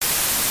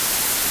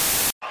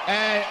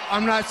Hey,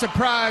 I'm not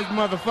surprised,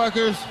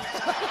 motherfuckers.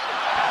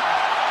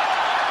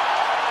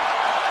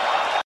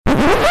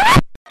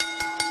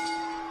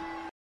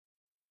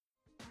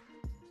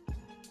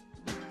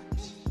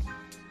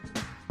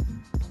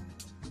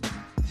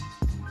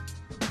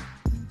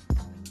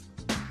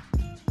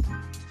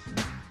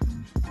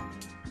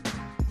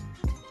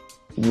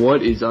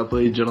 What is up,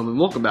 ladies and gentlemen?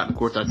 Welcome back to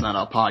Courtside Sign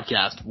Out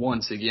Podcast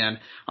once again.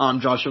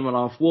 I'm Josh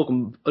Shimanoff.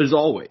 Welcome, as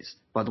always,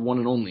 by the one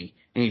and only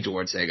Angel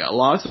Ortega. A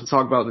lot to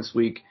talk about this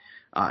week.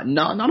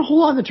 Not a whole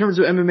lot in terms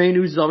of MMA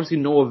news. There's obviously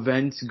no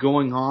events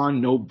going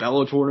on, no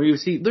Bellator, no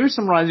UFC. There's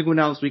some rising going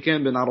down this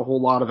weekend, but not a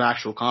whole lot of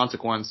actual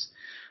consequence.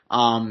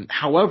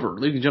 However,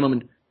 ladies and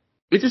gentlemen,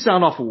 it's the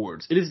Sound Off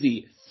Awards. It is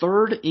the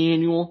third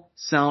annual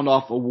Sound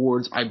Off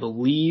Awards, I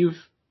believe.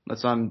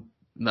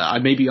 I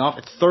may be off.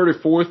 It's third or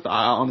fourth.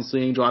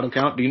 Honestly, Angel, I don't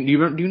count. Do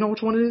you know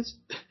which one it is?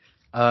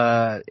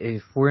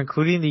 If we're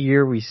including the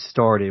year we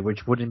started,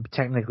 which wouldn't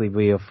technically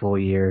be a full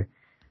year,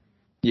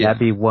 that'd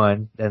be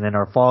one. And then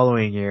our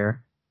following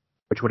year,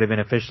 which would have been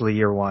officially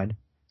year one,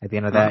 at the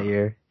end of that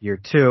year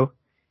two.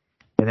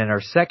 And then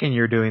our second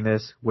year doing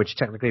this, which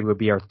technically would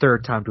be our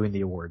third time doing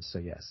the awards. So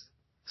yes.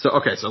 So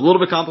a little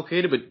bit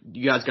complicated, but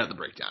you guys got the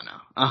breakdown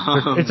now.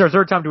 It's our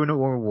third time doing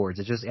awards.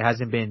 It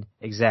hasn't been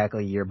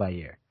exactly year by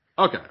year.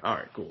 Okay,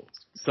 alright, cool.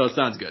 So it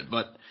sounds good.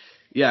 But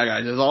yeah,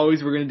 guys, as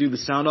always, we're going to do the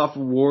Sound Off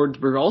Awards.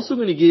 We're also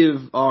going to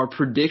give our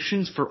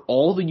predictions for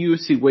all the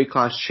UFC weight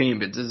class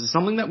champions. This is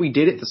something that we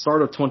did at the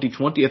start of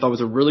 2020. I thought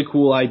was a really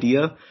cool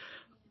idea.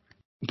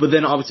 But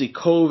then obviously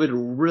COVID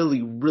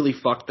really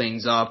fucked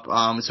things up.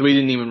 So we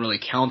didn't even really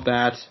count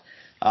that.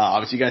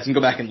 Obviously you guys can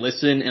go back and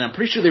listen, and I'm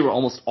pretty sure they were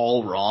almost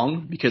all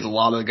wrong because a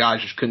lot of the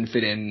guys just couldn't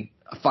fit in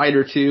a fight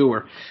or two,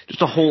 or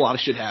just a whole lot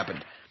of shit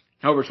happened.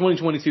 However,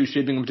 2022 is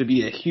shaping up to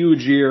be a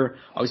huge year.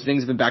 Obviously,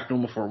 things have been back to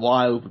normal for a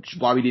while, which is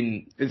why we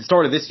didn't, at the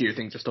start of this year,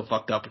 things are still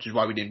fucked up, which is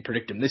why we didn't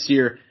predict them this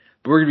year.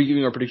 But we're going to be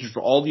giving our predictions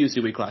for all the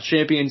UFC weight class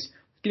champions,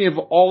 getting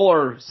all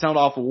our Sound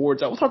Off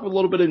Awards. I will talk a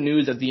little bit of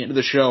news at the end of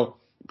the show.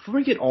 Before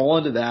we get all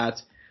into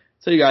that,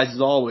 tell you guys,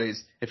 as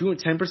always, if you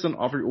want 10%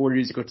 off your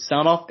orders, go to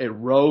soundoff at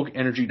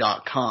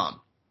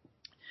rogueenergy.com.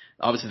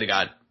 Obviously, they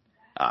got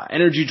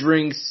energy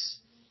drinks,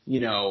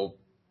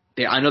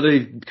 I know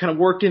they've kind of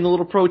worked in the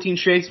little protein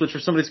shakes, which for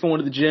somebody that's going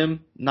to the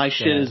gym, nice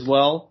shit as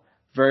well.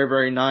 Very,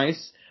 very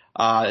nice.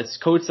 It's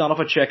code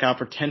SOUNDOFF at checkout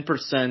for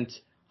 10%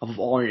 of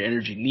all your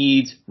energy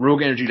needs.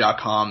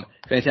 RogueEnergy.com.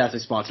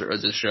 Fantastic sponsor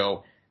of this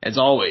show. As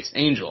always,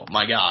 Angel,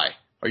 my guy,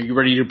 are you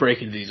ready to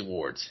break into these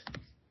awards?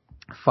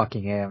 I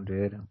fucking am,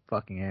 dude. I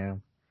fucking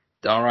am.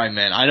 All right,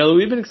 man. I know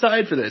we've been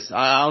excited for this.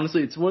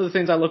 Honestly, it's one of the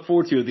things I look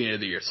forward to at the end of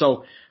the year.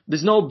 So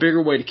there's no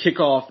bigger way to kick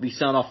off the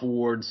Sound Off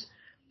Awards.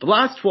 The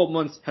last 12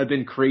 months have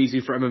been crazy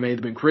for MMA.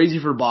 They've been crazy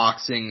for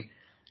boxing.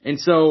 And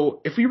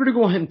so if we were to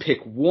go ahead and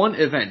pick one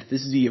event,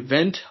 this is the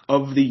event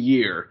of the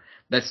year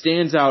that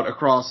stands out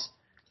across,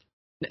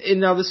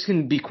 and now this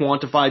can be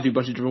quantified through a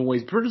bunch of different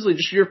ways, personally,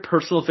 just your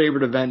personal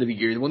favorite event of the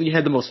year, the one that you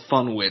had the most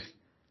fun with.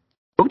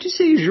 What would you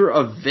say is your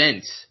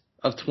event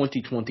of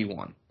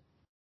 2021?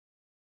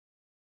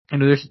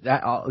 And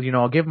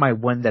I'll give my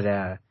one that,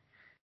 and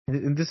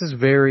I'm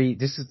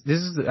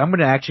going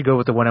to actually go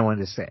with the one I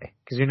wanted to say.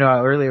 Cause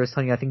earlier I was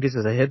telling you, I think this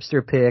is a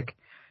hipster pick.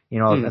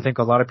 I think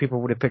a lot of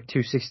people would have picked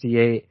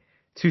 268,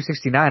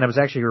 269. I was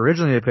actually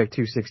originally to pick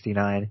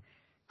 269.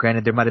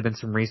 Granted, there might have been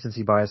some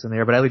recency bias in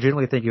there, but I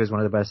legitimately think it was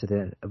one of the best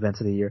events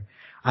of the year.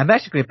 I'm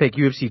actually going to pick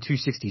UFC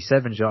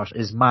 267, Josh,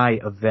 as my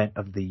event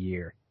of the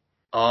year.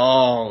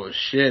 Oh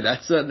shit.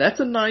 That's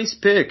a nice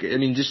pick.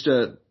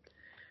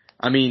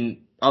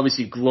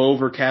 Obviously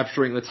Glover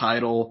capturing the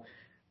title,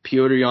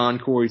 Petr Yan,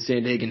 Corey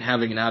Sandhagen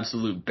having an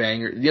absolute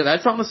banger. Yeah,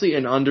 that's honestly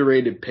an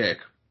underrated pick.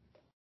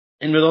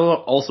 And with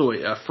also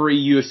a free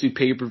UFC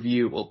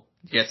pay-per-view. Well,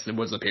 yes, it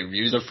was a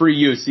pay-per-view. It was a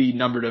free UFC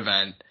numbered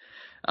event.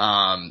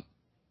 And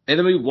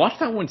then we watched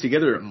that one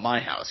together at my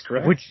house,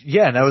 correct?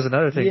 And that was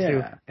another thing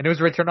too. And it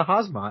was Return of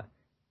Hazmat.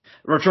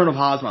 Return of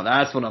Hazmat.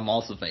 That's what I'm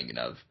also thinking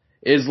of.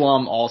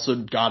 Islam also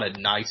got a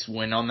nice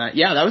win on that.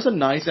 Yeah, that was a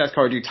nice ass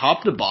card, dude.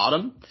 Top to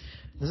bottom.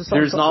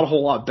 There's not a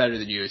whole lot better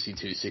than UFC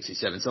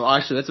 267. So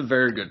actually, that's a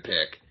very good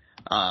pick.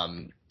 I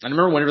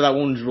remember whenever that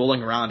one was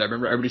rolling around, I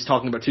remember everybody's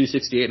talking about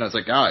 268, and I was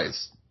like,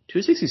 guys,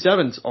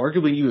 267's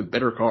arguably even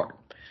better card.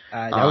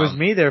 That was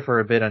me there for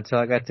a bit until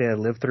I got to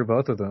live through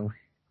both of them.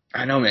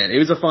 I know, man. It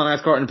was a fun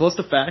ass card, and plus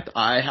the fact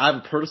I have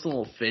a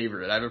personal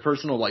favorite. I have a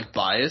personal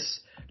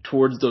bias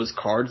towards those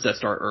cards that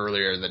start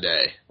earlier in the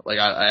day.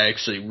 I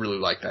actually really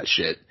like that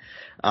shit.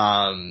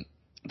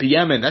 But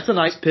yeah, man, that's a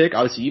nice pick.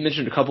 Obviously, you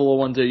mentioned a couple of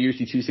ones at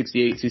UFC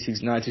 268,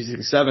 269,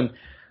 267.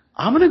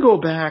 I'm going to go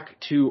back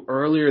to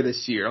earlier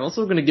this year. I'm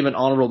also going to give an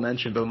honorable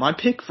mention, but my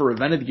pick for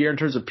event of the year in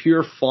terms of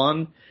pure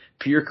fun,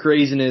 pure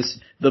craziness,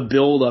 the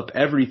build-up,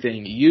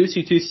 everything, UFC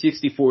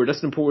 264,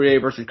 Dustin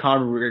Poirier versus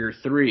Conor McGregor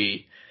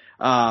 3.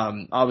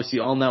 Obviously,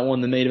 on that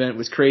one, the main event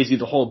was crazy,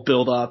 the whole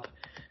build-up.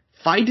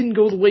 Fight didn't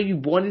go the way you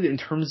wanted in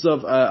terms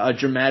of a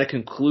dramatic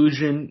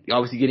conclusion,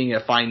 obviously getting a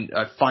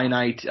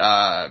finite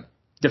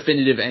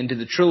definitive end to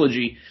the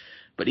trilogy.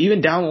 But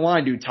even down the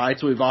line, dude, Tai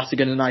Tuivasa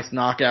got a nice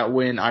knockout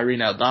win. Irene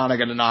Aldana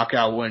got a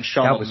knockout win.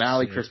 Sean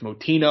O'Malley, Chris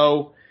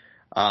Motino.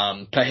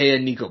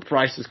 Pahea, Nico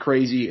Price is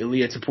crazy.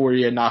 Ilia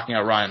Topuria knocking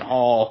out Ryan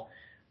Hall.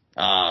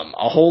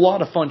 A whole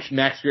lot of fun.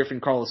 Max Griffin,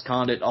 Carlos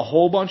Condit. A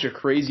whole bunch of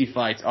crazy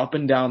fights up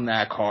and down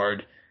that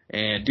card.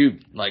 And,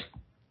 dude, like...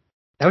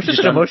 That was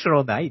just an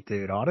emotional night,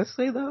 dude,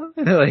 honestly, though.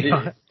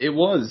 It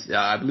was.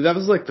 I believe that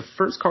was like the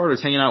first card I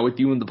was hanging out with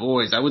you and the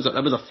boys. That was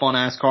a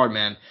fun-ass card,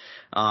 man.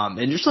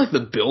 And just like the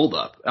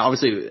build-up.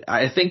 Obviously,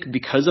 I think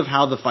because of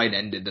how the fight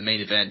ended, the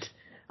main event,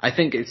 I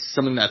think it's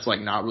something that's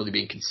like not really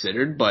being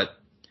considered, but,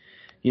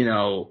 you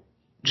know,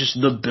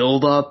 just the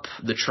build-up,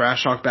 the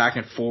trash talk back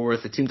and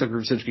forth, it seems like we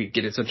were essentially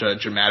getting such a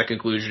dramatic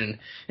conclusion.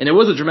 And it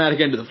was a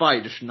dramatic end to the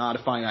fight, just not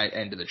a finite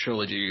end to the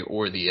trilogy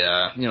or the,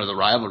 the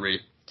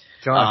rivalry.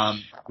 Josh,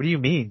 what do you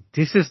mean?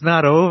 This is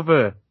not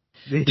over.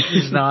 This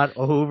is not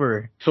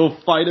over. He'll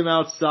fight him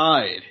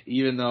outside,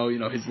 even though,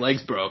 his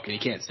leg's broke and he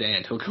can't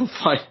stand. He'll go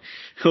fight.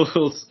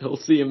 He'll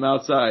see him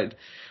outside.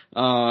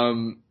 Yeah,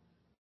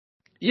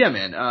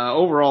 man.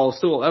 Overall,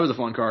 still, that was a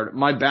fun card.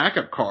 My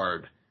backup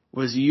card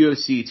was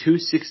UFC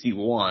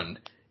 261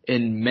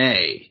 in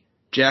May,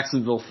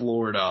 Jacksonville,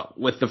 Florida,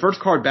 with the first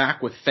card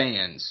back with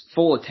fans,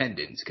 full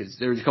attendance, because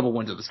there was a couple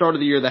ones at the start of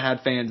the year that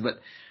had fans,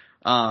 but,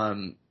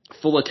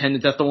 full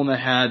attendance. That's the one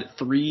that had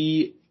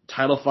 3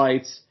 title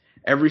fights.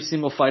 Every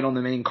single fight on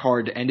the main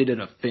card ended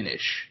in a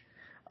finish.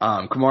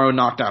 Kamaru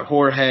knocked out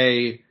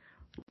Jorge.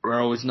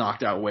 Rose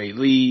knocked out Wei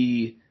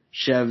Lee.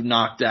 Shev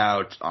knocked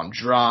out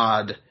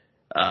Andrade.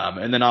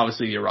 And then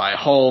obviously Uriah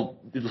Hall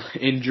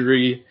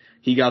injury.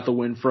 He got the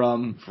win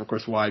from, of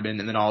course, Weidman.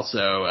 And then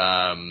also,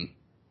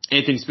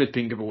 Anthony Smith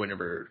picking up a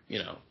winner,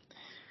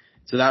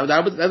 So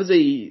that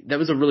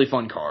was a really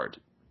fun card.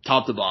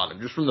 Top to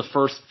bottom, just from the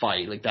first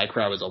fight, like that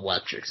crowd was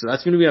electric. So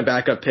that's going to be a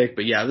backup pick.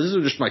 But yeah, this is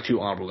just my 2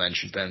 honorable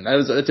mentions. Ben,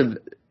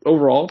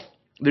 overall,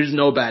 there's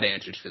no bad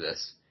answers for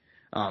this,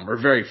 or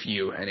very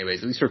few,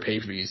 anyways. At least for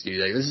pay-per-views, dude.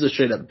 Like, this is a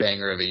straight up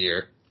banger of a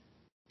year,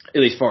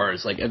 at least as far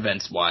as like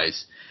events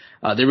wise.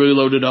 They really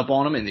loaded up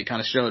on them and they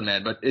kind of showed,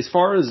 man. But as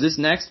far as this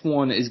next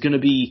one is going to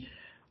be,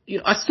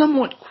 a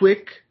somewhat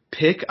quick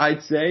pick,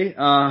 I'd say.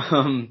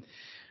 Upset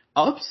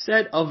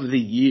of the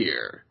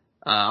year.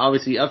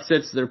 Obviously,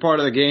 upsets, they're part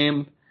of the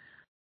game.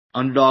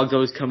 Underdogs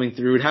always coming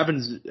through. It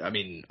happens,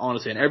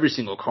 honestly, in every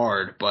single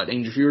card. But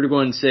if you were to go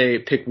and say,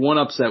 pick one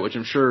upset, which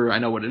I'm sure I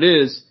know what it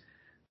is,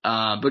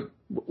 but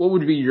what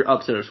would be your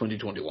upset of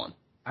 2021?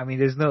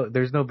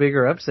 There's no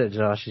bigger upset,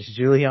 Josh. It's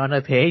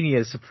Juliana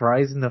Pena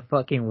surprising the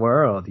fucking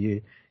world.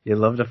 You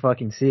love to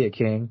fucking see it,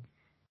 King.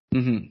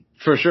 Mm-hmm.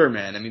 For sure,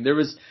 man.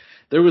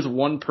 There was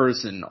one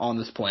person on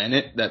this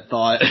planet that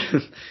thought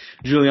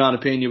Juliana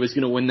Pena was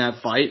going to win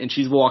that fight, and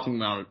she's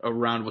walking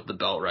around with the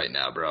belt right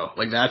now, bro.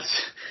 Like,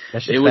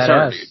 it was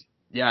her, dude.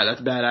 Yeah,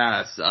 that's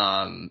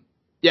badass.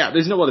 Yeah,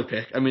 there's no other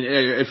pick.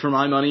 For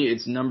my money,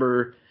 it's in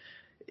the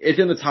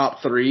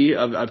top 3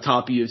 of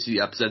top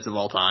UFC upsets of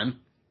all time.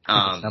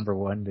 It's number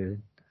 1,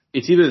 dude.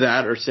 It's either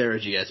that or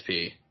Sarah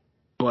GSP.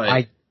 But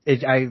I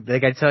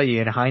tell you,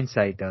 in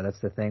hindsight, though,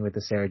 that's the thing with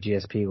the Sarah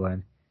GSP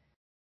one.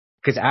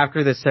 Because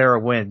after the Sarah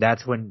win,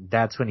 that's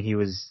when he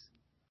was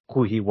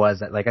who he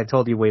was. Like I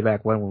told you way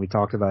back when we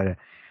talked about it,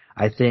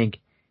 I think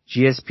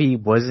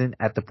GSP wasn't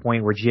at the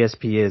point where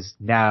GSP is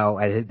now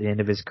at the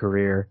end of his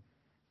career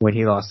when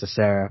he lost to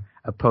Sarah,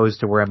 opposed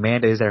to where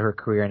Amanda is at her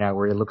career now,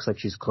 where it looks like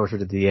she's closer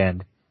to the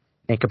end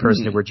in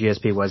comparison to where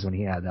GSP was when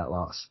he had that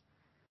loss.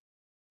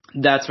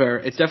 That's fair.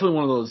 It's definitely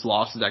one of those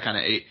losses that kind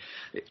of ate.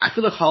 I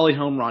feel like Holly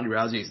Holm, Ronda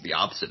Rousey is the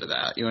opposite of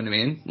that. You know what I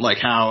mean? Like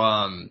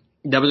how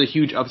that was a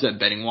huge upset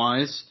betting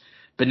wise.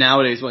 But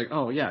nowadays, like,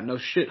 oh yeah, no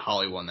shit,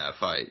 Holly won that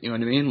fight. You know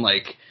what I mean?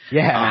 Like,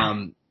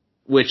 yeah.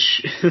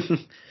 Which,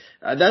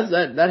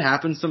 that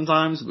happens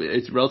sometimes.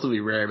 It's relatively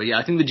rare. But yeah,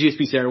 I think the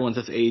GSP Sarah ones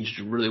that's aged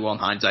really well in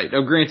hindsight.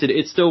 Now granted,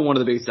 it's still one of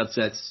the biggest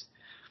upsets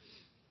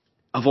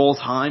of all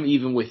time,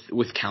 even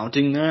with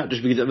counting that,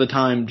 just because at the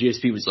time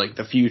GSP was like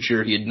the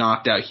future. He had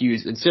knocked out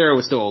Hughes, and Sarah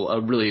was still a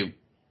really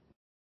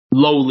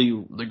lowly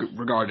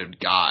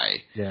regarded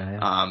guy. Yeah.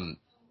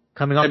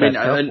 Coming off that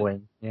tough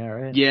win. Yeah,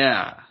 right.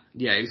 Yeah,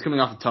 he was coming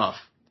off a tough.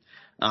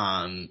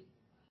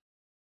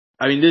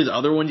 There's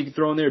other ones you could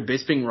throw in there.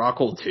 Bisping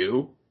Rockhold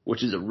 2,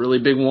 which is a really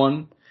big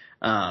one.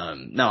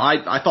 Now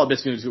I thought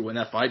Bisping was going to win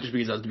that fight just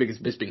because I was the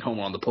biggest Bisping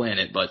homer on the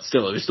planet, but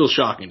still, it was still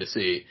shocking to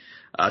see,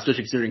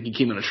 especially considering he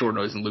came in a short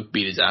nose and Luke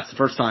beat his ass the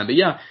first time. But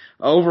yeah,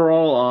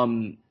 overall,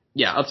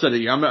 upset of the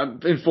year.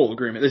 I'm in full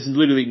agreement. There's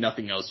literally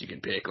nothing else you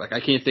can pick. Like, I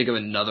can't think of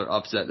another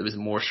upset that was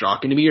more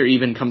shocking to me or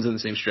even comes in the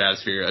same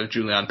stratosphere of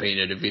Juliana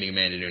Pena defeating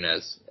Amanda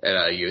Nunes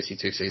at UFC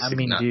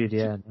 266. Dude,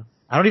 yeah.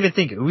 I don't even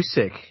think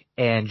Usyk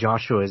and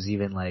Joshua is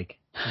even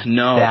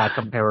that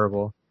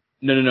comparable.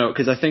 No,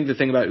 because I think the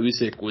thing about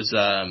Usyk was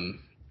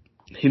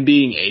him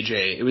beating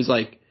AJ. It was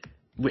like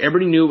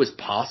everybody knew it was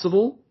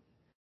possible,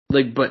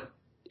 but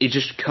it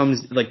just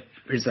comes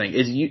here's the thing: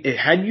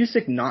 had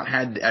Usyk not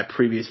had that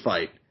previous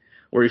fight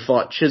where he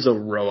fought Chizo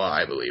Roa,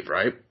 I believe,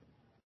 right?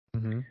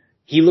 Mm-hmm.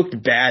 He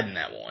looked bad in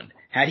that one.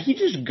 Had he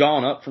just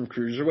gone up from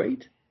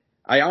cruiserweight,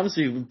 I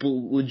honestly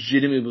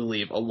legitimately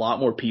believe a lot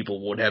more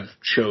people would have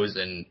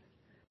chosen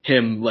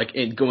him, like,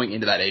 going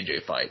into that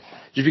AJ fight.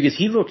 Just because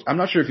he looked, I'm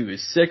not sure if he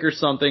was sick or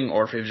something,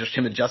 or if it was just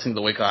him adjusting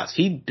the weight class.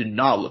 He did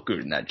not look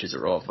good in that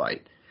Chisora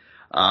fight.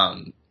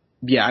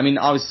 Yeah, I mean,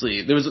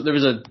 obviously,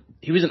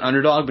 he was an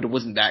underdog, but it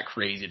wasn't that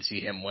crazy to see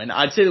him win.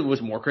 I'd say that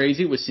was more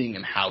crazy was seeing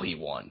him how he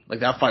won.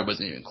 Like, that fight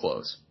wasn't even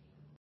close.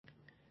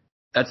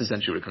 That's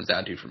essentially what it comes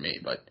down to for me,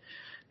 but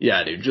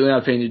yeah, dude,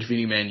 Julian Pena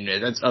defeating Man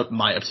United, that's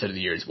my upset of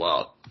the year as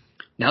well.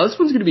 Now this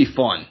one's gonna be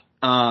fun.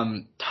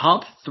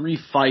 Top 3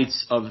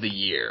 fights of the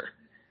year.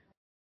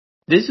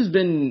 This has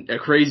been a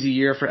crazy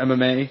year for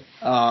MMA.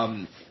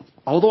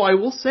 Although I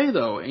will say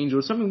though, Angel,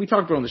 it's something we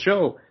talked about on the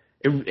show,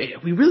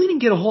 we really didn't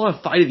get a whole lot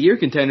of fight of the year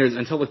contenders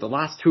until like the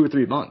last 2 or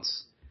 3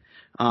 months.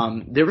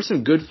 There were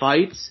some good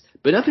fights,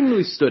 but nothing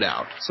really stood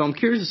out. So I'm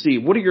curious to see,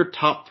 what are your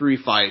top 3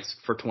 fights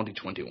for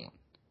 2021?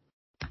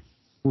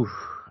 Oof.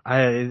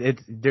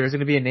 There's going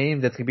to be a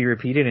name that's going to be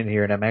repeated in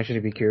here, and I'm actually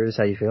going to be curious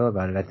how you feel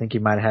about it. I think you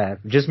might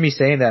have. Just me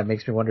saying that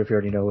makes me wonder if you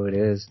already know who it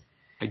is.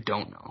 I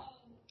don't know.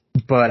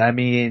 But, I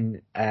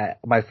mean,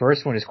 my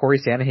first one is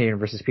Corey Sandhagen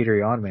versus Peter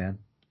Yan, man.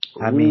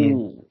 Ooh. I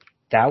mean,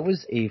 that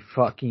was a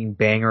fucking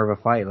banger of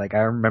a fight. Like,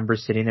 I remember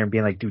sitting there and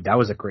being like, dude, that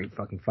was a great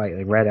fucking fight.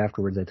 Like, right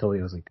afterwards, I told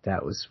you, I was like,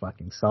 that was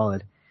fucking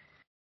solid.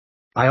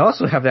 I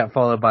also have that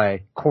followed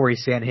by Corey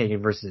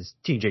Sandhagen versus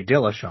TJ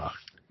Dillashaw.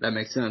 That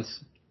makes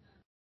sense.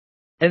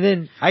 And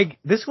then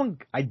this one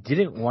I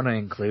didn't want to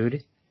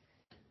include,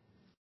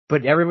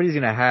 but everybody's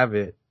gonna have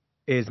it,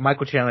 is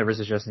Michael Chandler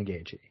versus Justin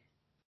Gaethje.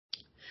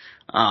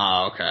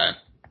 Oh, okay.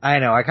 I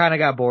know, I kind of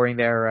got boring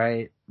there,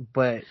 right?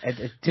 But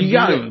you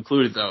gotta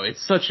include it though.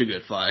 It's such a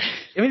good fight.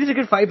 I mean, it's a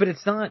good fight, but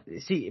it's not.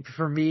 See,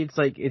 for me, it's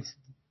like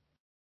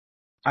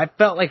I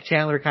felt like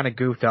Chandler kind of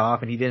goofed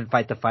off, and he didn't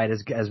fight the fight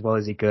as well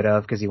as he could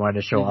have because he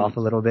wanted to show off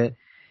a little bit.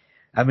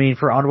 I mean,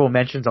 for honorable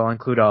mentions, I'll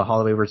include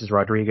Holloway versus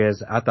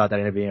Rodriguez. I thought that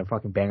ended up being a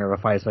fucking banger of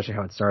a fight, especially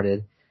how it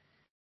started.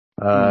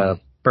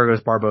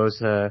 Burgos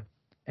Barboza,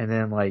 and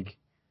then like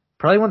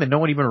probably one that no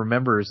one even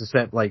remembers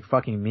except like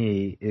fucking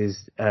me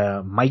is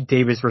Mike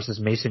Davis versus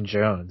Mason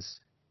Jones.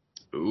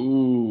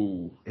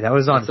 Ooh, that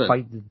was on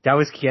fight. That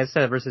was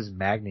Chiesa versus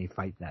Magny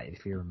fight night,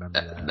 if you remember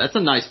that. That's a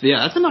nice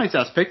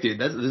ass pick, dude.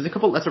 That's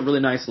a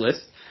really nice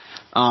list.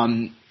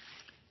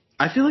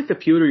 I feel like the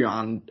Petr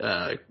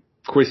Yan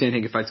Corey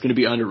Sandhagen fight's going to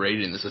be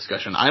underrated in this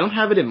discussion. I don't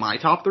have it in my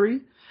top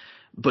 3,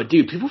 but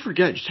dude, people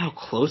forget just how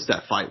close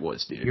that fight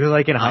was, dude. You're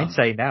like in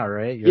hindsight now,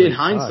 right? Yeah, in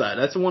hindsight.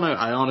 That's the one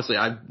I honestly,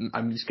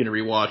 I'm just going to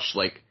rewatch.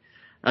 Like,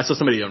 I saw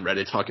somebody on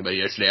Reddit talking about it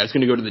yesterday. I was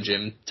going to go to the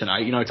gym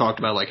tonight. You know, I talked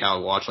about like how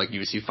I watch like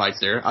UFC fights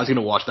there. I was going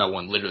to watch that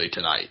one literally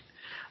tonight.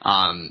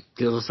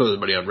 Because I saw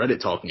somebody on Reddit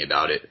talking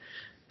about it.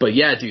 But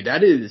yeah, dude,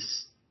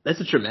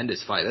 that's a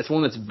tremendous fight. That's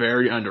one that's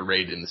very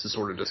underrated in this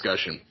sort of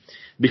discussion.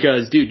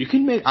 Because, dude,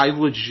 I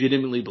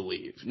legitimately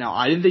believe. Now,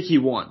 I didn't think he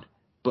won,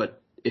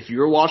 but if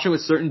you're watching with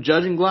certain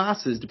judging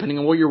glasses, depending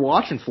on what you're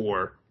watching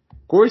for,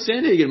 Corey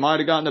Sandhagen might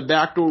have gotten a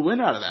backdoor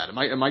win out of that.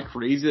 Am I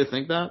crazy to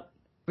think that?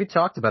 We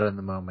talked about it in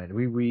the moment.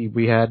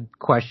 We had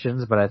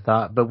questions,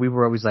 but we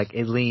were always like,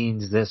 it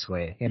leans this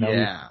way, you know?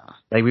 Yeah.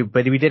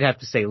 But we did have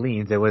to say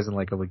leans. It wasn't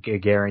like a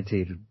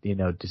guaranteed, you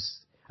know,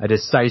 a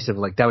decisive,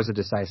 like that was a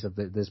decisive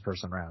this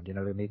person round, you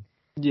know what I mean?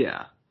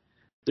 Yeah.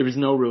 There was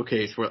no real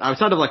case for it.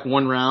 Outside of like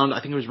one round,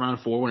 I think it was round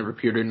 4 whenever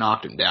Peter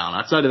knocked him down.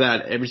 Outside of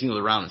that, every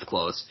single round was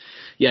close.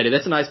 Yeah, dude,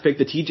 that's a nice pick.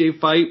 The TJ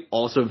fight,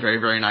 also very,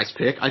 very nice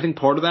pick. I think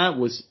part of that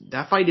was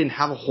that fight didn't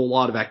have a whole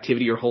lot of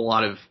activity or a whole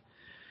lot of,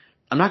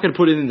 I'm not going to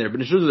put it in there,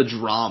 but in terms of the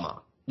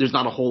drama, there's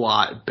not a whole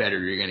lot better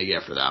you're going to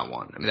get for that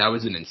one. I mean, that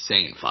was an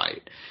insane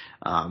fight.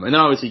 And then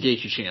obviously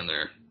Gaethje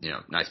Chandler, you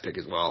know, nice pick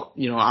as well.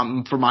 You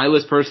know, for my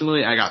list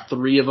personally, I got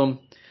 3 of them.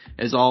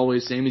 As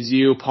always, same as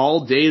you.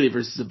 Paul Daly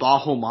versus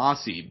Sabah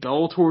Homasi.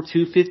 Bellator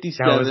 257.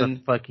 That was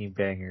a fucking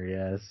banger,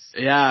 yes.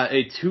 Yeah,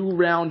 a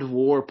 2-round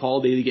war.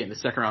 Paul Daly getting the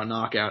 2nd round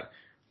knockout.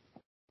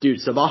 Dude,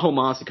 Sabah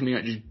Homasi coming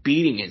out just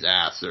beating his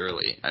ass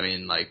early. I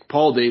mean, like,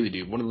 Paul Daly,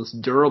 dude, one of the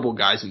most durable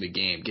guys in the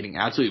game, getting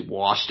absolutely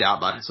washed out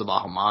by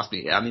Sabah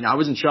Homasi. I mean, I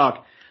was in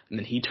shock. And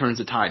then he turns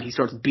the tide. He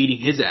starts beating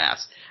his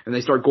ass. And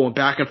they start going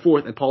back and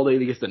forth. And Paul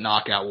Daly gets the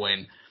knockout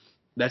win.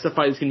 That's a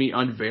fight that's going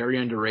to be very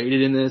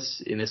underrated in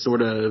this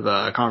sort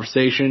of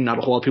conversation. Not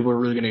a whole lot of people are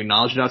really going to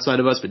acknowledge it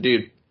outside of us, but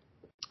dude,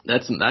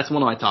 that's one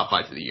of my top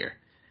 5 of the year.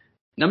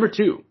 Number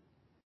 2,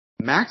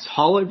 Max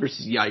Holloway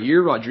versus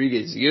Yair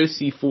Rodriguez,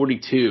 UFC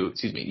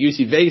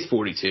Vegas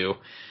 42.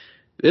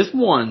 This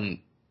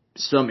one,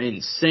 some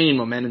insane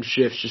momentum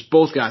shifts, just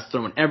both guys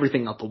throwing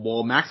everything out the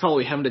wall. Max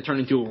Holloway having to turn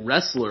into a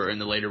wrestler in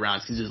the later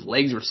rounds because his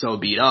legs were so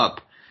beat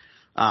up.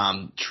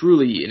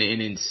 Truly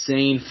an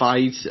insane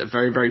fight, a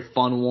very, very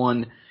fun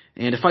one,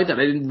 and a fight that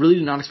I really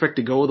did not expect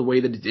to go the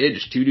way that it did.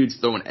 Just 2 dudes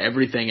throwing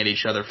everything at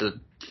each other for the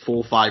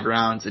full 5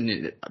 rounds,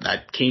 and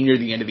that came near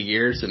the end of the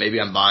year, so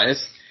maybe I'm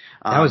biased.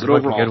 That was a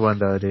good one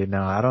though, dude.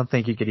 No, I don't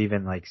think you could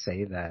even like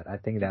say that. I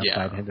think that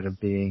fight ended up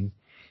being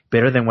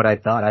better than what I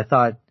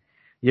thought.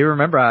 You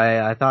remember,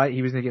 I thought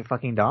he was gonna get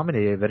fucking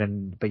dominated,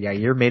 but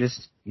Yair made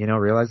us, you know,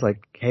 realize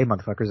like, hey,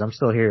 motherfuckers, I'm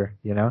still here,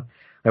 you know.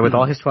 Like with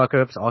all his fuck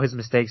ups, all his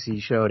mistakes, he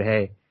showed,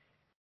 hey,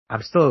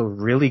 I'm still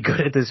really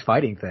good at this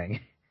fighting thing.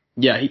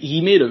 Yeah,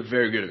 he made a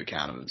very good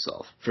account of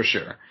himself, for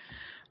sure.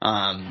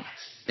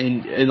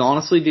 And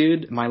honestly,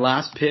 dude, my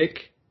last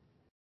pick,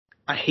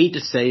 I hate to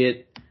say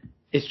it,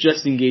 it's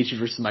Justin Gaethje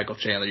versus Michael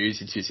Chandler, UFC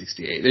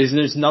 268.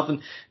 There's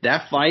nothing,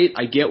 that fight,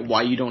 I get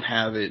why you don't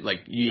have it,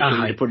 like, you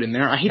hate to put it in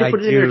there. I hate to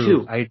put it in there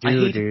too. I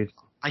do, dude.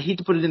 I hate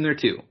to put it in there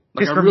too.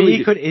 Like,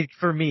 Because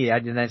for me,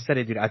 and I said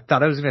it, dude, I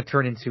thought it was going to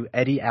turn into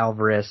Eddie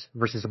Alvarez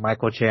versus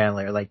Michael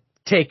Chandler, like,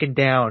 taken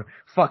down,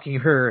 fucking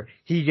her,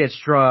 he gets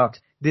dropped,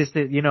 I thought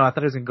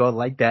it was going to go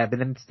like that, but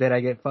then instead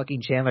I get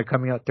fucking Chandler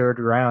coming out third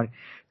round,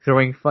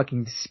 throwing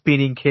fucking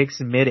spinning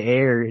kicks in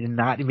midair and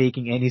not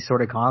making any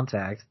sort of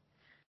contact.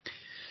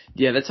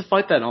 Yeah, that's a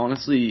fight that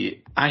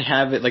honestly, I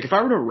have it, like if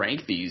I were to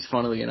rank these,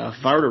 funnily enough,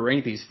 if I were to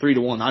rank these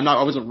 3-1,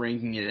 I wasn't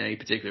ranking it in any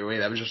particular way,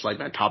 that was just like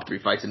my top 3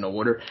 fights in no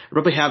order, I'd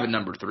probably have it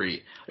number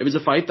 3. It was a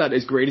fight that,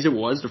 as great as it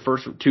was, the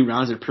first 2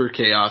 rounds are pure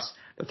chaos.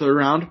 The third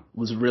round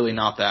was really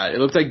not that. It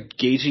looked like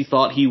Gaethje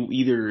thought he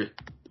either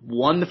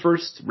won the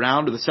first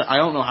round or the second. I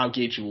don't know how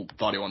Gaethje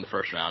thought he won the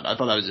first round. I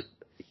thought that was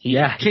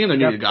Chandler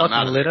knew he got him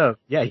out of lit there. Up.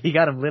 Yeah, he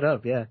got him lit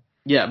up, yeah.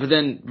 Yeah, but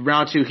then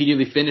round 2, he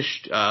nearly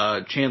finished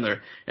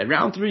Chandler. At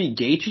round 3,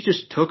 Gaethje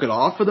just took it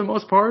off for the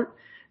most part,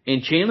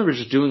 and Chandler was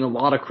just doing a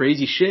lot of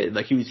crazy shit.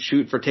 Like, he was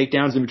shooting for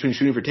takedowns. In between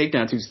shooting for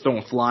takedowns, he was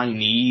throwing flying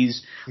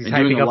knees. He's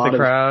hyping up the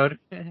crowd.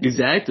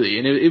 Exactly,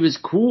 and it was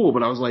cool,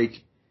 but I was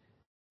like,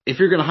 if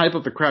you're gonna hype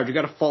up the crowd, you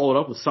gotta follow it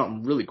up with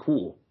something really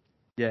cool.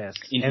 Yes,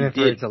 and then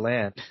for it to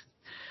land.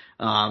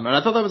 And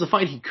I thought that was a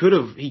fight he could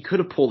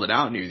have pulled it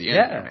out near the end.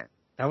 Yeah, man.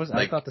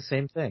 I thought the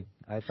same thing.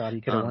 I thought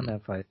he could have won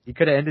that fight. He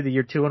could have ended the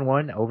year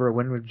 2-1 over a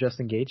win with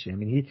Justin Gaethje. I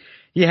mean,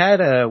 he had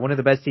one of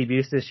the best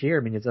debuts this year.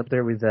 I mean, it's up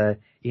there with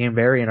Ian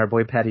Barry and our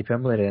boy Paddy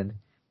Pimblett and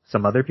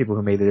some other people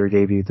who made their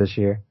debut this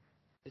year.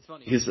 It's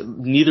funny because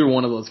neither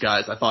one of those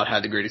guys I thought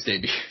had the greatest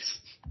debuts.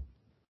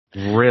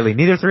 Really,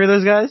 neither 3 of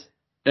those guys.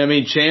 I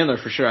mean, Chandler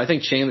for sure. I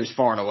think Chandler's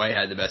far and away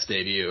had the best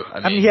debut.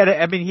 I mean,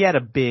 he had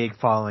a big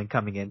following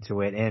coming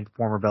into it, and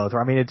former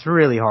Bellator. I mean, it's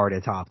really hard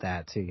to top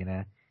that too,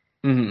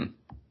 Mm-hmm.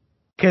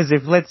 Because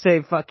if, let's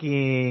say,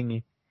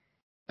 fucking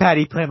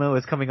Paddy Pimblett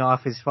was coming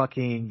off his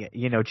fucking,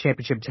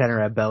 championship tenure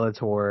at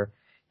Bellator,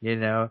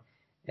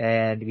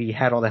 and he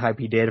had all the hype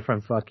he did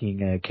from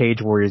fucking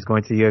Cage Warriors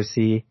going to the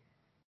UFC,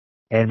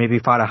 and maybe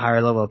fought a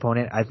higher level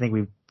opponent, I think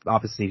we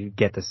obviously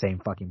get the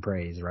same fucking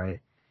praise, right?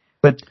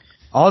 But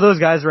all those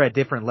guys are at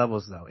different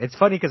levels, though. It's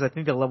funny because I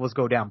think the levels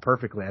go down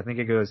perfectly. I think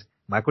it goes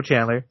Michael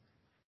Chandler,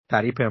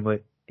 Paddy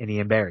Pimblett, and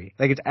Ian Barry.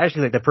 Like, it's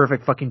actually like the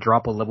perfect fucking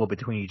drop a level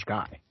between each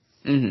guy.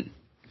 Mm-hmm.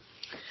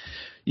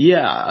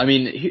 Yeah, I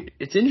mean,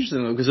 it's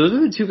interesting though, because those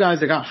are the 2 guys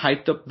that got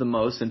hyped up the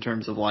most in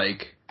terms of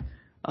like,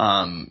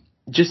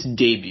 just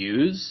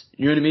debuts.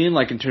 You know what I mean?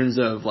 Like in terms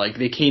of like,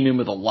 they came in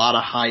with a lot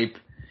of hype,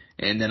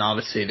 and then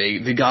obviously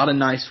they got a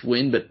nice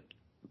win, but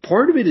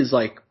part of it is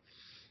like,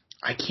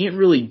 I can't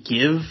really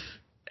give,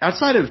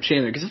 outside of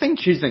Chandler, because I think,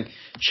 here's the thing,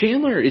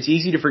 Chandler, it's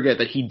easy to forget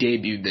that he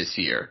debuted this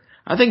year.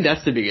 I think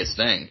that's the biggest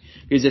thing,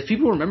 because if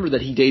people remember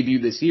that he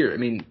debuted this year, I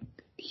mean,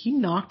 he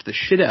knocked the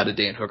shit out of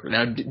Dan Hooker.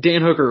 Now,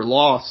 Dan Hooker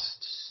lost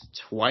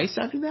twice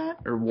after that,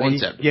 or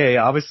once after that?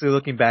 Yeah, obviously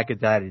looking back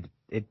at that,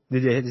 it's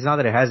not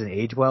that it hasn't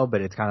aged well,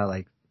 but it's kind of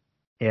like,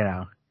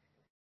 Yeah,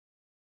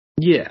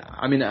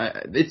 I mean,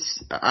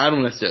 I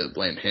don't necessarily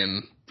blame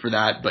him for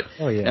that, but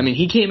I mean,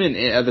 he came in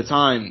at the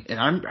time, and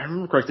I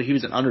remember correctly, he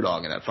was an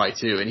underdog in that fight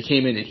too, and he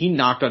came in and he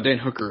knocked out Dan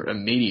Hooker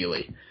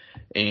immediately,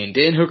 and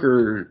Dan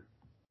Hooker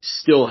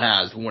still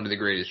has one of the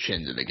greatest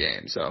chins in the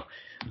game, so,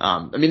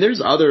 I mean,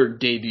 there's other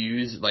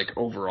debuts, like,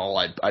 overall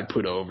I'd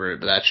put over it,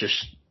 but that's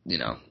just,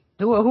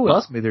 Who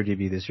else made their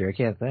debut this year? I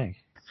can't think.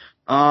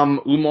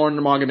 Umar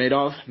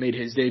Nurmagomedov made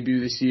his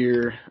debut this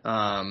year.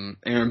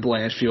 Aaron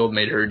Blanchfield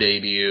made her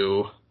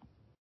debut.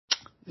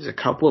 There's a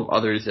couple of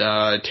others.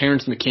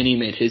 Terrence McKinney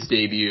made his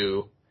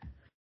debut.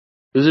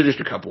 Those are just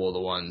a couple of the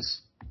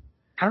ones.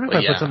 I don't know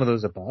if I put some of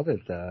those above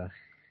it,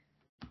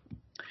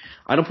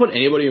 I don't put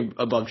anybody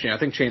above Chandler. I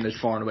think Chandler's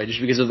far and away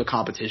just because of the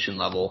competition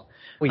level.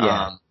 Well,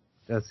 yeah.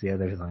 That's the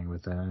other thing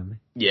with that.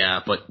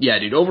 Yeah, but yeah,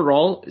 dude,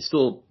 overall, it's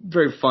still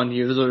very fun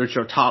here. Those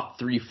are our top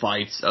 3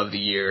 fights of the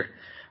year.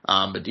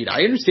 But dude,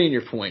 I understand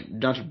your point.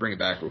 Not to bring it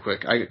back real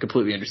quick. I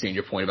completely understand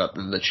your point about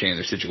the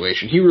Chandler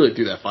situation. He really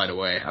threw that fight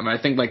away. I mean,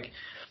 I think like,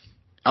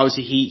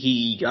 obviously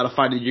he got a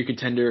fight of the year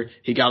contender.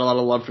 He got a lot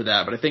of love for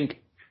that. But I think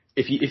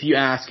if you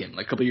ask him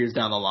like a couple years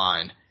down the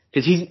line,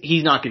 because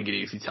he's not going to get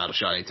a UFC title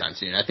shot anytime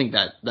soon. I think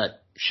that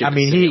ship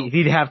is sailed.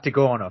 He'd have to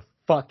go on a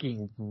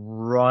fucking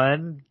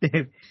run.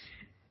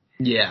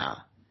 Yeah.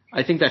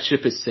 I think that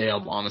ship has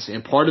sailed, honestly.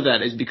 And part of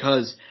that is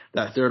because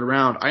that third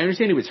round, I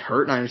understand he was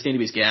hurt and I understand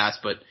he was gassed,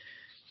 but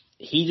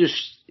he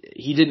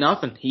did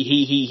nothing.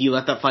 He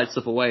let that fight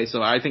slip away.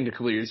 So I think a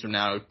couple of years from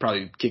now, he's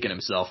probably kicking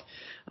himself.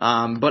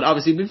 But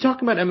obviously we've been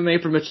talking about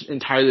MMA for much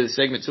entirely this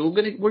segment. So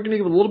we're going to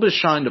give a little bit of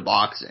shine to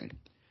boxing.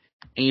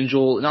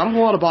 Angel, not a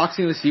whole lot of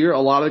boxing this year.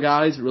 A lot of the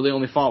guys really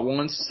only fought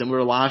once, similar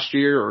to last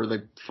year, or they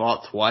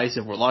fought twice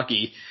if we're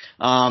lucky.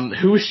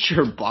 Who is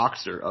your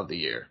boxer of the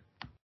year?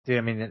 Dude,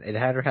 I mean, it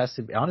had or has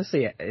to be.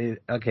 Honestly,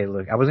 okay,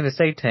 look, I was going to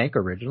say Tank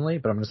originally,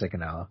 but I'm going to say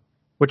Canelo.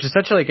 Which is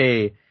such like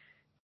a...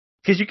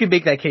 Because you can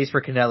make that case for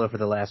Canelo for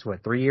the last,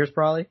 3 years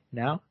probably,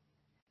 now?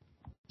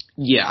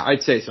 Yeah,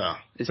 I'd say so.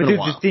 It's but been dude, a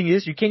while. The thing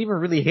is, you can't even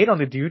really hate on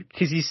the dude,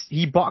 because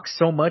he boxed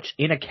so much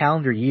in a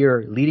calendar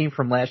year, leading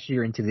from last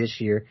year into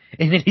this year,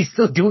 and then he's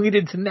still doing it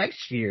into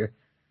next year.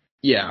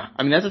 Yeah,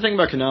 I mean, that's the thing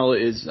about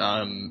Canelo is...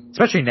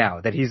 especially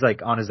now, that he's,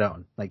 on his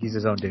own. He's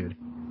his own dude.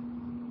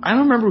 I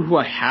don't remember who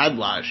I had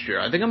last year.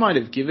 I think I might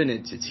have given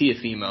it to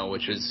Teofimo,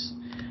 which is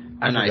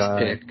a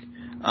nice pick.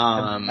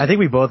 I think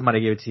we both might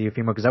have given it to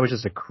Teofimo, because that was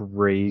just a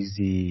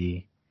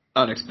crazy...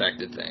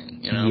 unexpected thing,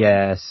 you know?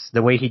 Yes,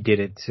 the way he did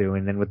it, too,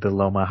 and then with the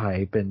Loma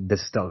hype, and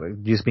this stuff,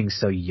 just being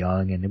so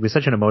young, and it was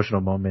such an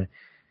emotional moment.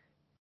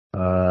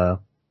 And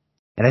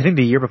I think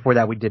the year before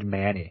that we did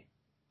Manny.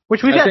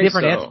 Which we've had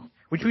different answers.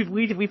 Which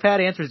we've had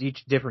answers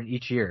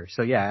each year.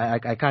 So yeah,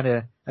 I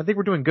think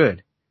we're doing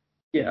good.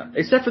 Yeah,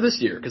 except for this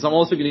year, because I'm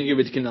also going to give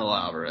it to Canelo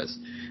Alvarez.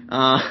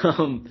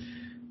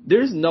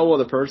 There's no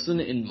other person,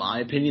 in my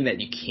opinion, that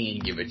you can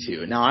give it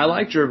to. Now, I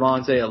like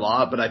Gervonta a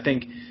lot, but I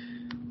think,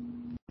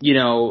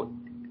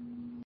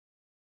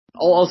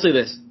 I'll say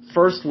this.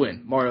 First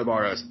win, Mario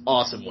Barrios,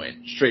 awesome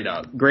win, straight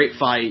up. Great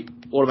fight,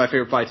 one of my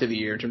favorite fights of the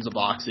year in terms of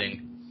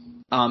boxing.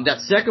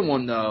 That second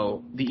one,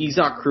 though, the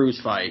Isaac Cruz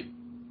fight,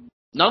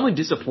 not only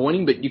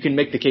disappointing, but you can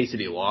make the case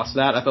that he lost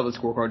that. I thought the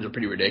scorecards were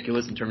pretty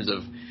ridiculous in terms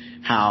of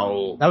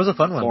how that was a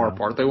fun one, far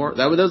apart they were.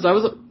 That was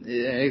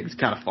it was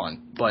kind of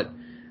fun, but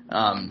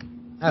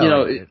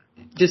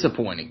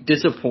disappointing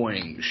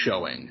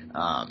showing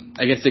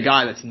against a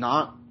guy that's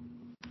not.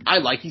 I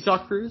like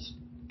Isaac Cruz.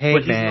 Hey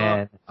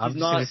man, I'm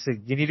just gonna say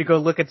you need to go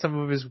look at some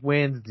of his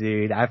wins,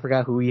 dude. I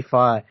forgot who he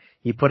fought.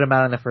 He put him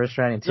out in the first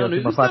round, and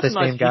Teofimo fought the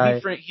same guy.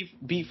 He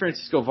beat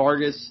Francisco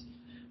Vargas.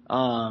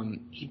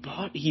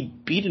 He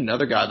beat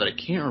another guy that I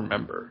can't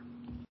remember.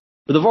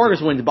 But the Vargas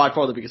win is by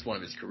far the biggest one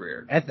of his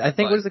career. I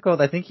think, what is it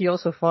called? I think he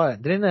also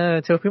fought, didn't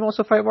Teofimo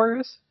also fight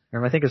Vargas? Or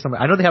am I thinking of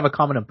somebody? I know they have a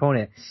common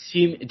opponent.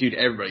 Dude,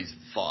 everybody's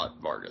fought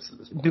Vargas at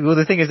this point. Dude, well,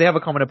 the thing is, they have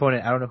a common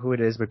opponent. I don't know who it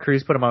is, but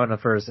Cruz put him out in the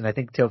first, and I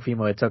think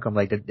Teofimo, he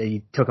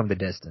took him the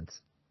distance.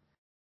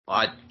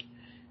 I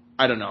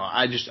don't know.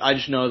 I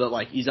just know that,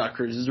 Isaac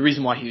Cruz is the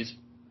reason why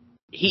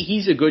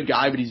he's a good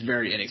guy, but he's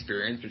very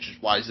inexperienced, which is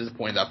why I was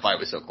disappointed that fight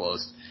was so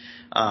close.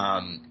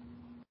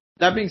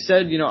 That being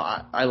said,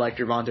 I like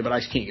Gervonta, but I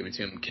just can't give it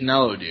to him.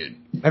 Canelo, dude.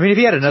 I mean, if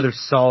he had another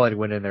solid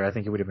win in there, I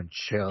think it would have been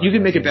chill. You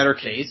can make a better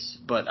case,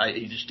 but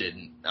he just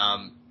didn't.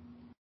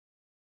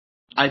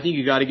 I think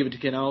you got to give it to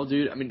Canelo,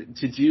 dude. I mean,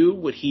 to do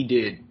what he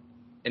did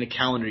in a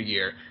calendar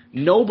year,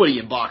 nobody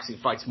in boxing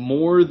fights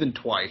more than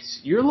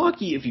twice. You're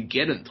lucky if you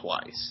get him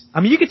twice.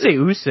 I mean, you could say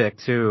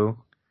Usyk too.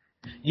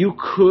 You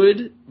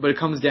could, but it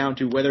comes down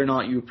to whether or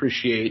not you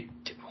appreciate.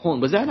 Hold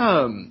on, was that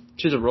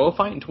Chisora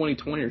fight in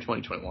 2020 or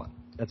 2021?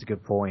 That's a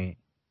good point.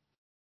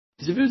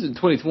 Because if it was in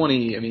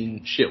 2020, I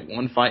mean,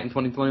 one fight in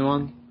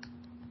 2021?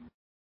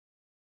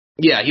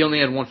 Yeah, he only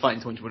had one fight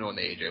in 2021,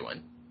 the AJ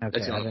win. Okay,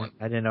 that's the only one.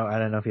 I didn't know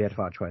if he had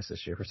fought twice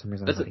this year for some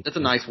reason. That's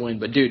a nice win,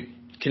 but dude,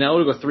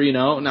 Canelo to go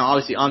 3-0. Now,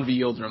 obviously, Envy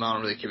Yildirim, I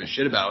don't really give a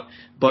shit about,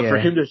 but for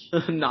him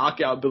to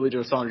knock out Billy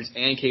Joe Saunders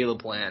and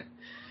Caleb Plant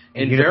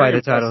and unify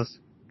the titles.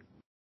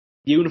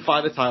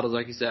 Unify the titles,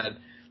 like you said.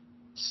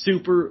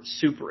 Super,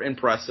 super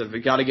impressive.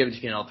 We got to give it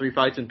to Canelo. 3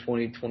 fights in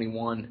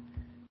 2021.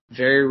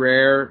 Very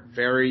rare,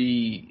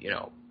 very,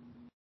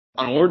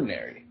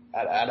 unordinary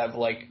out of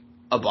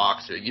a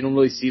boxer. You don't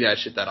really see that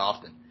shit that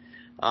often.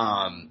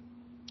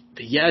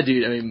 But yeah,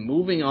 dude, I mean,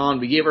 moving on,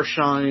 we gave our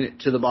shine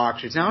to the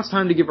boxers. Now it's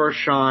time to give our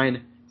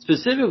shine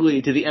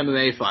specifically to the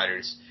MMA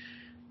fighters.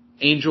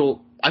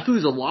 Angel, I feel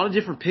there's a lot of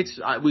different picks.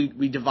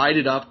 We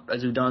divided up,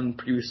 as we've done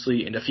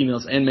previously, into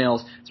females and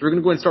males. So we're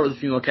going to go ahead and start with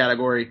the female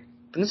category. I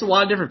think there's a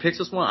lot of different picks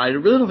this one. I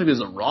really don't think there's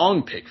a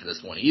wrong pick for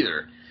this one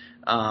either.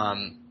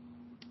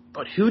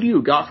 But who do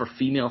you got for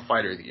female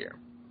fighter of the year?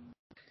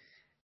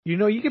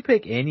 You can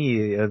pick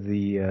any of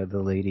the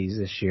ladies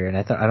this year, and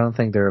I don't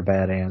think they're a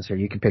bad answer.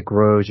 You can pick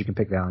Rose, you can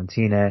pick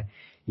Valentina,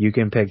 you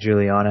can pick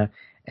Juliana,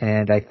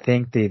 and I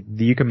think that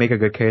you can make a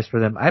good case for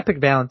them. I picked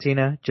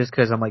Valentina just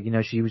because I'm like,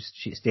 she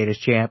stayed as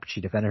champ,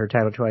 she defended her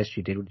title twice,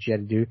 she did what she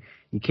had to do.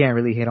 You can't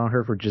really hate on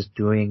her for just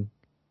doing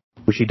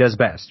what she does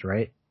best,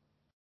 right?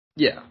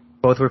 Yeah.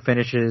 Both were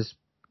finishes.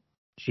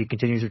 She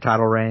continues her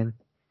title reign.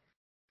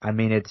 I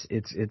mean, it's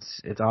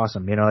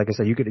awesome. Like I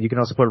said, you can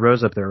also put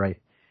Rose up there, right?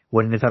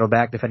 Winning the title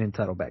back, defending the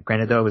title back.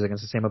 Granted, though, it was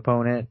against the same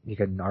opponent. You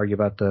can argue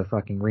about the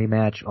fucking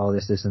rematch, all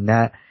this, and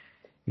that.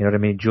 You know what I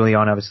mean?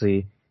 Juliana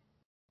obviously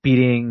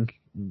beating,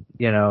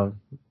 the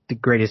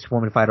greatest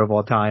woman fighter of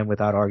all time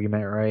without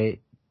argument,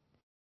 right?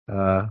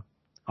 I'll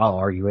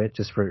argue it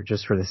just for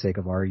the sake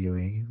of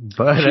arguing.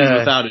 But she's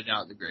without a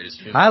doubt the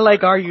greatest. I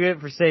like arguing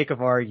for sake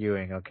of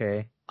arguing,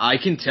 okay? I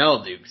can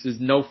tell, dude, because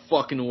there's no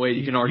fucking way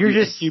you can argue.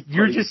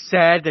 You're just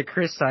sad that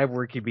Chris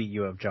Cyborg can beat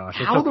you up, Josh.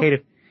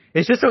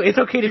 It's just it's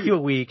okay to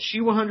feel weak. She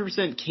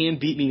 100% can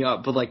beat me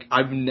up, but like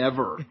I've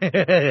never.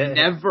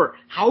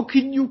 How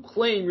can you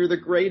claim you're the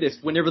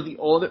greatest whenever the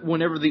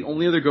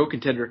only other GOAT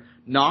contender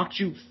knocked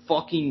you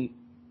fucking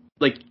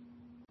like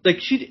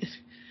she,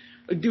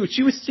 dude,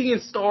 she was singing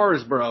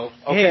Stars, bro.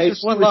 Okay, hey, it's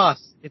just one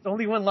loss. It's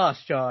only one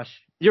loss, Josh.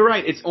 You're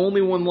right. It's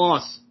only one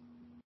loss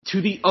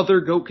to the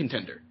other GOAT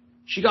contender.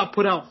 She got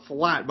put out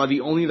flat by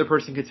the only other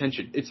person in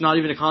contention. It's not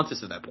even a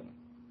contest at that point.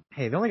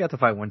 Hey, they only got to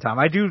fight one time.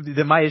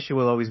 My issue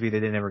will always be that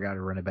they never got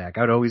to run it back.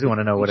 I would always want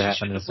to know what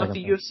happened in the second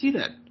the UFC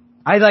then.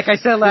 Like I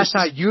said last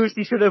time,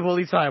 UFC should have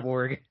bullied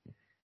Cyborg.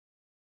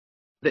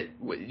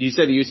 You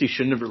said the UFC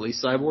shouldn't have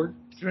released Cyborg?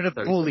 Should have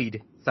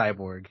bullied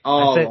Cyborg.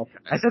 Oh,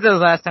 I said that the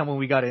last time when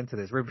we got into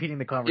this. Repeating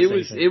the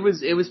conversation.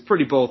 It was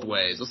pretty both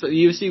ways. Also, the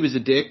UFC was a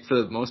dick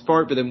for the most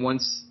part, but then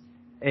once.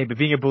 Hey, but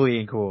being a bully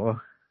ain't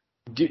cool.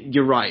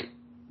 You're right.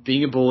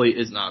 Being a bully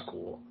is not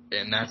cool.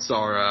 And that's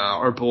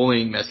our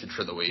bullying message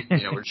for the week.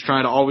 You know, we're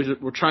trying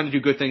to do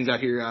good things out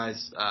here,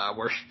 guys.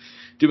 We're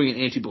doing an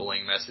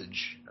anti-bullying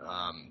message.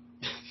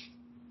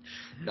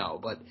 No,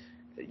 but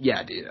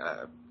yeah, dude.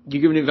 You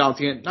giving it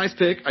Valentina, nice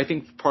pick. I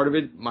think part of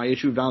it, my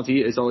issue with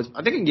Valentina is always.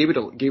 I think I gave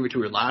it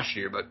to her last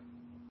year, but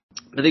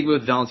I think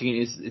with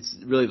Valentina is it's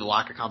really the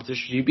lack of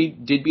competition. She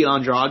did beat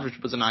Andrade, which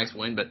was a nice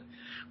win, but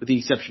with the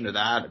exception of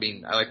that, I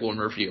mean, I like Lauren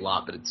Murphy a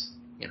lot, but it's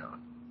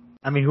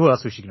I mean, who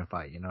else was she gonna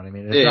fight? You know what I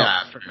mean? It's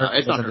not her fault.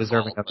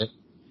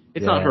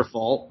 It's not her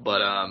fault, but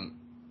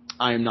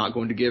I am not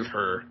going to give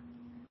her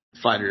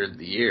Fighter of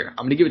the Year.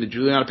 I'm going to give it to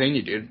Juliana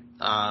Pena, dude.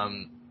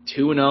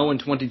 2-0 in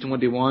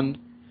 2021,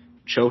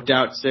 choked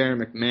out Sarah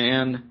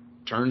McMahon,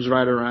 turns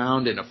right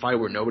around in a fight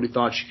where nobody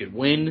thought she could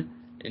win,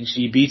 and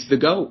she beats the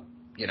GOAT.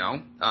 You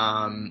know,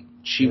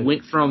 she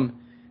went from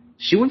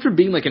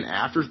being like an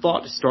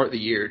afterthought to start the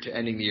year to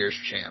ending the year as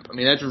champ. I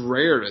mean, that's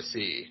rare to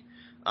see.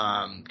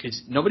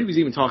 Cause nobody was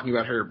even talking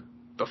about her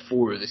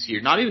before this year.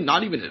 Not even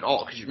at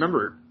all. Cause you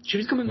remember, she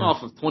was coming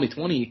off of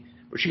 2020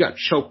 where she got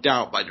choked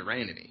out by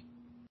Duranity.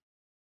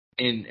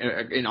 And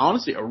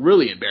honestly, a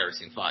really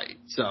embarrassing fight.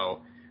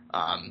 So,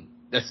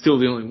 that's still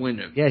the only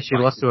win. Yeah, she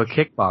lost to a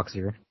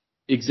kickboxer.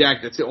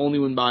 Exactly. That's the only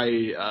win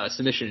by,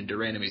 submission in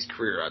Duranity's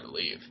career, I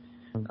believe.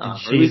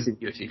 She's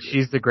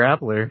the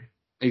grappler.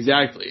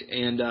 Exactly.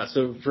 And,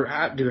 so for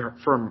her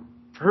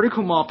to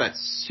come off that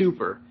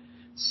super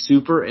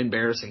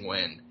embarrassing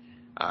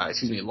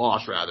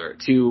loss rather,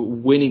 to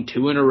winning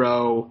 2 in a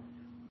row,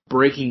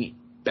 breaking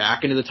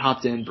back into the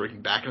top 10,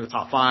 breaking back into the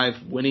top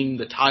 5, winning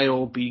the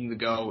title, beating the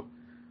GOAT.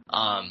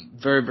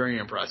 Very, very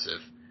impressive.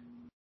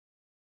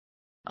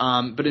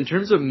 But in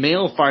terms of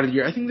male fighter of the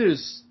year, I think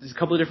there's a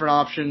couple of different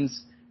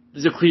options.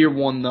 There's a clear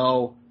one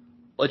though.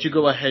 Let you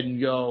go ahead and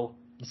go.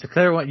 It's a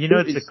clear one.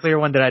 It's a clear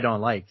one that I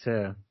don't like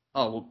too.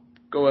 Oh, well,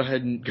 go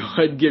ahead and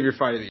give your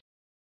fighter of the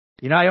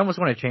year. I almost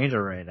want to change it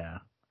right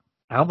now.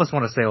 I almost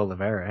want to say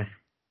Oliveira,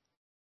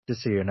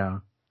 just so you know.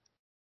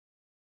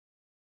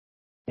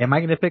 Am I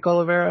going to pick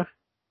Oliveira?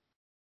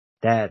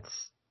 That's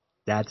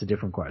a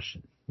different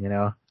question.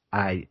 The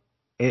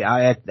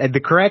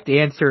correct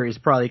answer is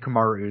probably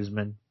Kamaru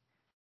Usman.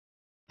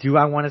 Do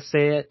I want to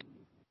say it?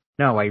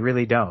 No, I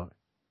really don't.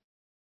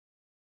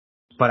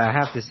 But I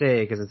have to say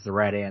it because it's the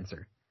right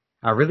answer.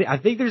 I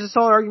think there's a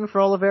solid argument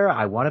for Oliveira.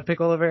 I want to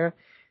pick Oliveira,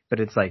 but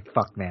it's like,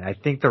 fuck, man. I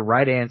think the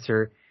right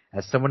answer,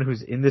 as someone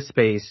who's in the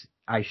space,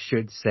 I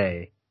should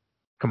say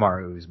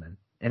Kamaru Usman.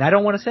 And I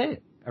don't want to say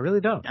it. I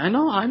really don't. I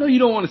know you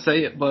don't want to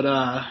say it, but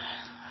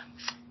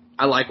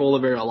I like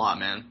Oliveira a lot,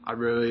 man. I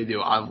really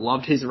do. I've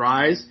loved his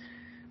rise.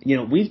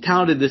 We've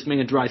touted this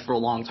man's rise for a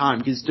long time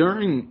because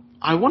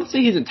I want to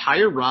say his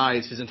entire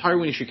rise, his entire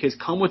winning streak has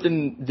come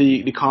within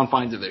the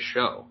confines of this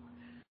show.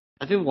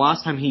 I think the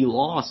last time he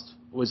lost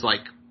was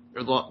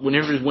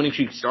whenever his winning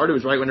streak started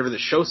was right whenever the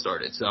show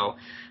started. So,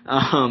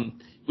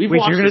 Wait,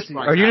 are you going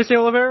to say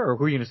Oliveira, or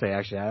who are you going to say,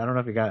 actually? I don't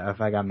know if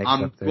I got mixed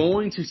up there. I'm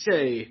going to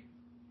say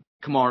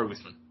Kamaru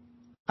Usman.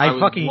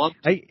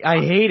 I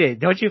hate it.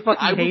 Don't you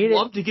fucking hate it? I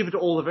would love to give it to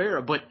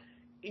Oliveira, but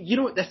you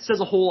know what? That says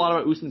a whole lot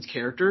about Usman's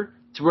character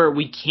to where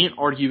we can't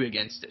argue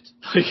against it.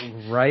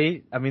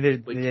 Right? I mean,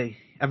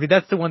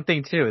 that's the one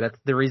thing, too. That's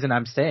the reason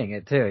I'm saying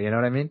it, too. You know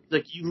what I mean?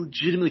 You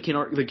legitimately can't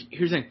argue.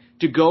 Here's the thing.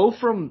 To go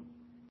from...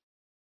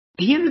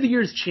 He ended the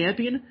year as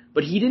champion,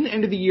 but he didn't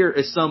end the year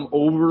as some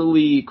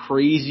overly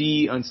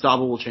crazy,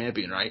 unstoppable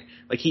champion, right?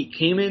 He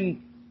came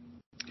in,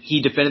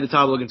 he defended the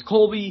title against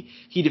Colby,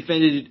 he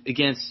defended it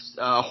against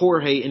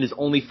Jorge in his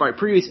only fight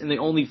previous, and the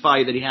only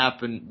fight that he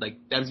happened,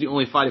 that was the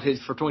only fight of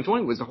his for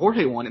 2020 was the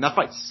Jorge one, and that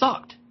fight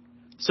sucked.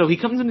 So he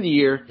comes into the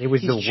year. It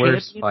was the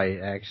worst fight,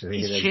 actually.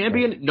 He's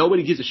champion,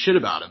 nobody gives a shit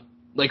about him.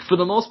 For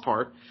the most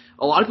part,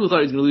 a lot of people thought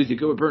he was going to lose to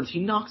Gilbert Burns. He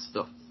knocks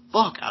the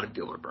fuck out of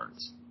Gilbert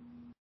Burns.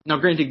 Now,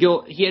 granted,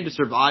 he had to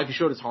survive. He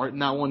showed his heart in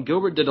that one.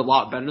 Gilbert did a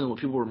lot better than what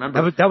people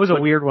remember. That was a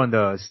weird one,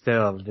 though.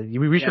 Still,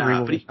 we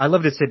should. I'd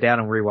love to sit down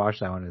and rewatch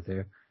that one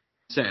too.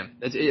 Same.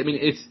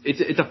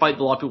 It's a fight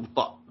that a lot of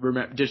people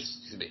remember.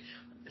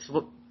 It's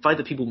a fight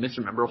that people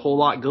misremember a whole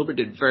lot. Gilbert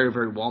did very,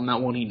 very well in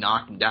that one. He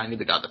knocked him down. He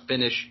got the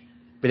finish.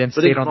 But then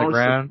stayed on the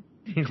ground.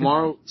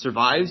 Kamaru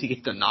survives. He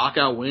gets the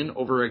knockout win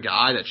over a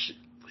guy that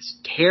was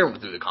terrible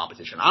through the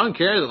competition. I don't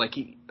care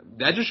that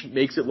that just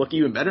makes it look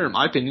even better in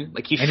my opinion.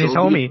 Like he and his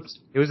homie.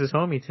 It was his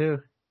homie too.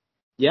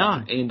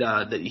 Yeah, and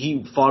that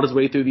he fought his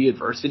way through the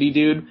adversity,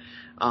 dude.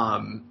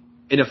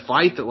 In a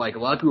fight that like a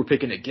lot of people were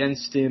picking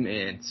against him,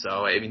 and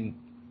so I mean,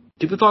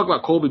 people talk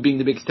about Colby being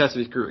the biggest test of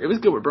his career. It was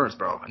Gilbert Burns,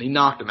 bro, and he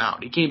knocked him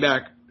out. He came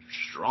back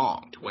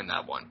strong to win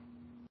that one.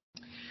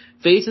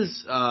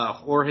 Faces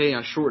Jorge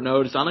on short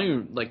notice. I don't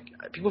even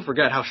people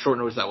forget how short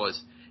notice that was.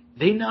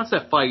 They announced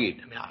that fight.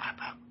 I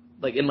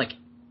mean, in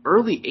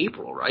early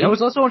April, right? That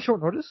was also on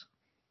short notice.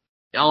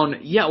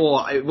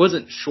 It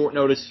wasn't short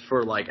notice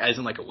for as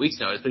in a week's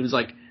notice, but it was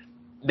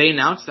they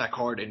announced that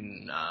card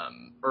in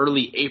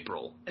early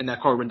April, and that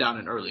card went down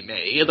in early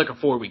May. He had a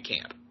 4-week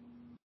camp.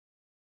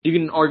 You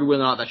can argue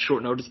whether or not that's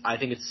short notice. I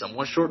think it's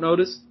somewhat short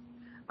notice.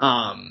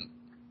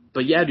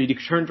 But yeah, dude, he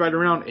turns right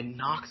around and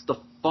knocks the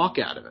fuck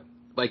out of him.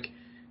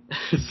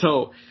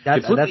 So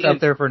that's up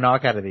there for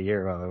knockout of the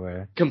year, by the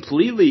way.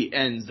 Completely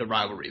ends the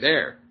rivalry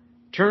there.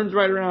 Turns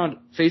right around,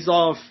 face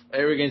off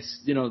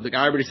against, the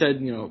guy everybody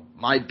said,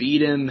 might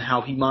beat him,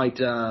 how he might,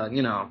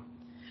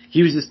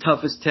 he was his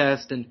toughest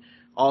test, and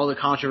all the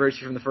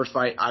controversy from the first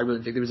fight. I really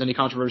didn't think there was any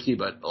controversy,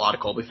 but a lot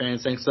of Colby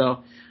fans think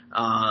so.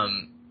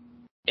 And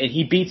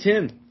he beats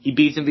him. He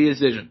beats him via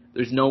decision.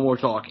 There's no more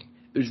talking.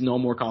 There's no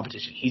more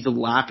competition. He's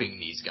lapping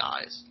these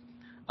guys.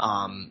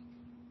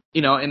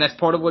 And that's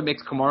part of what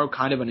makes Kamaru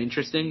kind of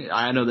uninteresting.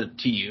 I know that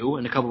to you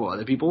and a couple of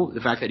other people,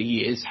 the fact that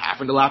he is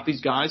having to lap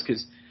these guys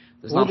because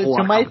there's not a whole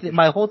lot of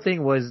my whole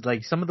thing was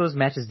some of those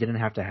matches didn't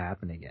have to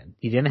happen again.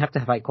 He didn't have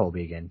to fight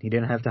Colby again. He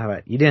didn't have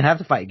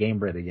to fight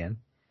Gamebred again.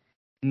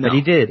 No. But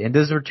he did, and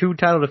those were 2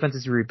 title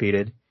defenses he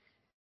repeated.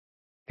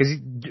 Because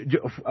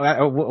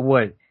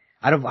what?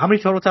 How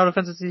many total title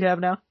defenses does he have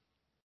now?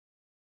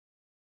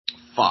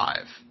 5,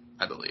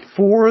 I believe.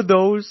 4 of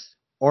those,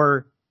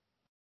 or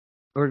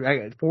 4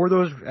 of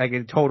those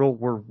in total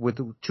were with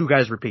 2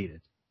 guys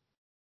repeated.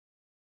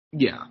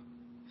 Yeah.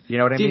 You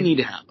know what I mean? Didn't need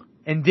to happen.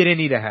 And didn't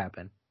need to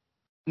happen.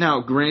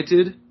 Now,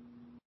 granted,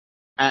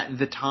 at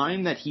the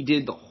time that he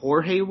did the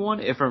Jorge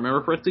one, if I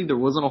remember correctly, there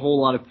wasn't a whole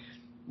lot of...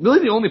 Really,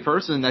 the only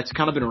person that's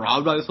kind of been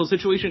robbed by this whole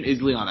situation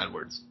is Leon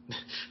Edwards.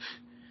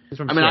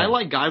 I mean, I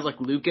like guys like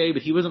Luque,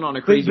 but he wasn't on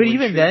a crazy... But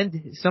even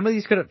then, some of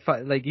these could have...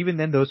 even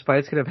then, those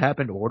fights could have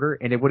happened order,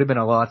 and it would have been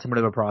a lot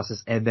similar of a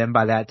process, and then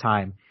by that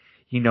time,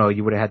 you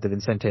would have had the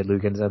Vicente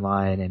Lugans in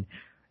line, and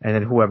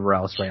then whoever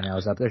else right now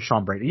is out there,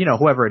 Sean Brady,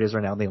 whoever it is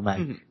right now, Neil Mack.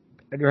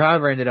 Mm-hmm. Or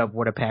however ended up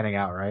would have panning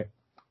out, right?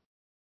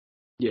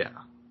 Yeah.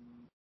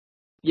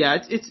 Yeah,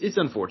 it's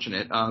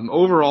unfortunate.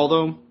 Overall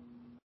though,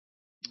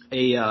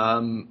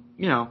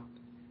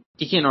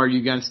 you can't argue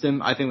against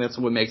him. I think that's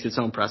what makes it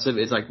so impressive.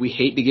 It's we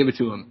hate to give it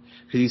to him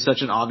because he's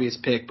such an obvious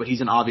pick, but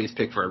he's an obvious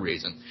pick for a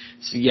reason.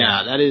 So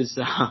yeah, that is,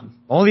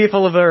 only if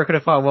Oliveira could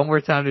have fought one more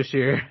time this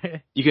year.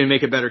 You can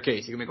make a better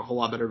case. You can make a whole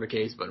lot better of a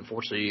case, but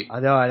unfortunately. I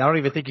don't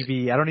even think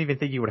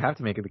you would have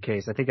to make a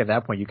case. I think at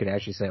that point you could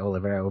actually say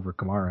Oliveira over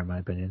Kamaru, in my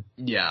opinion.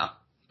 Yeah,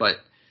 but,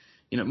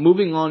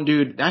 moving on,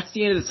 dude, that's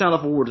the end of the Sound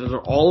Off Awards. Those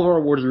are all of our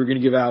awards we're going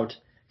to give out.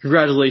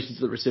 Congratulations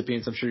to the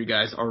recipients. I'm sure you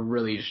guys are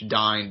really just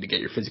dying to get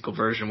your physical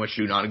version, which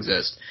do not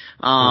exist.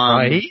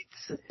 Right?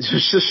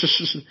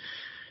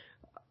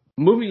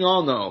 Moving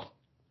on, though.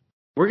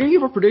 We're going to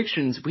give our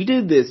predictions. We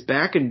did this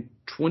back in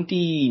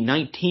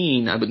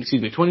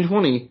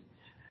 2020.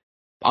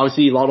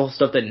 Obviously, a lot of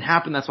stuff that didn't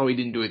happen. That's why we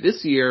didn't do it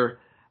this year.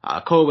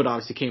 COVID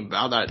obviously came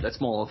about. That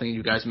small thing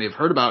you guys may have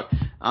heard about.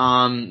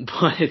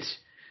 But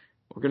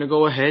we're going to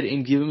go ahead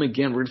and give them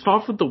again. We're going to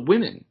start off with the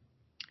women.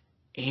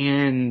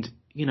 And...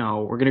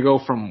 we're going to go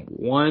from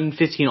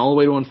 115 all the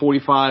way to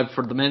 145.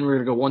 For the men, we're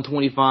going to go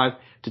 125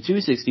 to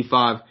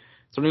 265.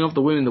 Starting off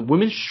the women, the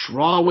women's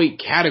strawweight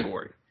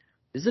category.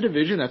 This is a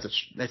division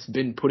that's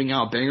been putting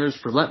out bangers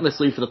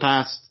relentlessly for the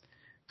past,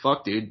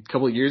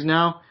 couple of years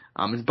now.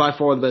 It's by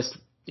far the best,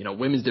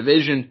 women's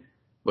division.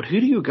 But who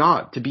do you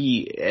got to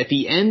be, at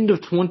the end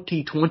of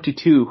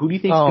 2022, who do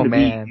you think is going to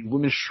be the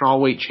women's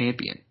strawweight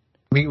champion?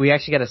 We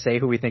actually got to say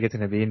who we think it's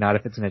going to be, not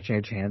if it's going to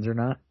change hands or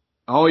not.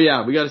 Oh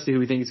yeah, we got to see who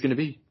we think it's going to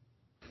be.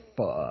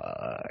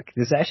 Fuck.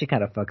 This actually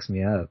kind of fucks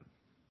me up.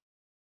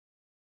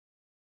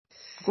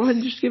 Go ahead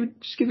and just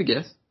give a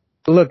guess.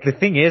 Look, the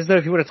thing is, though,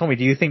 if you would have told me,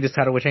 do you think this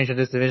title would change in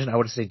this division, I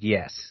would have said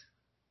yes.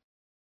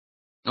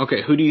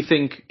 Okay, who do you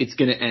think it's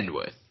going to end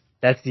with?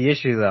 That's the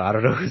issue, though. I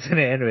don't know who it's going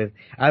to end with.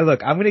 I'm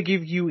going to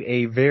give you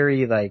a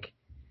very,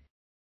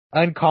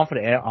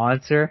 unconfident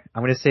answer.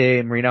 I'm going to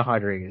say Marina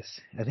Rodriguez.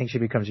 I think she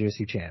becomes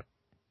UFC champ.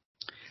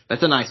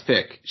 That's a nice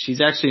pick.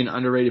 She's actually an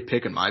underrated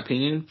pick, in my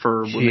opinion,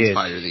 for Women's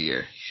Fighter of the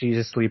Year. She's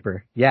a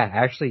sleeper. Yeah,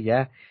 actually,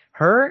 yeah.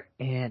 Her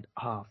and,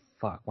 oh,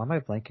 fuck. Why am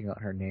I blanking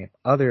on her name?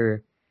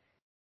 Other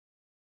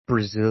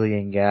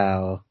Brazilian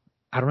gal.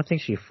 I don't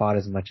think she fought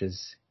as much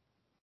as...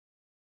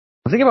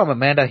 I'm thinking about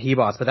Amanda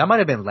Ribas, but that might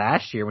have been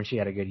last year when she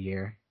had a good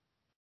year.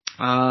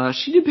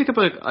 She did pick up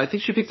I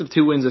think she picked up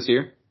 2 wins this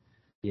year.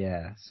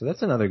 Yeah, so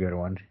that's another good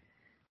one.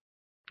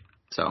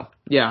 So,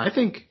 yeah, I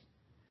think,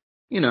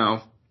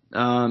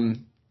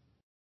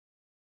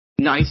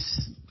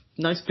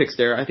 Nice picks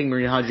there. I think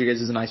Marina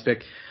Rodriguez is a nice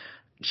pick.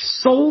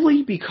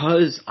 Solely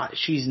because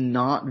she's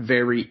not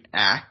very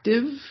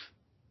active,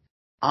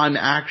 I'm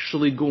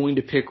actually going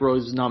to pick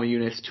Rose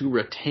Namajunas to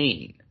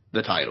retain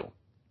the title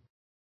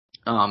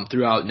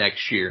throughout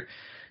next year.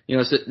 You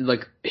know, so,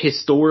 like,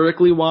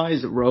 historically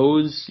wise,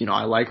 Rose, you know,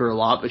 I like her a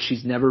lot, but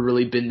she's never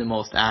really been the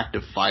most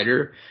active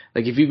fighter.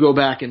 Like, if you go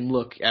back and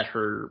look at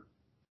her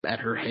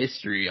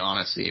history,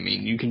 honestly, I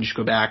mean, you can just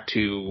go back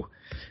to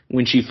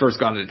when she first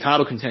got into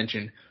title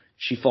contention.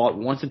 She fought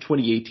once in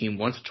 2018,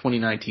 once in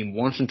 2019,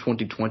 once in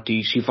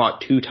 2020. She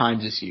fought 2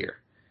 times this year.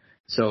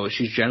 So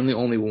she's generally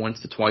only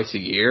once to twice a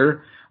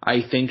year.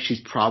 I think she's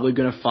probably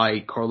going to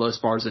fight Carla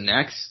Esparza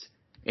next.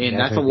 And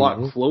that's a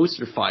lot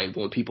closer fight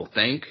than what people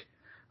think.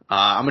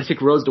 I'm going to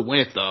take Rose to win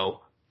it, though.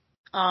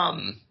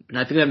 And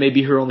I think that may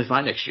be her only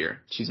fight next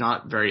year. She's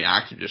not very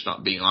active, just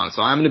not being honest.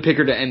 So I'm going to pick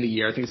her to end the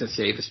year. I think it's the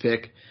safest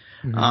pick.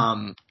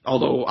 Mm-hmm.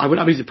 Although I would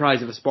not be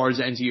surprised if Esparza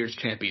ends the year as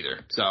champ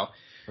either. So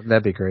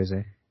that'd be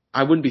crazy.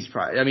 I wouldn't be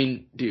surprised. I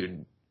mean,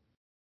 dude,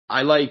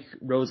 I like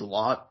Rose a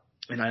lot,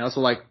 and I also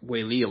like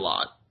Wei Li a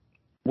lot.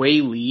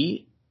 Wei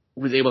Li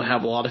was able to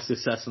have a lot of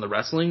success in the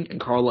wrestling, and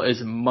Carla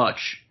is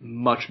much,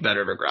 much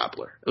better of a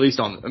grappler. At least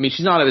I mean,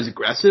 she's not as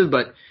aggressive,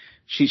 but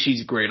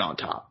she's great on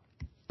top.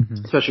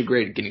 Mm-hmm. Especially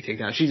great at getting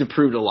takedowns. She's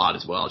improved a lot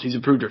as well. She's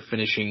improved her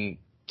finishing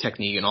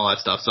technique and all that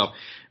stuff, so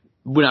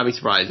would not be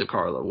surprised if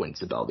Carla wins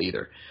the belt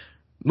either.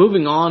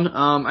 Moving on,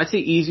 I'd say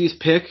easiest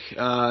pick.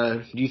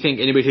 Do you think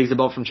anybody takes the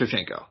belt from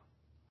Shevchenko?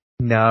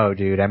 No,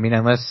 dude. I mean,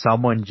 unless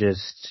Talia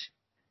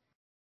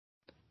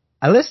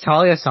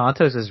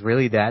Santos is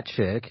really that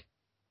chick,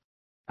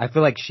 I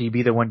feel like she'd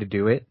be the one to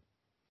do it.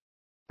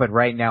 But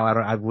right now,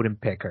 I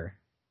wouldn't pick her.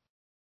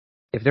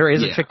 If there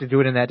is a chick to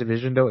do it in that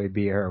division, though, it'd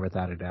be her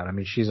without a doubt. I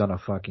mean, she's on a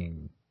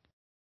fucking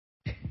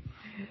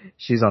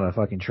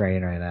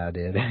train right now,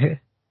 dude.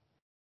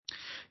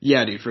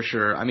 Yeah, dude, for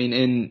sure. I mean,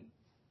 and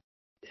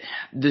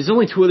there's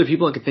only 2 other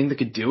people I could think that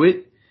could do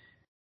it.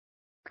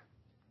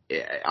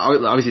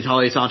 Obviously,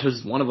 Talia Santos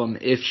is one of them.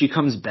 If she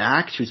comes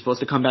back, she was supposed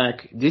to come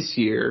back this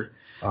year.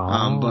 But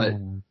I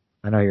know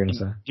what you're gonna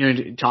say. You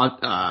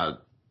know,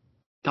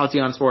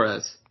 Tatiana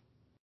Suarez,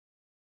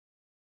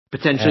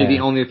 potentially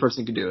the only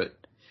person who could do it.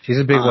 She's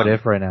a big what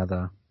if right now,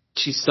 though.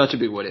 She's such a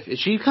big what if. If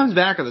she comes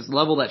back at this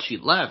level that she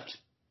left,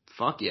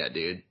 fuck yeah,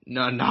 dude.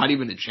 No, not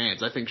even a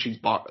chance. I think she's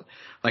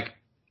like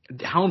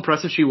how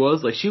impressive she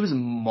was. Like, she was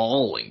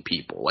mauling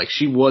people. Like,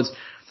 she was.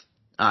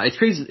 It's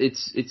crazy.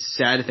 It's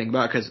sad to think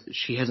about because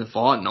she hasn't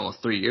fought in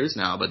almost 3 years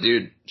now. But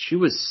dude, she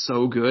was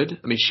so good.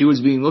 I mean, she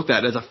was being looked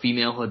at as a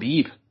female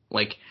Khabib.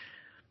 Like,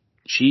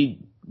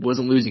 she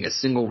wasn't losing a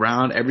single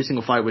round. Every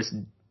single fight was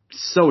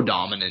so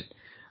dominant.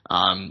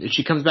 If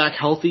she comes back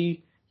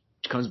healthy,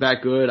 she comes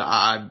back good.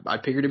 I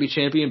pick her to be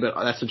champion, but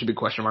that's such a big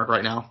question mark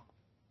right now.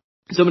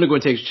 So I'm gonna go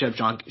and take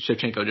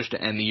Shevchenko just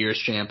to end the year as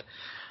champ.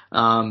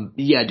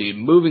 Yeah, dude.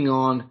 Moving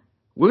on.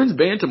 Women's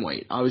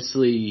bantamweight,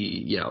 obviously,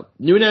 you know,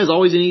 Nunes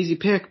always an easy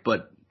pick,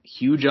 but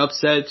huge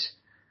upset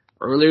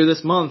earlier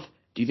this month.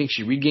 Do you think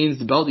she regains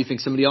the belt? Do you think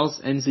somebody else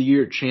ends the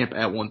year champ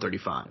at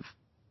 135?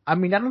 I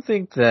mean, I don't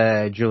think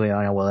that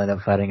Juliana will end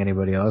up fighting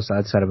anybody else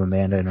outside of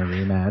Amanda in a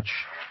rematch,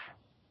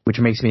 which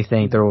makes me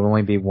think there will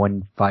only be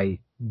one fight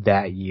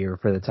that year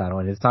for the title,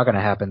 and it's not going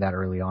to happen that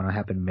early on. It'll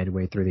happen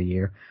midway through the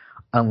year,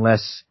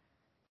 unless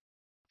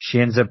she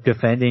ends up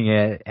defending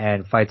it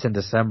and fights in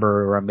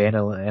December, or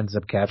Amanda ends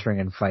up capturing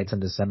and fights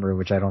in December,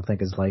 which I don't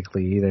think is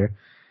likely either.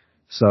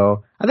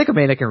 So I think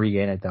Amanda can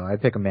regain it, though.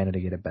 I'd pick Amanda to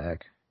get it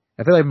back.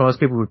 I feel like most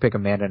people would pick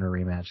Amanda in a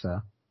rematch,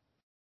 though.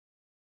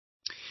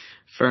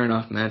 Fair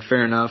enough, man.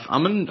 Fair enough.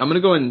 I'm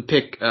gonna go ahead and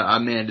pick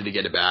Amanda to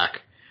get it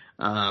back.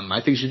 I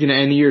think she's gonna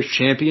end the year as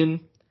champion.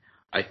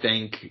 I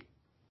think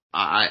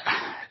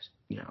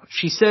you know,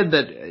 she said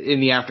that in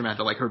the aftermath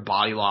that like her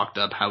body locked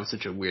up, how it was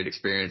such a weird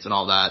experience and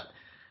all that.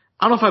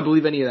 I don't know if I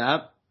believe any of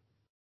that.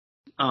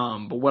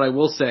 But what I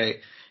will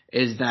say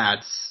is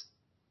that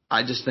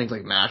I just think,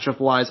 like, matchup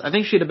wise, I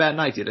think she had a bad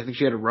night, dude. I think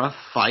she had a rough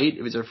fight.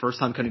 It was her first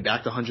time coming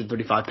back to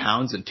 135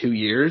 pounds in 2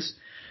 years.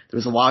 There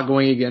was a lot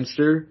going against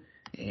her,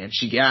 and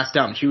she gassed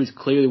out, and she was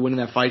clearly winning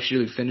that fight. She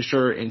really finished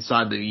her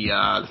inside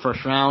the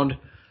first round.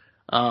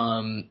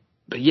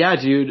 But yeah,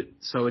 dude.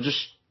 So I'm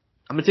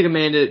gonna take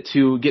Amanda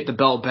to get the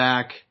belt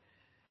back.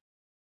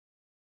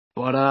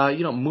 But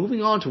you know,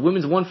 moving on to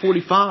women's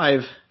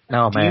 145.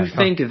 Oh, man. Do you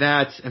think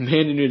that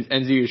Amanda Nunes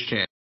ends the year's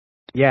champ?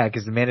 Yeah,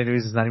 because Amanda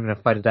Nunes is not even going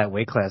to fight at that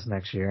weight class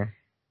next year.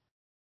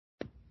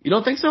 You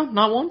don't think so?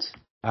 Not once?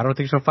 I don't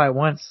think she'll fight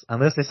once.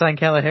 Unless they sign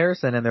Kayla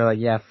Harrison and they're like,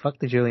 yeah, fuck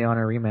the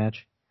Juliana rematch.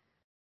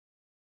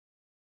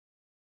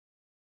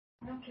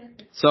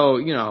 So,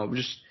 you know,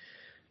 just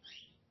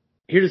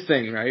here's the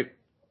thing, right?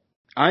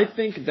 I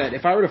think that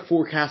if I were to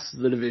forecast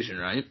the division,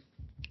 right,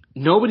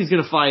 nobody's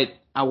going to fight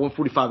at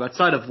 145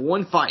 outside of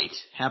one fight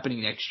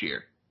happening next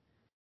year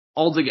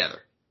altogether.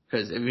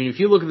 Because, I mean, if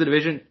you look at the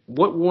division,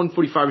 what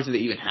 145ers do they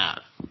even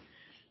have?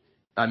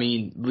 I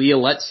mean, Leah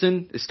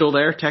Letson is still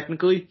there,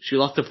 technically. She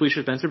lost to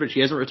Felicia Spencer, but she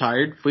hasn't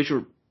retired.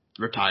 Felicia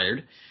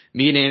retired.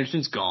 Megan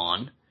Anderson's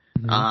gone.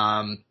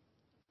 Mm-hmm.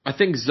 I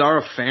think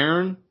Zara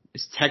Farron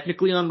is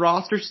technically on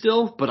roster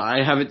still, but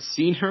I haven't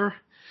seen her.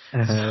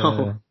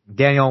 So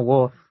Daniel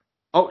Wolf.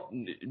 Oh,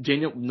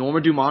 Daniel,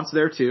 Norma Dumont's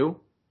there too,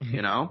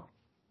 you know?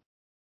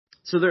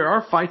 So there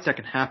are fights that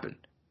can happen.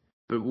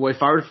 But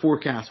if I were to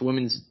forecast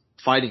women's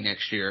fighting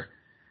next year,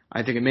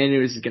 I think Amanda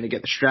Nunes is going to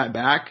get the strap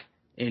back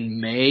in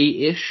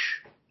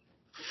May-ish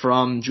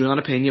from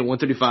Juliana Pena at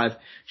 135.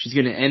 She's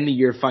going to end the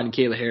year fighting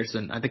Kayla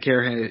Harrison. I think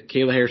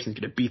Kayla Harrison's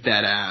going to beat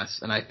that ass,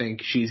 and I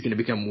think she's going to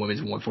become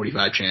women's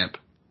 145 champ.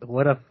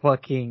 What a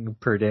fucking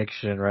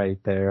prediction right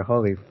there.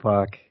 Holy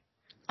fuck.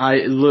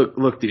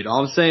 Look, dude,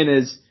 all I'm saying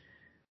is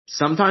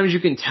sometimes you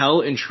can tell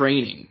in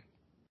training.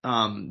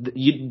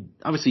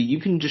 Obviously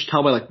you can just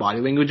tell by like body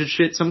language and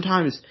shit.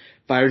 Sometimes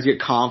fighters get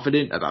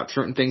confident about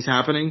certain things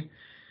happening.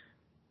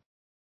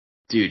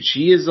 Dude,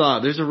 she is,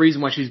 there's a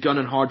reason why she's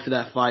gunning hard for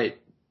that fight.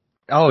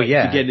 Oh,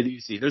 yeah. To get into the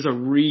UFC. There's a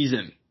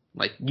reason.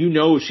 Like, you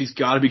know she's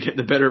gotta be getting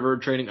the better of her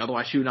training,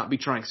 otherwise she would not be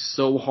trying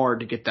so hard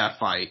to get that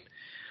fight.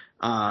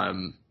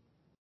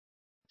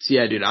 So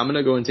yeah, dude, I'm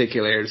gonna go and take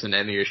Kayla Harrison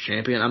end of year's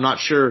champion. I'm not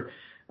sure,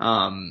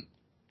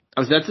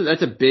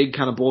 that's a big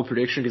kind of bold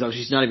prediction because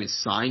she's not even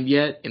signed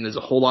yet, and there's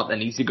a whole lot that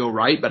needs to go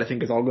right, but I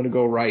think it's all gonna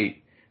go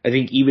right. I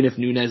think even if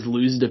Nunes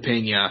loses to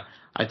Pena,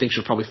 I think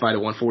she'll probably fight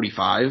at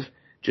 145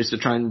 just to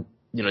try and,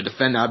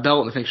 defend that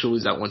belt, and I think she'll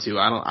lose that one too.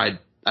 I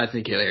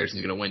think Kayla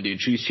Harrison's gonna win, dude.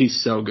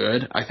 She's so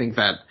good. I think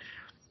that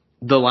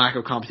the lack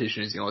of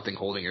competition is the only thing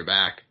holding her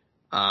back.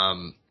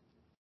 'Cause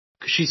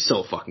she's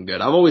so fucking good.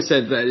 I've always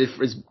said that if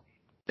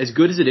as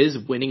good as it is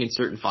winning in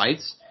certain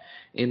fights,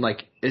 and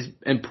like as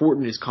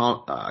important as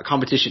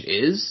competition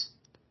is,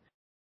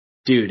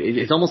 dude,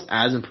 it's almost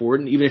as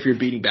important, even if you're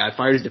beating bad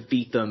fighters, to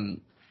beat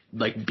them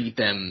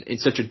in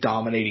such a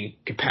dominating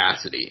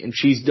capacity. And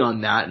she's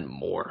done that and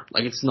more.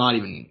 Like it's not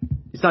even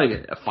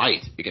a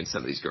fight against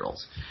some of these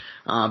girls.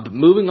 But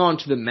moving on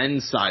to the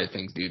men's side of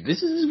things, dude,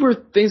 this is where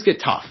things get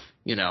tough,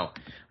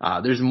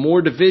 there's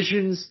more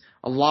divisions,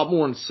 a lot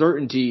more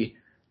uncertainty.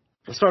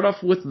 We'll start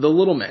off with the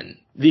little men,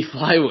 the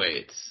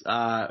flyweights.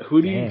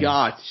 Who do you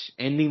got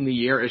ending the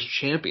year as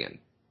champion?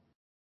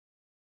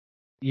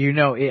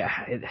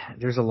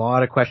 There's a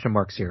lot of question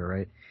marks here,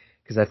 right?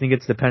 Because I think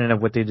it's dependent on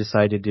what they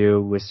decide to do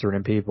with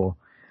certain people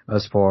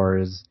as far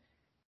as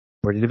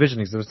where the division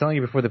is. I was telling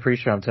you before the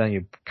pre-show, I'm telling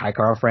you, Kai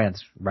Kara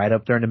France, right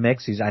up there in the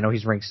mix. I know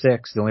he's ranked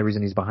 6. The only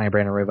reason he's behind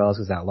Brandon Royval is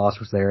because that loss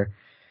was there.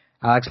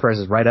 Alex Perez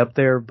is right up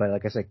there, but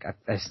like I said,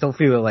 I still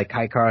feel like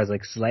Kai Kara is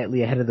like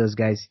slightly ahead of those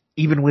guys,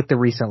 even with the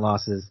recent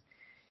losses.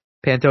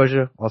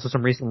 Pantoja, also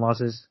some recent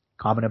losses.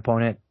 Common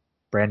opponent,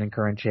 Brandon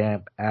current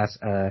champ,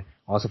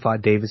 also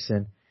fought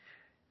Davison.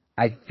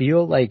 I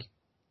feel like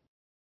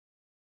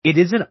it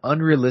isn't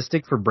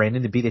unrealistic for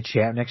Brandon to be the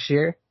champ next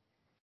year,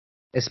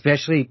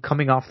 especially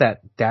coming off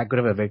that good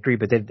of a victory,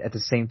 but then at the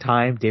same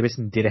time,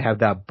 Davison did have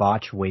that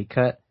botch weight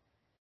cut,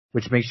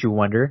 which makes you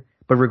wonder.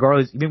 But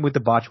regardless, even with the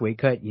botch weight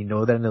cut, you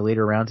know that in the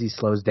later rounds he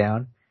slows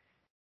down.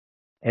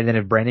 And then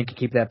if Brandon can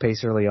keep that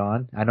pace early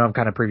on, I know I'm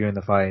kind of previewing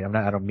the fight.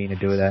 I don't mean to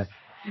do that.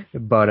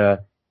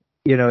 But,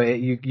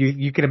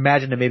 you can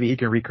imagine that maybe he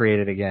can recreate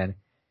it again.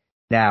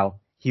 Now,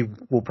 he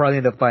will probably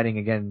end up fighting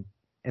again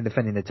and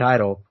defending the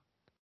title.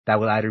 That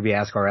will either be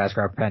Askar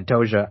or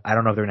Pantoja. I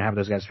don't know if they're going to have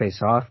those guys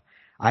face off.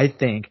 I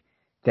think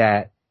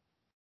that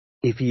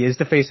if he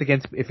faced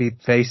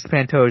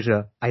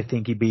Pantoja, I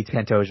think he beats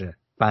Pantoja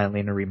finally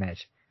in a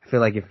rematch. I feel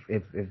like if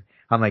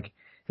I'm like,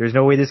 there's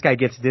no way this guy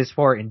gets this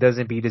far and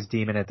doesn't beat his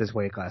demon at this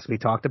weight class. We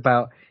talked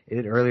about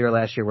it earlier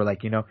last year. We're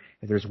like, if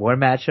there's one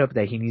matchup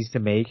that he needs to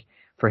make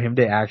for him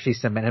to actually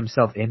cement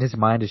himself in his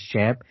mind as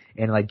champ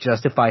and like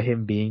justify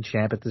him being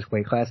champ at this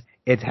weight class,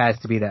 it has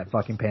to be that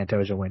fucking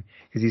Pantoja win.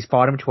 Because he's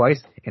fought him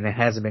twice and it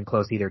hasn't been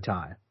close either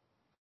time.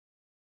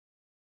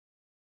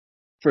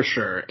 For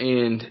sure.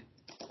 And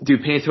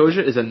dude,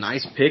 Pantoja is a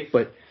nice pick,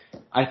 but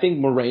I think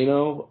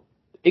Moreno,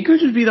 it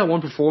could just be that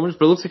one performance,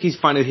 but it looks like he's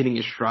finally hitting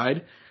his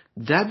stride.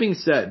 That being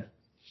said,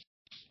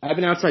 I have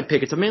an outside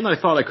pick. It's a man that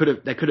I thought that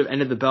could have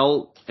ended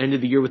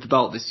the year with the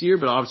belt this year,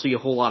 but obviously a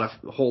whole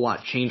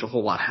lot changed, a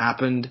whole lot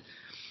happened.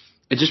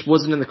 It just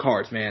wasn't in the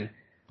cards, man.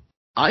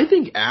 I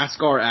think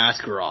Askar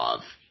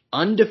Askarov,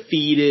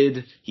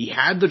 undefeated. He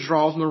had the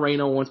draw with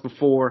Moreno once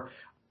before.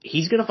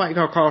 He's gonna fight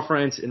Carl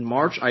France in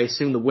March. I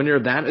assume the winner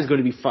of that is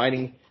going to be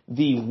fighting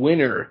the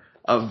winner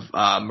of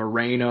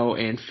Moreno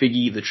and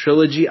Figgy, the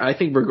trilogy. I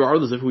think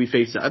regardless of who he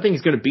faces, I think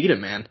he's gonna beat him,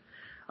 man.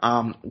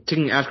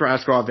 Taking Askar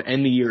Askarov to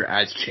end the year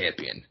as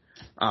champion.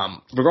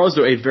 Regardless,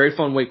 though, a very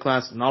fun weight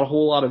class. Not a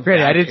whole lot of.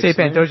 Great. I didn't say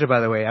Pantoja, by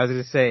the way. I was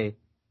going to say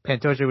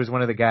Pantoja was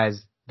one of the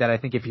guys that I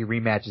think if he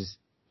rematches,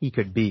 he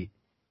could beat.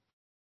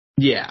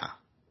 Yeah.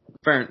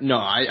 Fair. No,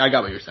 I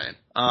got what you're saying.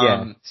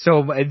 Yeah.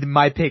 So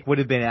my pick would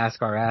have been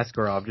Askar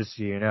Askarov, just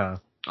so you know.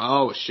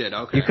 Oh shit.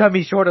 Okay. You cut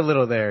me short a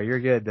little there. You're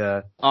good.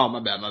 Oh, my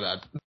bad.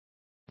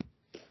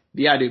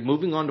 Yeah, dude.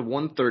 Moving on to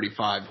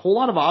 135. Whole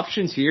lot of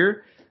options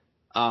here.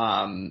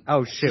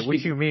 Oh shit, what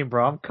you mean,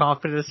 bro? I'm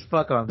confident as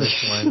fuck on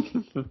this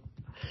one.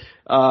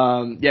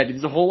 Yeah, dude,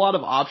 there's a whole lot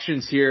of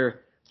options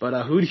here, but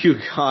who do you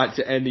got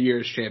to end the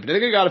year as champion? I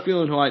think I got a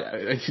feeling who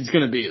it's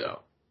gonna be,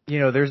 though.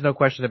 there's no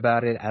question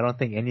about it. I don't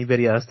think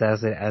anybody else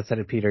does it outside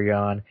of Peter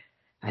Yan.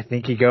 I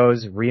think he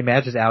goes,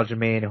 rematches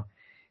Aljamain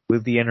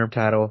with the interim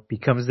title,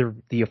 becomes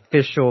the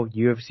official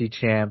UFC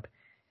champ.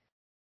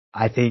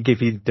 I think if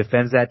he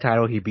defends that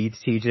title, he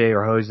beats TJ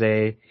or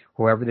Jose,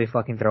 whoever they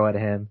fucking throw at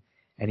him,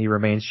 and he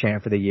remains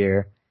champ for the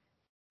year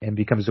and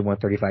becomes the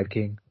 135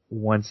 king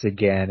once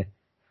again.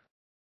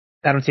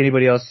 I don't see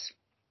anybody else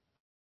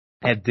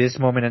at this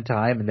moment in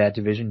time in that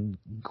division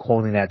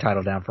holding that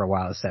title down for a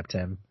while except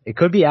him. It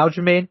could be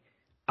Aljamain.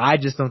 I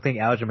just don't think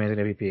Aljamain's going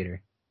to be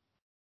Peter.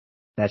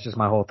 That's just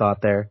my whole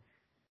thought there.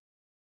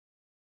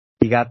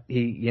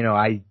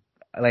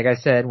 Like I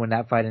said, when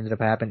that fight ended up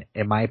happening,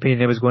 in my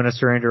opinion, it was going a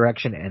certain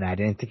direction, and I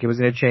didn't think it was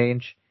going to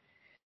change.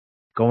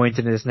 Going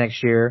into this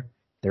next year,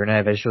 they're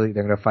going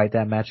to fight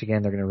that match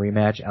again. They're going to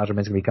rematch. Aljamain's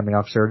going to be coming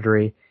off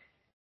surgery.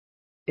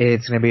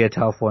 It's going to be a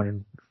tough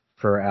one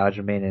for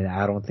Aljamain, and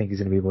I don't think he's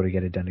going to be able to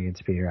get it done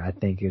against Peter. I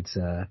think it's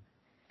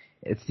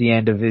the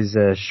end of his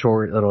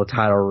short little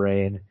title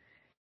reign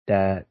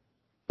that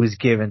was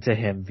given to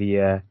him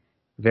via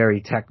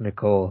very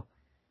technical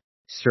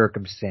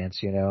circumstance,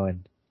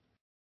 and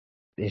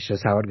it's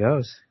just how it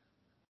goes.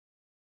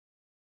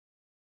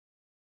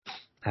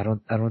 I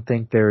don't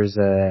think there's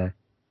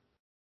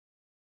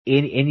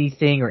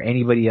anything or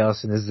anybody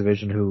else in this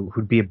division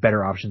who'd be a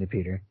better option than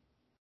Peter.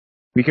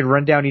 We could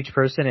run down each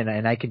person,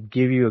 and I could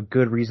give you a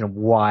good reason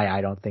why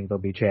I don't think they'll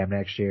be champ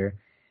next year.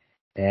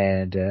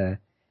 And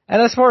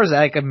as far as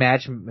like a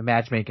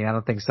matchmaking, I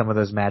don't think some of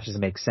those matches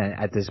make sense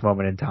at this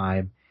moment in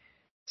time.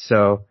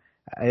 So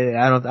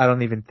I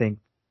don't even think.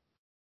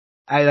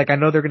 I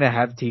know they're gonna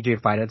have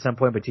TJ fight at some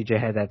point, but TJ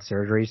had that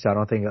surgery, so I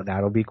don't think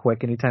that'll be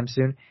quick anytime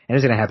soon. And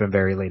it's gonna happen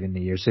very late in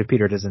the year. So if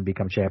Peter doesn't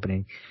become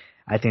champion,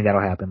 I think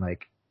that'll happen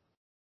like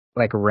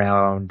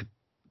around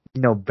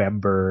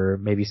November,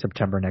 maybe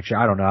September next year.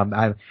 I don't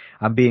know.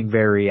 I'm being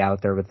very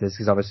out there with this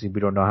because obviously we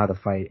don't know how the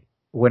fight.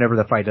 Whenever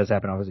the fight does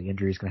happen, obviously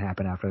injuries can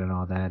happen after that and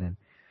all that, and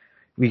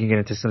we can get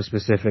into some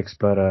specifics.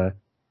 But I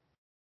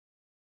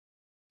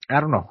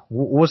don't know.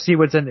 We'll see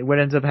what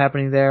ends up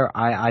happening there.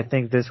 I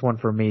think this one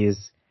for me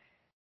is,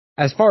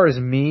 as far as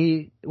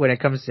me, when it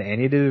comes to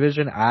any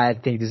division, I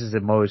think this is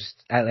the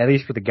most, at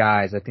least for the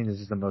guys, I think this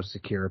is the most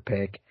secure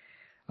pick.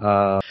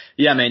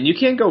 Yeah, man, you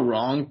can't go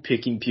wrong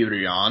picking Peter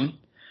Yan.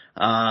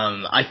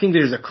 I think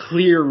there's a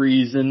clear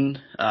reason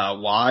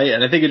why,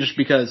 and I think it's just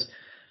because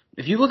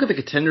if you look at the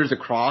contenders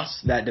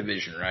across that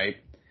division, right?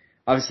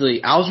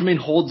 Obviously, Aljamain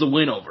holds a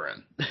win over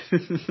him.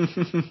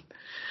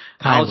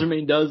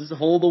 Aljamain does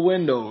hold a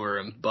win over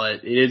him,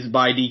 but it is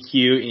by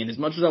DQ. And as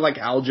much as I like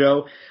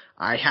Aljo,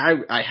 I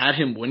had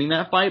him winning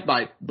that fight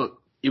but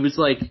it was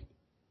like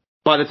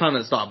by the time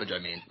of the stoppage. I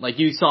mean, like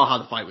you saw how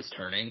the fight was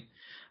turning.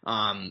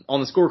 On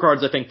the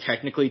scorecards, I think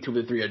technically 2 of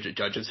the 3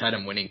 judges had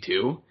him winning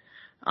too.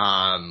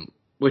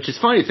 Which is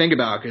funny to think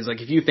about because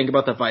like if you think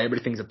about that fight,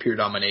 everybody thinks a pure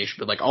domination,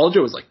 but like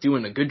Aljo was like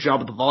doing a good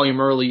job with the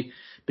volume early,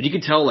 but you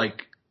could tell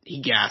like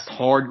he gassed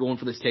hard going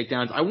for those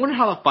takedowns. I wonder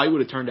how the fight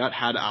would have turned out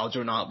had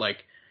Aljo not like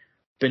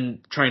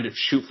been trying to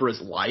shoot for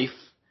his life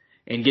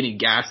and getting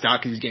gassed out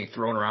because he's getting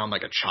thrown around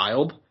like a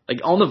child.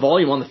 Like on the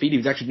volume, on the feet, he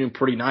was actually doing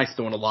pretty nice,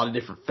 doing a lot of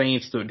different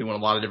feints, doing a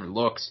lot of different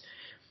looks.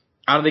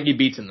 I don't think he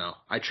beats him though.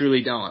 I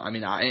truly don't. I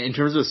mean, in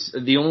terms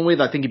of the only way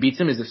that I think he beats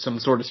him is if some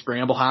sort of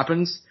scramble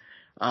happens.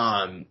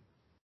 Because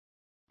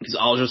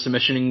Aljo's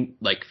submission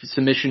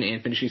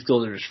and finishing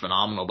skills are just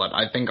phenomenal. But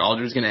I think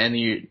Aljo's going to end the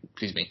year.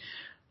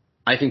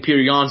 I think Peter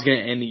Yan's going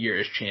to end the year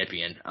as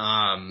champion.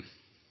 I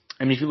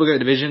mean, if you look at the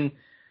division,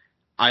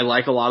 I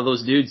like a lot of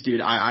those dudes,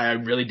 dude. I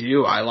really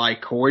do. I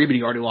like Corey, but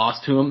he already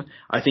lost to him.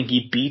 I think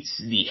he beats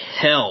the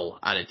hell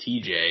out of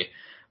TJ.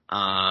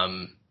 I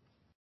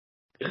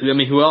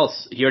mean, who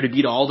else? He already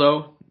beat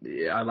Aldo.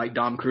 I like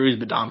Dom Cruz,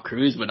 but Dom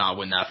Cruz would not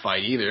win that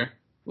fight either.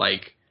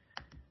 Like,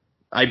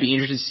 I'd be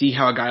interested to see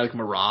how a guy like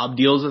Merab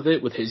deals with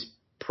it, with his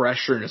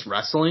pressure and his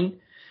wrestling.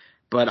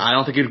 But I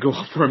don't think it would go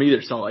well for him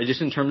either. So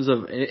just in terms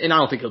of, and I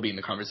don't think he'll be in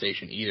the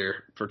conversation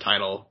either for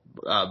title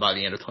by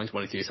the end of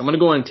 2022. So I'm going to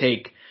go and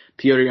take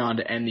Peter Yan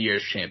to end the year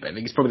as champion. I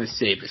think he's probably the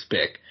safest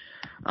pick.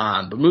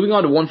 But moving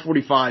on to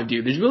 145,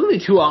 dude, there's really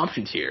 2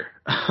 options here.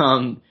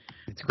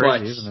 It's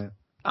crazy, isn't it?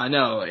 I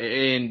know,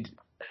 and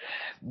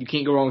you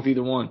can't go wrong with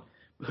either one.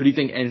 Who do you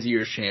think ends the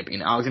year as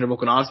champion? Alexander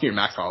Volkanovski or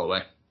Max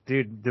Holloway?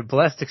 Dude, the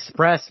Blessed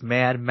Express,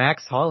 man.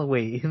 Max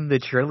Holloway in the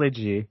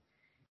trilogy.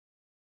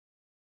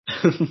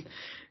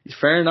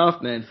 Fair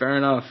enough, man. Fair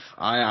enough.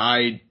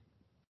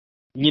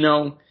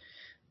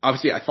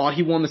 Obviously I thought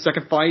he won the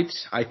second fight.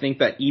 I think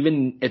that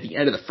even at the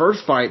end of the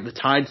first fight, the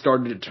tide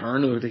started to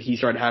turn. He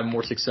started having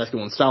more success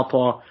going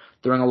southpaw,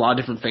 throwing a lot of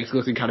different feints,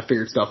 and kind of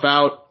figured stuff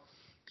out.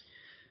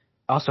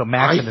 Also,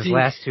 Max in his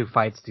last 2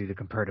 fights due to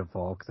compared to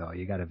Volk, though.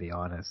 You gotta be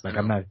honest. Like,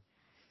 I'm not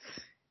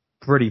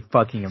pretty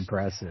fucking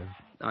impressive.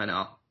 I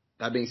know.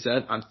 That being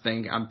said, I'm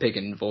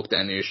picking Volk to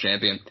end the year as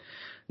champion.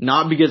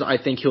 Not because I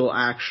think he'll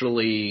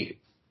actually,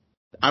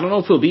 I don't know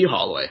if he'll beat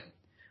Holloway,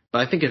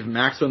 but I think if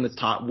Max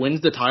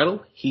wins the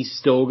title, he's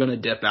still gonna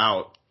dip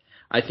out.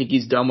 I think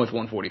he's done with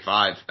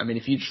 145. I mean,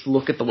 if you just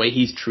look at the way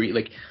he's treated,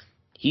 like,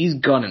 he's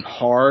gunning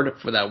hard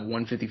for that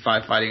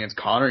 155 fight against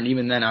Conor, and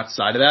even then,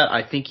 outside of that,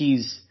 I think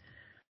he's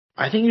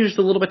just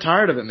a little bit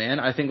tired of it, man.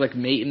 I think like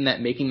making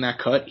that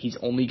cut, he's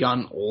only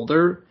gotten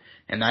older,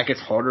 and that gets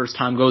harder as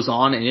time goes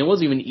on. And it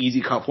wasn't even an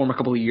easy cut for him a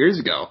couple of years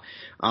ago.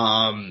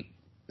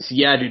 So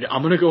yeah, dude,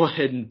 I'm gonna go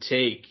ahead and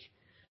take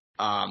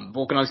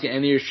Volkanovski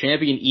end the year's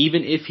champion,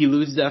 even if he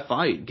loses that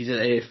fight. Because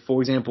if,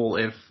 for example,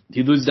 if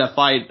he loses that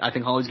fight, I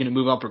think Holly's gonna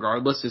move up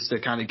regardless, just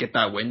to kind of get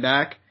that win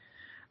back.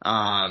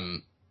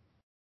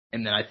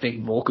 And then I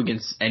think Volk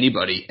against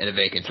anybody in a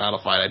vacant title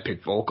fight, I'd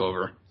pick Volk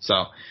over.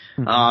 So,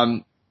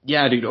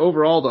 yeah, dude,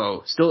 overall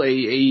though, still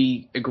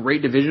a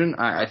great division.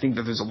 I think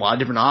that there's a lot of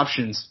different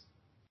options.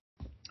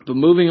 But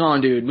moving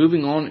on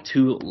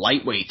to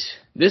lightweight.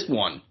 This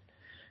one,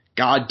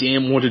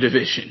 goddamn, what a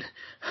division.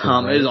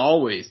 As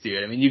always,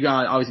 dude. I mean, you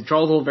got, obviously,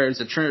 Charles Oliveira is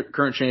the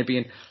current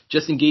champion.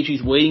 Justin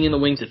Gaethje's waiting in the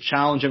wings to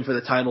challenge him for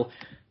the title.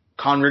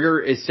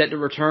 Conor is set to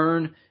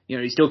return. You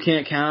know, you still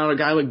can't count out a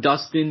guy like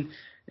Dustin.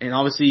 And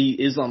obviously,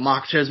 Islam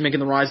Makhachev is making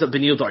the rise up.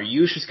 Beneil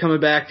Dariush is coming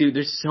back, dude.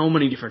 There's so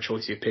many different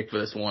choices you pick for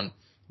this one.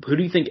 Who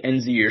do you think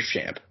ends the year's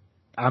champ?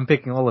 I'm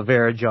picking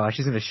Oliveira, Josh.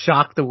 He's going to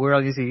shock the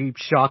world. He's going to keep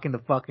shocking the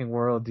fucking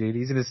world, dude.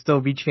 He's going to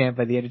still be champ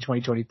by the end of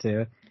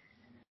 2022.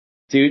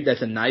 Dude,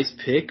 that's a nice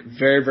pick.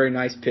 Very, very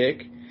nice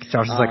pick.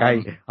 Josh is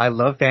like, I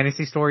love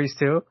fantasy stories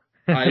too.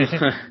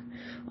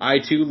 I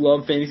too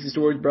love fantasy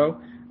stories, bro.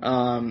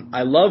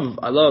 I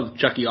love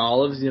Chucky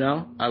Olives, you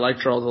know. I like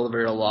Charles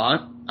Oliveira a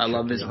lot. I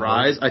love his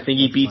rise. I think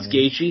he beats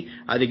Gaethje.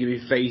 I think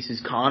if he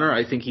faces Conor,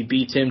 I think he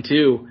beats him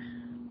too.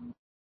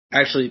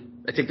 Actually,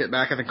 I take that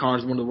back. I think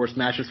Conor's one of the worst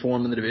matches for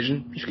him in the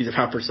division, just because of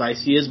how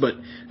precise he is, but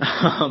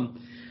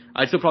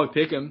I'd still probably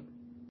pick him.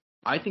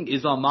 I think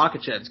Islam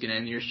Makhachev's going to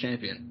end the year's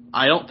champion.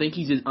 I don't think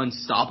he's as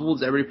unstoppable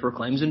as everybody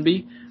proclaims him to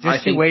be.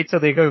 Just wait till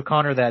they go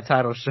Conor that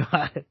title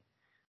shot.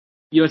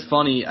 You know, it's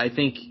funny. I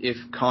think if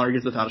Conor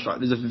gets the title shot,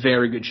 there's a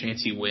very good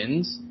chance he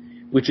wins,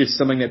 which is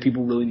something that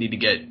people really need to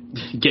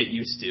get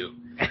used to.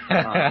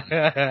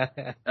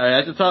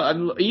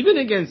 Even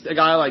against a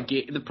guy like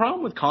the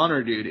problem with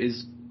Conor, dude,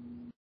 is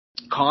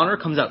Conor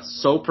comes out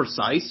so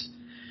precise,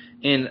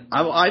 and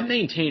I've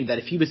maintained that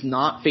if he was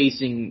not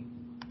facing,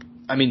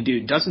 I mean,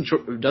 dude, Dustin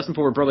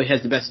Poirier probably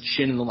has the best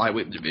chin in the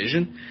lightweight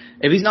division.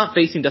 If he's not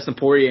facing Dustin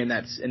Poirier in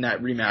that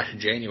rematch in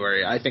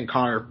January, I think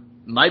Conor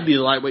might be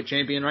the lightweight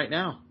champion right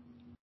now.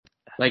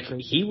 Like,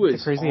 he was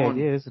it's a crazy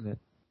idea, isn't it?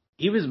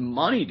 He was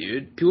money,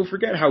 dude. People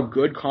forget how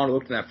good Conor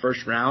looked in that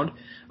first round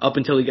up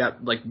until he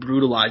got, like,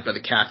 brutalized by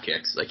the calf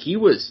kicks. Like, he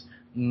was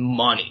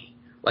money.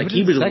 Like,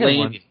 he was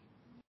laying.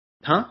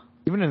 Huh?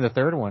 Even in the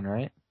third one,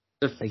 right?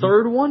 The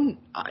third one,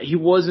 he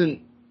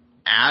wasn't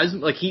as,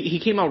 like, he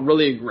came out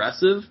really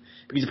aggressive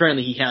because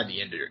apparently he had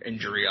the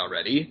injury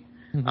already.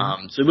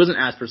 Mm-hmm. So he wasn't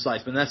as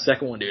precise. But in that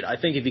second one, dude, I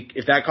think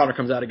if that Conor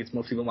comes out against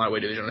most people in the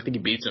lightweight division, I think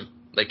he beats him.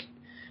 Like,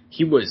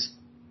 he was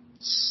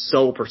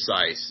so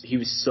precise. He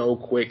was so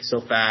quick, so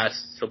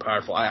fast, so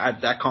powerful.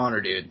 That Conor,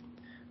 dude,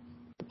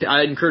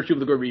 I encourage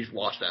people to go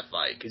watch that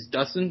fight because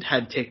Dustin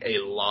had to take a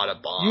lot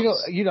of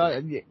bombs.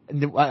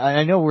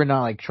 I know we're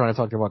not like trying to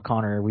talk about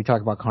Conor. We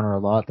talked about Conor a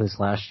lot this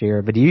last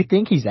year, but do you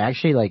think he's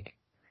actually like,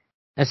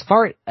 as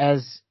far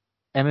as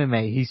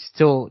MMA, he's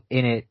still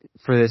in it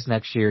for this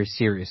next year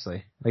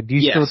seriously? Like, do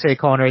you still say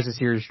Conor is a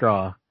serious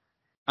draw?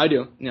 I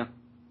do, yeah.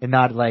 And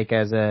not like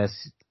as a,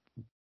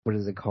 what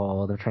is it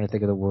called? I'm trying to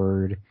think of the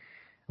word.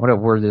 I want to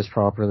word this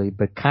properly,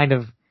 but kind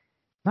of,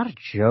 not a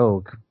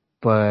joke,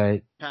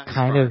 but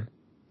kind of,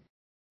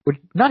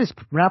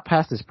 not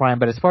past his prime,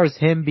 but as far as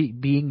him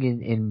being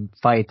in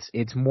fights,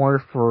 it's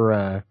more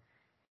for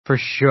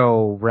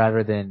show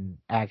rather than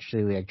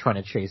actually like trying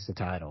to chase the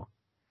title.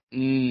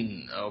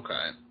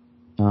 Okay.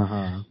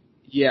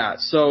 Yeah,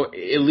 so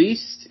at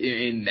least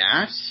in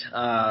that,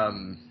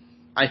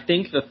 I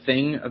think the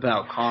thing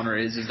about Conor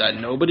is that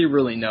nobody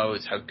really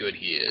knows how good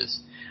he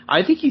is.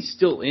 I think he's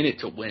still in it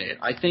to win it.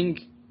 I think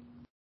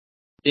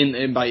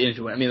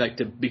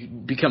to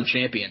become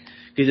champion.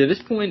 Because at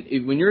this point,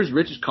 when you're as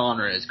rich as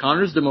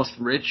Conor's the most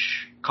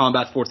rich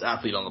combat sports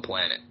athlete on the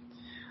planet.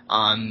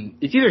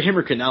 It's either him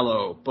or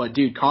Canelo, but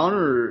dude,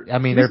 Conor,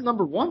 he's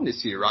number one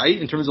this year, right?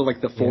 In terms of like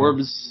the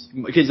Forbes,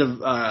 because of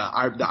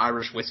the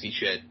Irish whiskey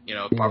shit,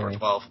 Proper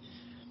 12.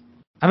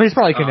 I mean, it's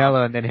probably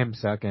Canelo and then him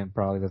second,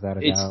 probably without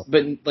a doubt.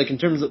 But like in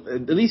terms of,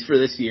 at least for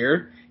this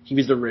year, he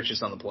was the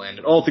richest on the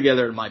planet.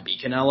 Altogether, it might be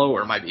Canelo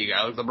or it might be a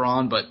guy like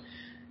LeBron, but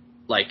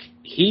like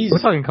we're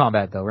talking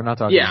combat though. We're not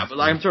talking. Yeah, but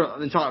like, I'm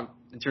talking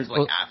in terms of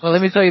like athletes. Well,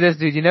 let me tell you this,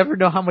 dude. You never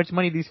know how much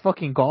money these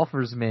fucking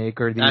golfers make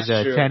or these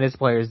tennis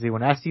players do.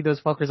 When I see those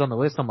fuckers on the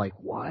list, I'm like,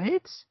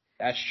 what?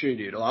 That's true,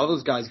 dude. A lot of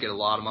those guys get a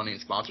lot of money in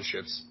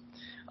sponsorships.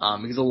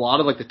 Because a lot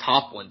of like the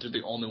top ones are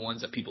the only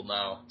ones that people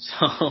know.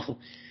 So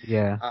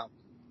yeah.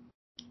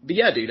 But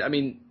yeah, dude. I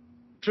mean,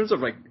 in terms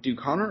of like, dude,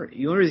 Conor,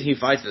 the only reason he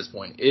fights at this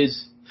point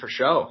is for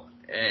show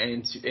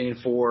and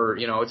for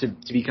to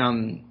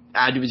become,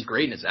 add to his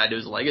greatness, add to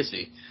his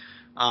legacy.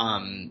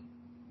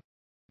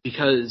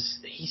 Because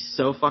he's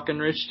so fucking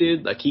rich,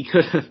 dude. Like, he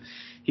could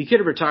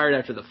have retired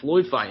after the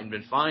Floyd fight and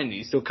been fine.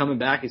 He's still coming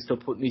back. He's still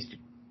putting these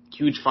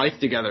huge fights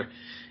together.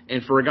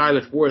 And for a guy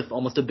that's worth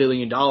almost $1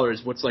 billion,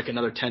 what's like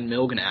another 10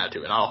 mil gonna add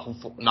to it?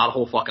 Not a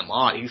whole fucking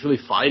lot. He's really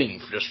fighting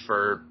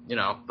for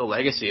the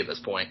legacy at this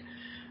point.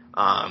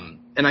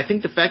 And I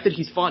think the fact that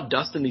he's fought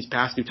Dustin these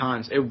past 2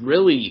 times, because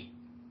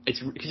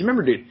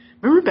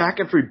remember back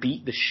after he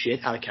beat the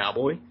shit out of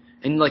Cowboy?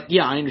 And like,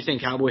 yeah, I understand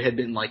Cowboy had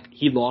been like,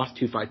 he lost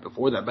 2 fights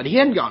before that, but he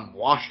hadn't gotten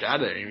washed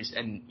out of it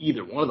in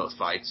either one of those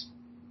fights.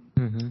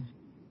 Mm-hmm.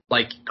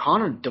 Like,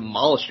 Conor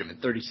demolished him in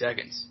 30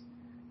 seconds.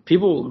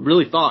 People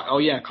really thought, oh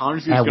yeah,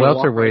 Conor's just gonna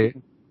welterweight.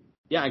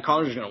 and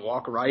Conor's gonna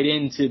walk right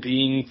into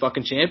being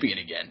fucking champion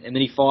again. And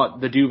then he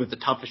fought the dude with the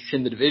toughest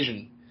chin in the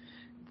division,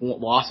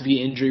 lost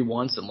via injury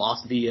once, and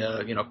lost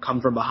via,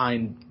 come from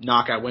behind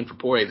knockout win for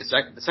Poirier the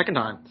second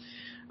time.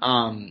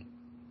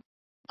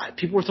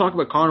 People were talking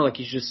about Conor like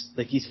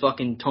he's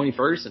fucking Tony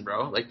Ferguson,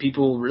 bro. Like,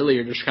 people really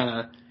are just kind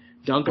of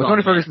dunking on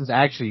Tony him. Ferguson's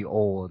actually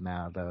old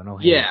now, though. No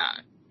hate. Yeah,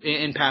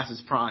 in past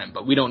his prime,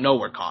 but we don't know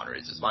where Conor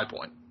is my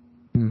point.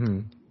 Mm-hmm.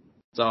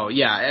 So,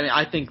 yeah, I mean,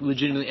 I think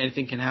legitimately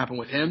anything can happen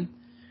with him.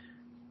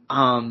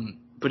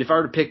 But if I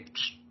were to pick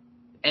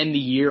end the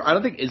year, I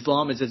don't think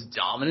Islam is as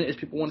dominant as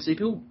people want to see.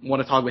 People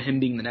want to talk about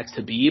him being the next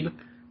Khabib.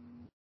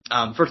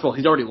 First of all,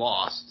 he's already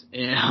lost.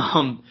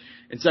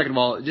 And second of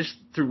all, just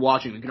through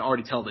watching, we can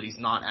already tell that he's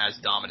not as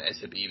dominant as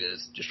Khabib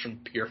is, just from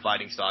pure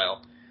fighting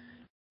style.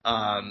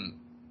 I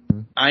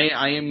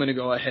am going to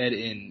go ahead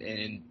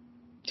and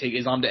take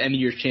Islam to end the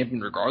year's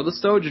champion regardless,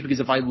 though, just because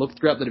if I look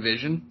throughout the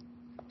division,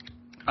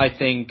 I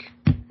think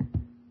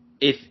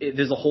if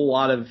there's a whole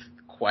lot of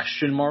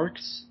question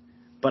marks,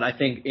 but I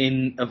think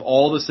of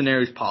all the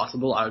scenarios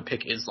possible, I would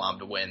pick Islam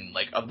to win,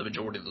 like, of the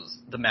majority of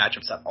the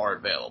matchups that are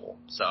available.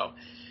 So,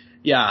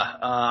 yeah,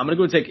 I'm going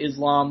to go take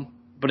Islam,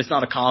 but it's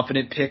not a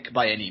confident pick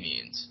by any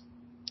means.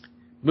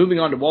 Moving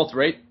on to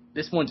welterweight,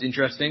 this one's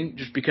interesting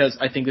just because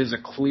I think there's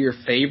a clear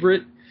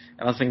favorite,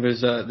 and I think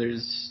there's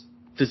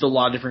a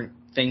lot of different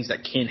things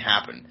that can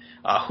happen.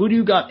 Who do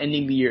you got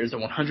ending the year as a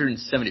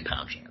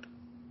 170-pound champ?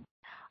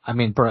 I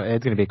mean, bro,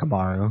 it's gonna be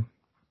Kamaru,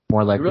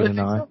 more likely than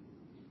not. So?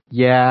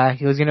 Yeah,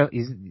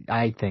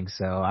 I think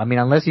so. I mean,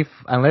 unless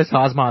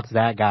Hazmat's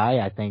that guy,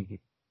 I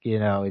think,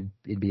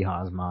 it'd be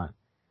Hazmat.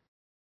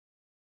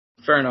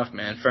 Fair enough,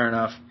 man. Fair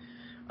enough.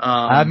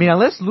 I mean,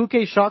 unless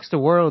Luque shocks the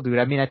world, dude.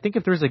 I mean, I think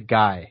if there's a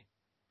guy,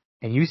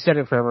 and you said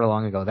it forever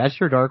long ago, that's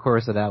your dark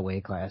horse of that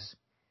weight class.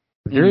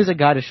 If there is a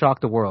guy to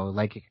shock the world,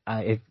 like,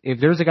 if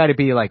there's a guy to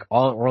be like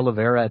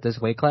Oliveira at this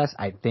weight class,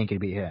 I think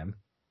it'd be him.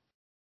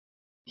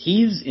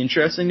 He's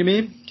interesting to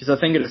me because I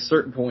think at a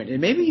certain point,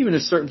 and maybe even a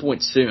certain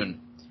point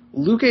soon,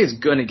 Luque is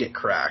gonna get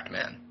cracked,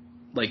 man.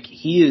 Like,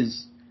 he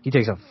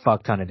takes a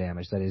fuck ton of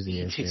damage. That is the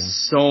issue. He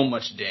takes so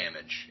much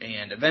damage,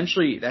 and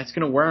eventually that's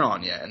gonna wear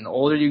on you. And the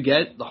older you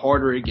get, the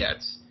harder it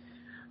gets.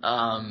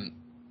 And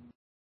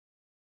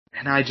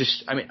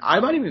I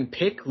might even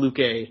pick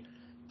Luque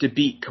to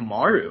beat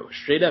Kamaru,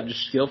 straight up,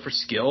 just skill for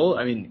skill.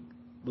 I mean,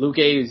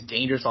 Luque is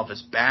dangerous off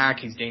his back.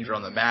 He's dangerous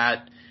on the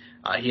mat.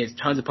 He has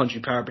tons of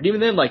punching power. But even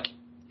then, like,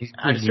 he's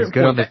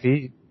good on the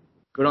feet.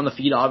 Good on the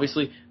feet,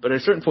 obviously. But at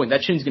a certain point,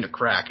 that chin's going to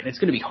crack, and it's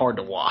going to be hard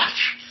to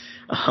watch.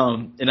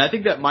 And I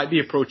think that might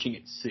be approaching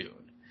it soon.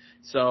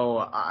 So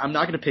I'm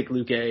not going to pick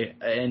Luque.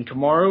 And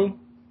Kamaru,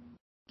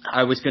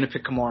 I was going to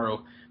pick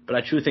Kamaru. But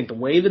I truly think the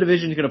way the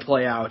division is going to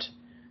play out,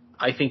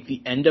 I think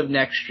the end of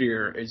next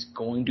year is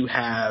going to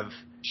have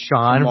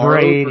Sean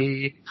Kamaru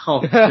Brady.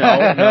 No.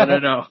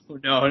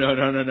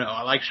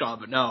 I like Sean,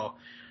 but no.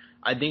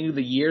 I think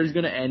the year is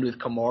going to end with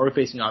Kamaru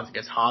facing off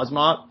against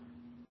Hazmat,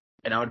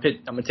 and I'm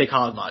going to take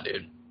Hazmat,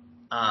 dude.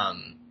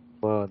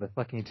 Whoa, the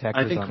fucking Texas.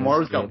 I think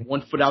Kamaru's got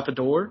 1 foot out the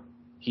door.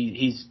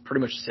 He's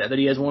pretty much said that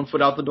he has 1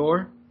 foot out the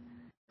door,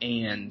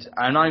 and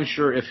I'm not even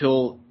sure if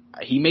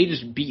he may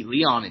just beat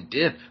Leon and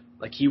dip.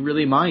 Like, he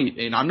really might,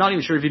 and I'm not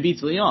even sure if he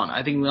beats Leon.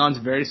 I think Leon's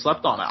very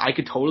slept on. I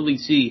could totally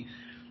see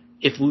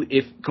if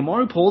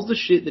Kamaru pulls the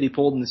shit that he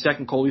pulled in the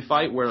second Colby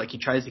fight, where, like, he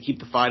tries to keep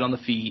the fight on the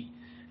feet.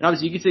 And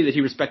obviously you could say that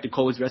he respected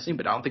Colby's wrestling,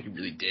 but I don't think he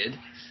really did.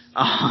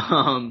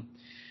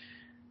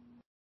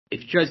 If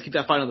he tries to keep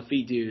that fight on the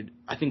feet, dude,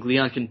 I think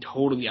Leon can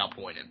totally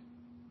outpoint him.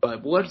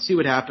 But we'll have to see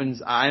what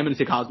happens. I am going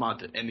to take Hazmat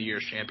to end the year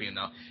as champion,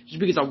 though. Just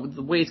because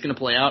the way it's going to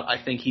play out, I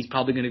think he's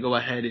probably going to go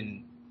ahead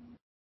and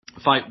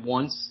fight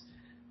once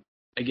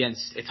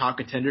against a top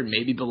contender,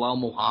 maybe Bilal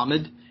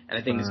Muhammad, and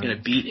I think he's going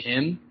to beat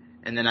him.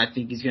 And then I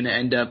think he's going to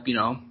end up,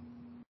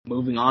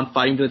 moving on,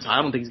 fighting for the title.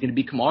 I don't think he's going to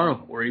beat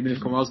Kamaru, or even if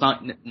Kamaru's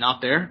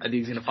not there, I think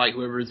he's going to fight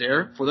whoever is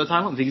there for the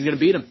title. I think he's going to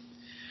beat him.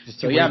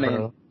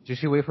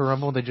 Just you wait for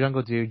Rumble in the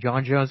Jungle, dude.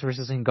 John Jones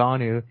versus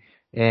Ngannou,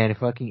 and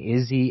fucking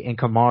Izzy and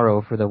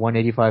Kamaru for the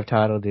 185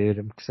 title, dude.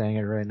 I'm saying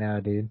it right now,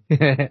 dude.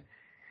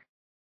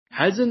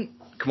 Hasn't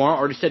Kamaru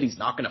already said he's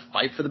not going to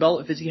fight for the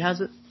belt if Izzy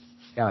has it?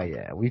 Oh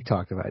yeah, we've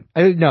talked about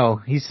it. No,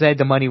 he said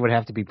the money would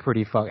have to be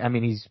pretty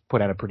he's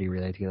put out a pretty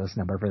ridiculous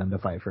number for them to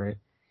fight for it.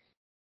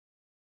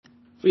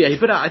 Well, yeah,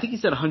 I think he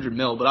said 100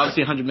 mil, but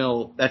obviously 100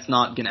 mil, that's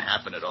not going to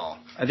happen at all.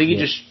 I think he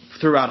just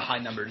threw out a high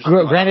number.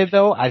 Granted,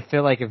 though, I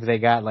feel like if they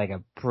got like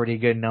a pretty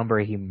good number,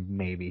 he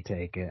maybe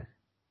take it.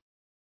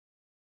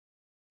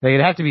 Like,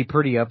 it'd have to be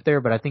pretty up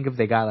there, but I think if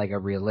they got like a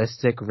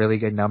realistic, really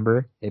good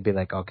number, it'd be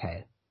like,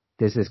 okay,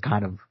 this is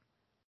kind of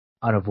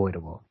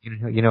unavoidable.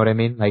 You know what I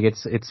mean? Like,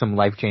 it's some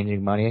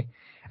life-changing money.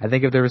 I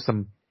think if there was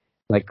some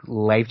like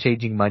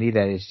life-changing money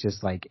that is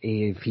just like,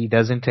 if he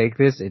doesn't take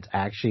this, it's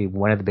actually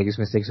one of the biggest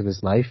mistakes of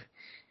his life.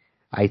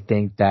 I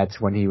think that's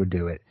when he would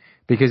do it,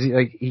 because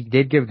he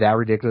did give that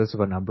ridiculous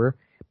of a number,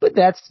 but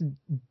that's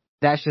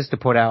just to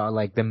put out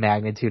like the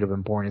magnitude of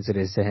importance it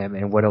is to him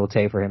and what it will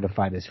take for him to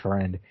fight his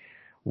friend.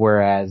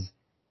 Whereas,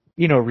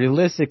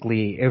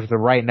 realistically, if the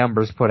right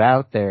number's put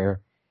out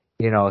there,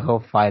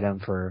 he'll fight him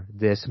for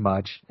this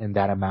much, and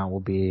that amount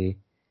will be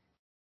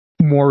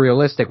more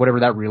realistic,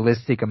 whatever that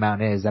realistic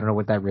amount is. I don't know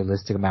what that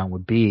realistic amount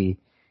would be,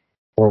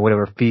 or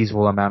whatever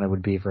feasible amount it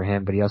would be for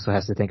him, but he also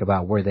has to think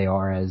about where they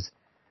are as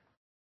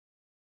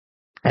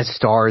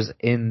stars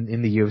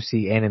in the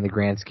UFC and in the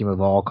grand scheme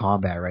of all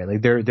combat, right?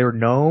 Like, they're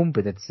known,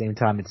 but at the same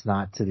time, it's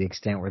not to the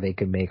extent where they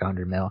could make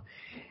 100 mil.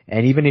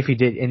 And even if he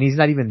did, and he's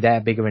not even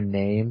that big of a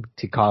name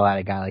to call out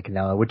a guy like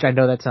Canelo, which I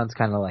know that sounds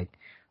kind of like,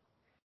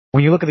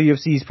 when you look at the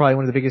UFC, he's probably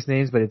one of the biggest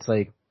names, but it's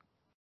like,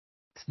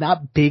 it's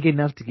not big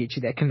enough to get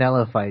you that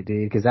Canelo fight,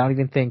 dude, because I don't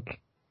even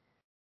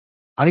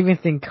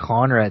think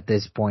Conor at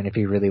this point, if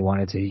he really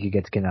wanted to, he could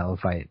get the Canelo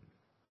fight.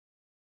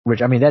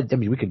 Which, we could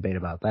debate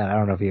about that. I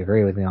don't know if you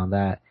agree with me on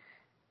that.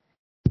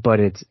 But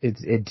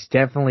it's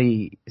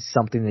definitely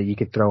something that you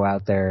could throw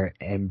out there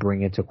and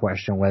bring into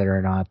question whether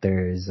or not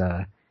there's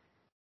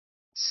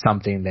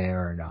something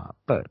there or not.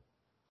 But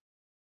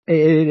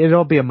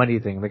it'll be a money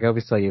thing. Like I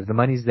always tell you, if the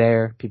money's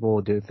there, people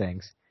will do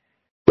things.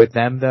 With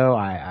them though,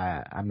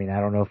 I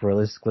don't know if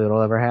realistically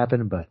it'll ever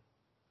happen, but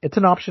it's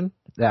an option.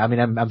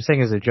 I'm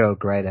saying as a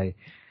joke, right?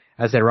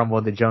 I said Rumble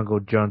in the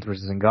Jungle, Jones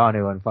versus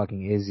Ngannou, and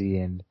fucking Izzy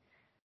and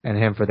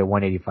him for the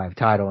 185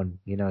 title, and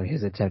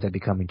his attempt at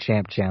becoming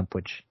champ,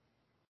 which,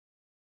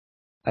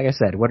 like I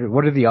said, what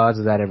are the odds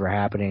of that ever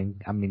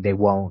happening? They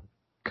won't,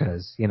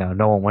 because,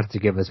 no one wants to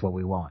give us what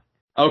we want.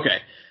 Okay.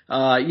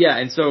 Yeah,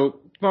 and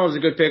so tomorrow was a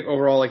good pick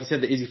overall. Like you said,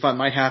 the Izzy fight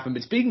might happen.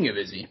 But speaking of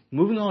Izzy,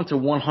 moving on to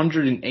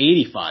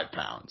 185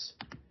 pounds.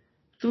 I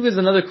think there's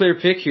another clear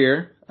pick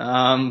here.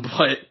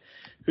 But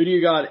who do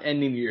you got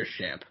ending the year's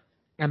champ?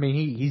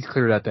 He's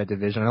cleared out that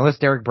division. Unless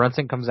Derek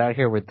Brunson comes out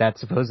here with that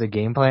supposed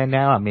game plan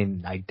now,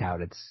 I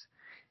doubt it's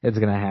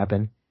gonna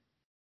happen.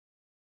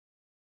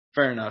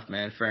 Fair enough,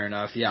 man. Fair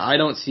enough. Yeah, I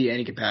don't see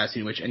any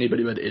capacity in which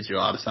anybody but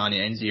Israel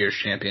Adesanya ends the year's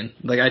champion.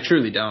 Like, I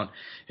truly don't.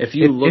 If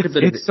you look at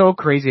it's so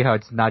crazy how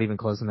it's not even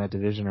close in that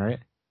division, right?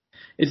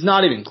 It's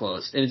not even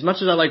close. And as much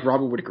as I like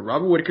Robert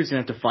Whittaker's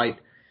gonna have to fight,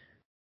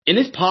 and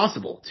it's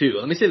possible too.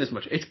 Let me say this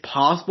much: it's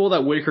possible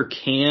that Whittaker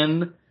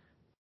can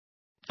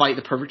fight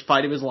the perfect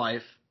fight of his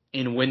life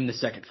and win the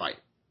second fight.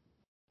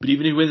 But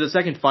even if he wins the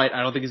second fight,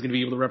 I don't think he's gonna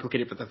be able to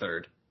replicate it for the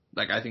third.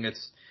 Like, I think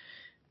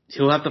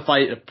he'll have to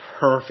fight a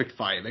perfect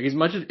fight. Like,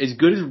 as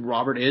good as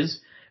Robert is,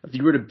 if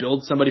you were to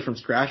build somebody from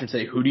scratch and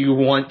say, who do you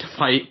want to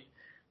fight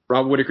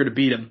Robert Whittaker to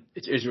beat him,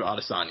 it's Israel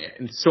Adesanya.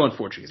 And it's so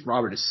unfortunate because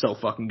Robert is so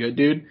fucking good,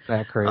 dude.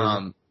 That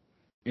crazy.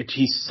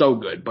 He's so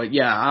good. But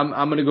yeah,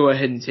 I'm gonna go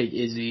ahead and take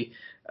Izzy.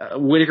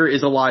 Whittaker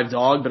is a live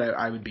dog, but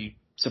I would be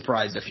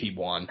surprised if he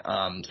won.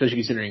 Especially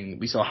considering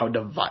we saw how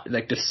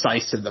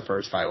decisive the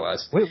first fight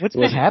was. What's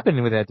gonna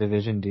happen with that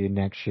division, dude,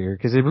 next year?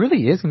 Because it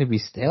really is gonna be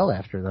stale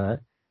after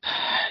that.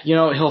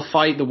 He'll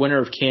fight the winner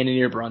of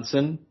Cannonier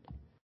Brunson.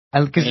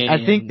 Because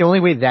I think the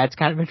only way that's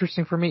kind of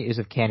interesting for me is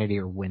if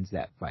Cannonier wins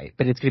that fight.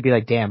 But it's going to be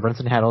like, damn,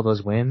 Brunson had all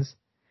those wins.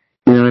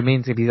 You know what I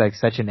mean? It's going to be like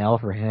such an L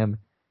for him.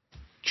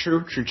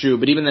 True.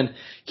 But even then,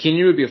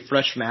 Cannonier would be a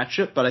fresh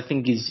matchup, but I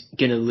think he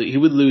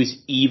would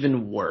lose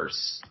even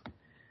worse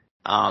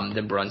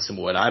than Brunson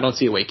would. I don't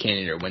see a way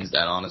Cannonier wins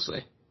that,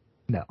 honestly.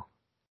 No.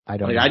 I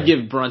don't. I'd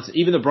give Brunson,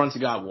 even though Brunson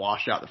got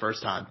washed out the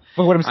first time.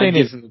 But what I'm saying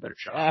is, him a better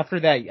shot. After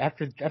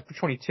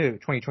 2022,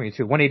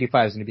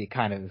 185 is going to be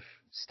kind of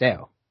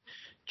stale.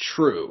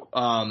 True.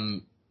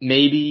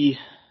 Maybe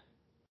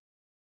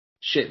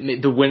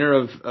the winner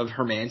of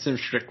Hermanson,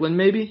 Strickland,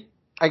 maybe.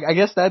 I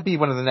guess that'd be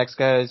one of the next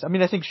guys.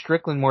 I think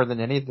Strickland more than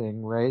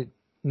anything, right?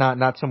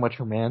 Not so much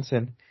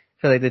Hermanson.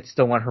 I feel like they'd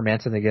still want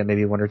Hermanson to get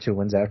maybe one or two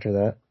wins after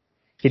that.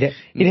 He'd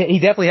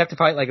definitely have to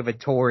fight like a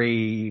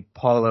Vettori,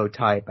 Paulo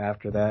type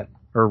after that.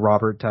 Or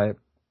Robert type.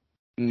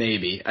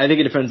 Maybe. I think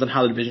it depends on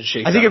how the division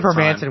shakes out. I think if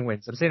Hermanson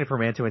wins. I'm saying if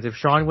Hermanson wins. If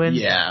Sean wins,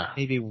 yeah,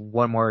 maybe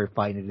one more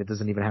fight and it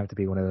doesn't even have to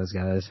be one of those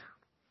guys.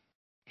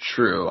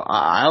 True.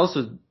 I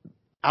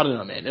don't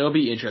know, man. It'll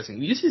be interesting.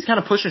 He's kind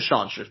of pushing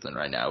Sean Strickland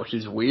right now, which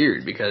is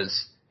weird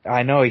because...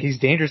 I know, he's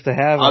dangerous to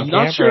have on camera.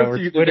 I'm not sure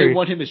if they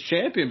want him as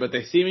champion, but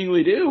they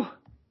seemingly do.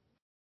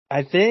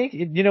 I think,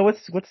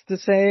 what's the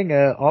saying?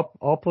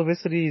 All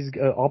publicity is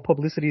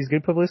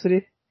good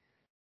publicity?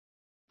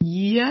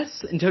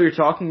 Yes, until you're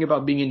talking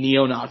about being a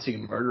neo-Nazi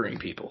and murdering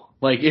people.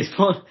 Like, as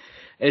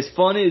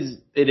fun as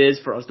it is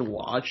for us to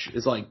watch,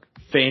 as like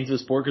fans of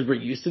the sport, because we're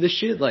used to this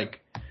shit. Like,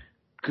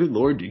 Good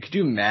lord, dude. Could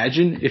you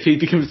imagine if he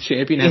becomes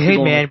champion? And has to Hey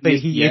go man, on but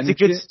ESPN it's a and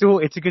good shit?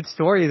 story. It's a good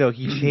story though.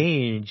 He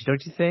changed,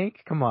 don't you think?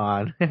 Come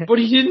on. But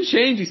he didn't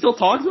change. He still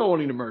talks about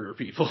wanting to murder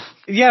people.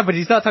 Yeah, but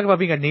he's not talking about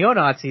being a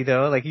neo-Nazi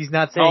though. Like he's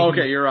not saying. Oh,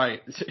 okay, you're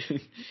right.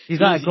 He's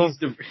not going.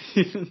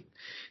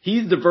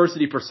 He's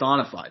diversity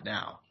personified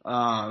now.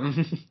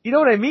 You know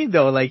what I mean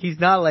though? Like he's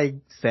not like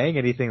saying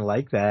anything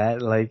like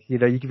that. Like, you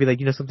know, you could be like,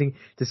 you know, something,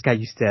 this guy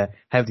used to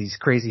have these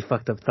crazy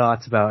fucked up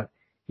thoughts about,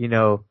 you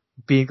know,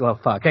 being, well,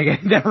 fuck,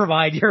 never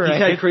mind, you're He's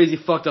right. had crazy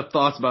fucked up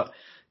thoughts about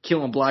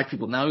killing black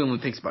people. Now he only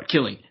thinks about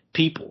killing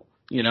people.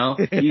 You know,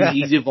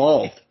 he's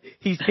evolved.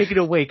 He's taken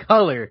away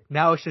color.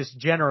 Now it's just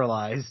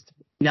generalized.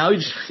 Now he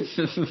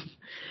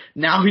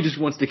just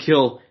wants to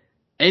kill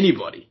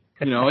anybody.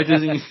 You know, it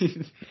doesn't.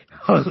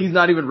 He's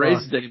not even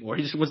racist anymore.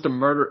 He just wants to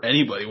murder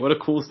anybody. What a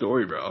cool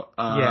story, bro.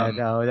 Yeah,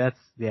 no,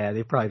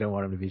 they probably don't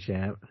want him to be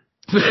champ.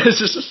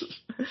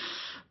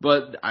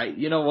 But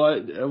you know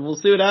what? We'll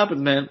see what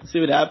happens, man. See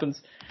what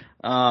happens.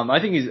 I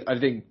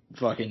think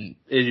fucking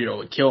Israel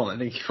would kill him.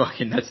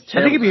 That's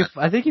terrible.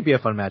 I think he'd be a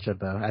fun matchup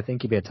though. I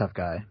think he'd be a tough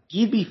guy.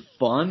 He'd be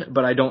fun,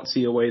 but I don't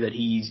see a way that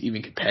he's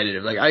even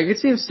competitive. Like I could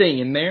see him staying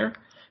in there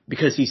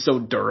because he's so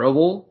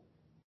durable.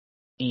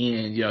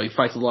 And, you know, he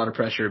fights a lot of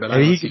pressure, but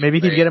maybe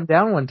he could get him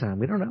down one time.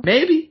 We don't know.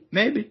 Maybe.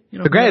 You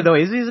know, but granted, though,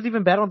 Izzy isn't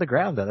even bad on the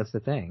ground, though. That's the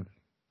thing.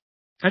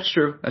 That's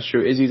true.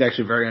 Izzy's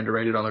actually very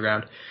underrated on the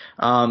ground.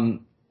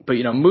 But,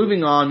 you know,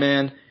 moving on,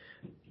 man.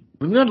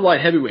 Moving on to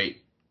light heavyweight.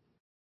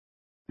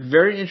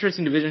 Very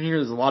interesting division here.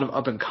 There's a lot of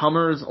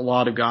up-and-comers, a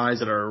lot of guys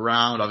that are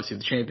around. Obviously,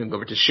 the champion,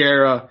 Glover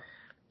Teixeira,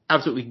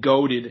 absolutely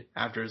goated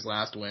after his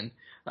last win.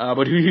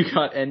 But who you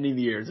got ending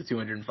the year as a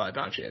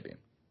 205-pound champion?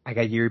 I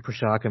got Yuri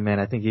Prochazka, man.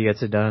 I think he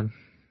gets it done.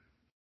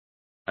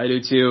 I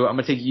do too. I'm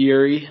gonna take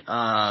Yuri.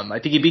 I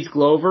think he beats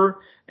Glover,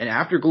 and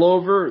after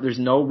Glover, there's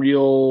no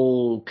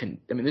real.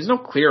 There's no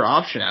clear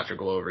option after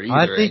Glover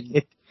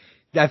either.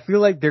 I feel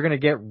like they're gonna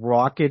get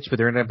Rakic, but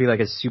they're gonna be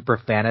like a super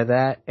fan of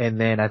that. And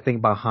then I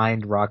think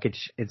behind Rakic,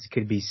 it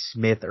could be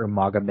Smith or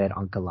Magomed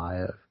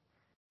Ankalaev.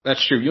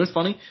 That's true. You know what's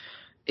funny?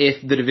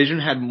 If the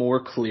division had a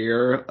more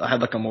clear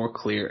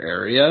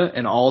area,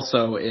 and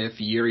also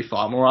if Yuri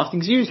fought more often,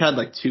 because Yuri's had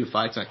like 2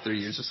 fights in like 3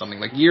 years or something.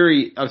 Like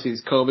Yuri, obviously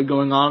there's COVID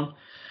going on.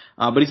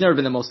 But he's never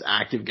been the most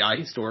active guy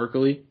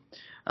historically.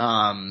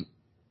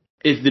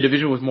 If the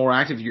division was more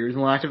active, Yuri's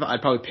more active,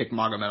 I'd probably pick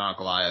Magomed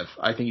Ankalaev.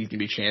 I think he's going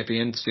to be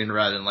champion sooner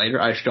rather than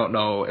later. I just don't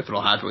know if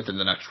it'll happen within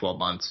the next 12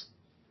 months.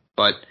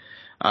 But,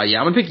 yeah,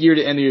 I'm going to pick Yuri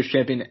to end the year's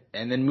champion.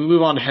 And then we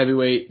move on to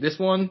heavyweight. This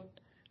one,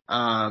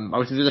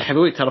 obviously there's a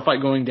heavyweight title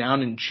fight going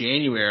down in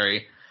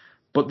January.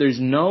 But there's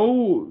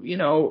no, you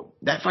know,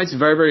 that fight's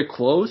very, very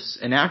close.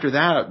 And after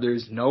that,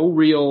 there's no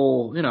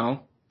real, you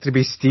know, it's gonna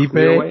be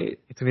Stipe.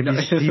 It's gonna be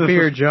Stipe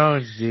or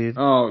Jones, dude.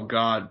 Oh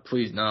God,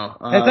 please no.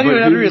 That's not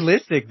even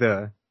unrealistic,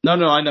 though. No,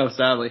 I know.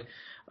 Sadly,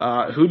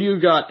 who do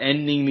you got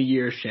ending the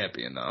year's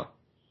champion though?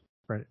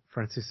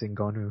 Francis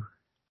Ngannou.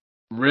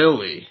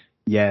 Really?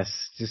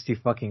 Yes. Just you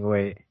fucking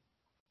wait.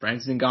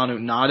 Francis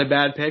Ngannou, not a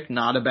bad pick.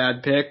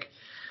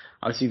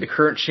 Obviously, the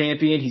current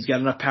champion. He's got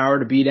enough power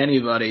to beat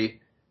anybody.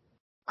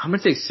 I'm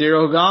gonna take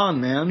Cyril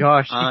Gane, man.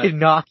 Gosh, he can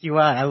knock you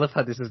out. I love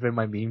how this has been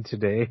my meme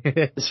today.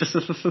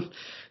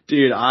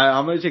 Dude,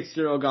 I'm gonna take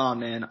Cyril Gane,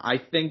 man. I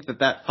think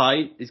that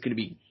fight is gonna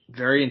be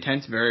very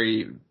intense,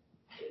 very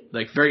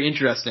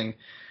interesting.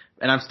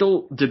 And I'm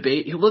still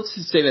debating. Let's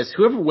just say this: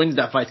 whoever wins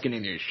that fight's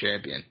getting the year's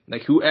champion.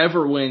 Like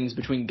whoever wins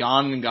between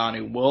Gane and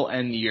Ngannou will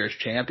end the year's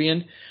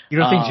champion. You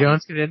don't think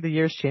Jones could end the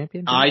year's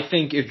champion? Dude? I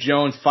think if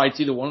Jones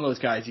fights either one of those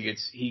guys,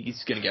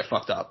 he's gonna get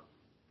fucked up.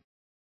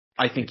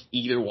 I think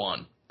either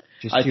one.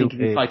 I think if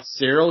he fights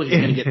Cyril, he's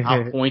going to get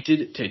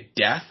outpointed to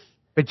death.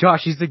 But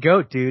Josh, he's the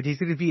GOAT, dude. He's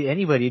going to beat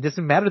anybody. It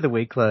doesn't matter the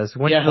weight class.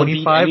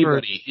 125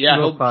 or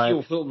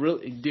 205. He'll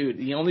really, dude,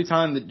 the only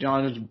time that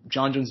John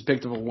Jones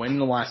picked up a win in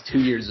the last 2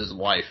 years is his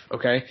life,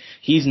 okay?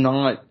 He's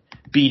not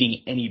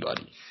beating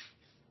anybody.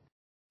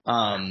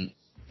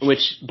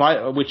 Which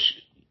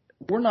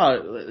we're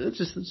not, let's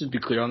just be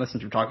clear on this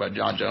since we're talking about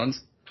John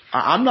Jones.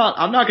 I'm not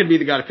going to be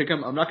the guy to pick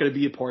him. I'm not going to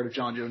be a part of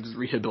John Jones'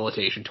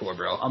 rehabilitation tour,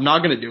 bro. I'm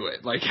not going to do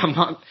it. Like, I'm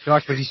not.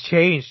 Josh, but he's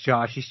changed,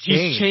 Josh. He's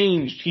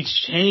changed.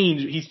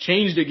 He's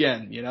changed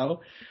again, you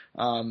know?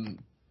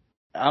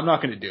 I'm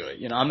not going to do it.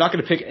 You know, I'm not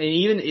going to pick, and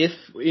even if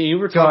you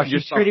were talking,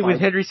 Josh, he's trading with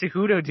Henry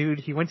Cejudo, dude.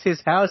 He went to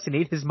his house and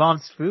ate his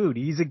mom's food.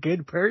 He's a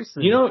good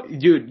person. You know,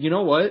 dude, you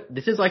know what?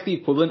 This is like the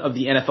equivalent of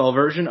the NFL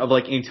version of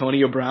like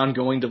Antonio Brown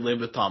going to live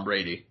with Tom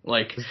Brady.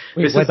 Like,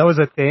 that was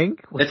a thing?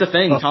 It's a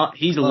thing.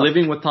 He's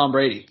living with Tom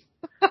Brady.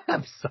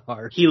 I'm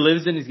sorry. He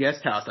lives in his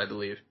guest house, I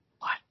believe.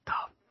 What the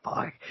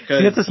fuck?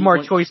 See, that's a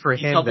smart choice for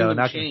him, though.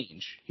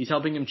 He's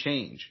helping him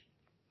change.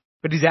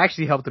 But he's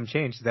actually helped him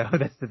change, though.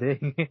 That's the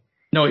thing.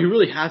 No, he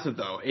really hasn't,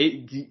 though.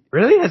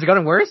 Really? Has it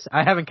gotten worse?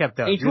 I haven't kept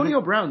up.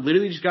 Antonio Brown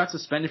literally just got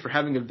suspended for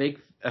having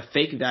a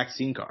fake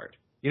vaccine card.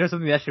 You know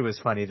something? That shit was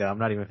funny, though. I'm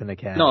not even finna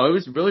cap. No, it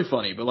was really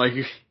funny, but like,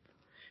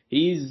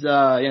 he's,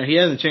 he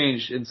hasn't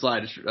changed in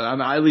slightest. I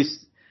mean, at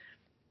least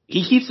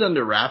he keeps it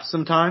under wraps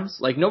sometimes.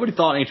 Like, nobody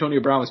thought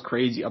Antonio Brown was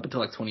crazy up until,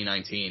 like,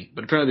 2019.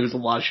 But apparently there was a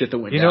lot of shit that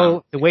went down. You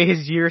know, the way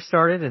his year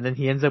started and then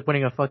he ends up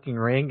winning a fucking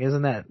ring,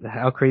 isn't that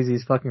how crazy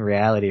is fucking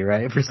reality,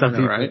 right? For some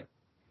people. Right?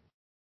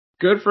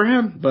 Good for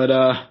him. But,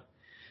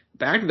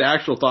 back to the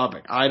actual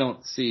topic.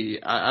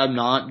 I'm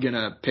not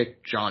gonna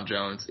pick Jon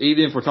Jones.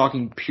 Even if we're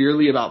talking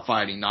purely about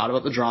fighting, not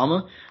about the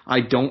drama,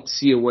 I don't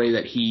see a way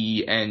that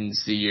he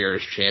ends the year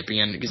as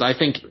champion. Because I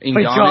think Ngannou...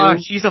 Wait, Josh,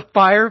 he's a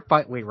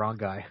firefight... Wait, wrong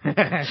guy.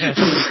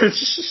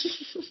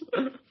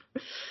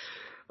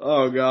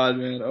 Oh god,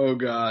 man. Oh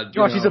god.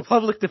 Josh, he's a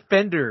public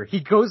defender. He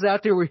goes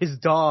out there with his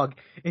dog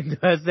and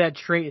does that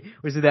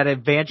that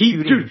advanced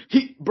shooting?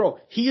 Dude,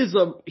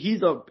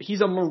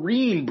 he's a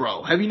Marine,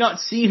 bro. Have you not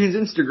seen his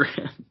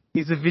Instagram?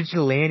 He's a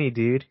vigilante,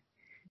 dude.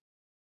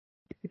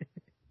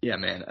 Yeah,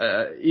 man.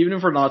 Even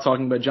if we're not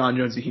talking about Jon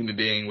Jones, a human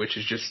being, which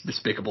is just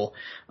despicable,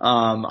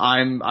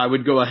 I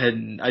would go ahead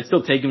and I'd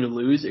still take him to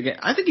lose. Again,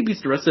 I think he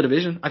beats the rest of the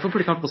division. I feel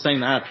pretty comfortable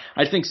saying that.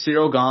 I think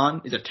Ciryl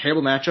Gane is a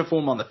terrible matchup for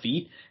him on the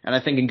feet, and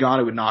I think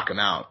Ngannou would knock him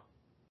out.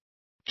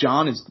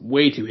 Jon is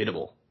way too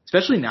hittable,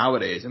 especially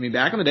nowadays. I mean,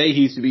 back in the day,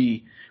 he used to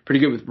be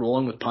pretty good with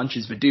rolling with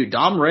punches, but dude,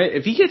 Dom Reyes,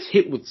 if he gets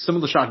hit with some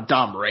of the shots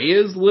Dom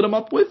Reyes lit him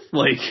up with,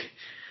 like...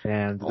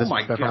 And oh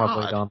my god!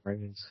 Dom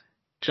Reyes.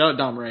 Shout out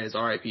Dom Reyes,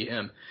 R.I.P.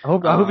 him. I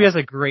hope he has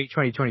a great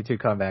 2022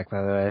 comeback.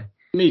 By the way,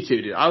 me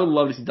too, dude. I would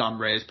love to see Dom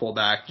Reyes pull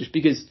back, just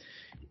because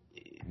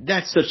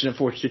that's such an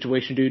unfortunate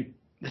situation, dude.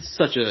 That's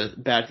such a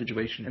bad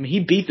situation. I mean,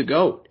 he beat the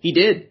GOAT. He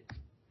did.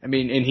 I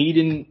mean, and he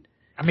didn't.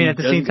 I mean, at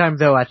the same time,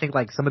 though, I think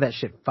like some of that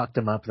shit fucked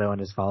him up though in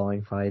his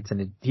following fights,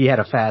 and he had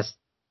a fast.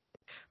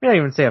 I don't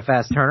even say a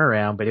fast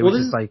turnaround, but it was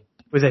just like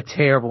it was a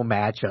terrible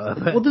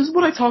matchup. Well, this is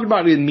what I talked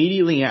about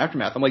immediately in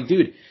aftermath. I'm like,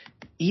 dude.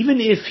 Even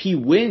if he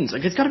wins,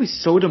 like, it's gotta be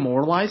so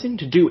demoralizing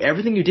to do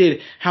everything you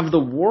did, have the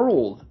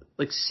world,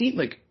 like, see,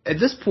 like, at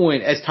this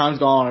point, as time's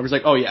gone on, I was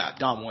like, oh yeah,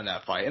 Dom won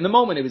that fight. In the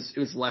moment, it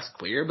was less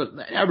clear, but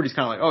everybody's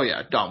kinda like, oh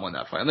yeah, Dom won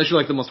that fight. Unless you're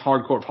like the most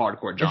hardcore of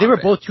hardcore Jon. They were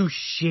both two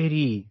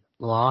shitty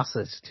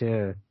losses,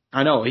 too.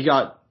 I know, he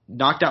got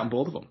knocked out in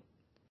both of them.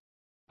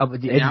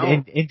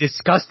 And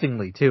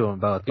disgustingly, too, in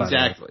both.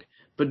 Exactly.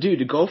 But dude,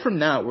 to go from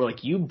that, where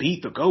like, you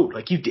beat the GOAT,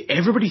 like,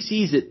 everybody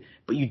sees it,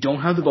 but you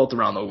don't have the belt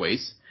around the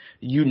waist.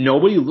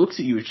 Nobody looks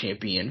at you as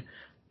champion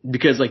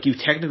because, like, you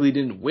technically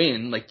didn't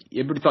win. Like,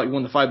 everybody thought you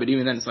won the fight, but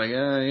even then it's like, you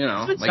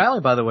know. He's been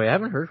silent, by the way. I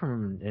haven't heard from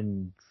him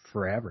in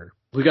forever.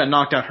 We got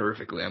knocked out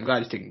horrifically. I'm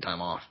glad he's taking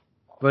time off.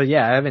 But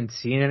yeah, I haven't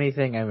seen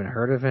anything. I haven't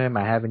heard of him.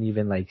 I haven't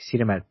even, like,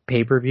 seen him at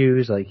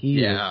pay-per-views. Like,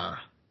 he's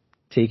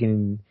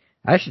taking,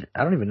 I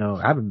don't even know.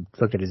 I haven't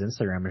looked at his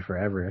Instagram in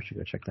forever. I should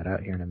go check that out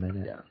here in a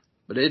minute. Yeah.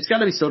 But it's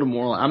gotta be so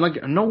demoralizing. I'm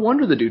like, no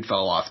wonder the dude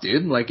fell off,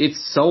 dude. Like,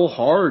 it's so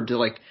hard to,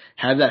 like,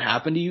 have that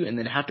happen to you and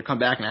then have to come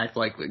back and act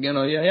like, you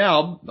know,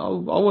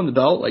 I'll win the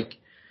belt. Like,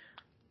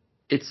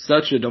 it's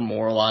such a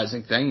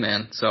demoralizing thing,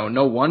 man. So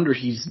no wonder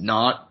he's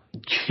not,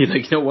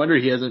 like, no wonder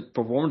he hasn't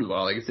performed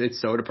well. Like, it's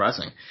so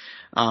depressing.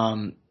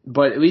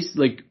 But at least,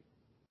 like,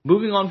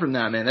 moving on from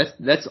that, man,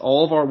 that's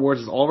all of our awards,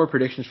 that's all of our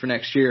predictions for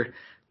next year.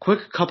 Quick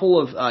couple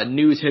of,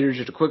 news hitters,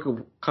 just a quick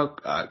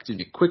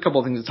couple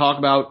of things to talk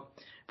about.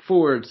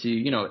 Forward to,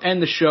 you know,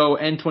 end the show,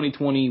 end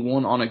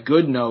 2021 on a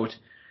good note.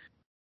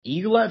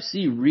 Eagle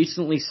FC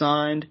recently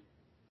signed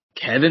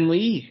Kevin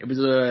Lee. It was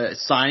a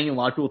signing, and a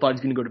lot of people thought he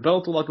was going to go to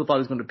Bellator, a lot of people thought he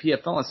was going to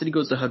PFL. Instead, he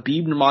goes to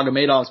Khabib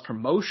Nurmagomedov's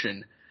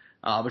promotion,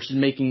 which is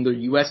making their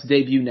U.S.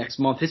 debut next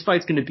month. His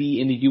fight's going to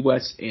be in the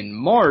U.S. in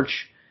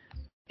March,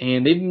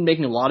 and they've been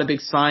making a lot of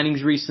big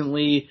signings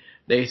recently.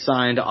 They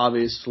signed,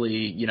 obviously,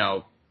 you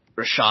know,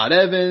 Rashad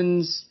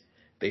Evans.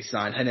 They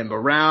signed Henan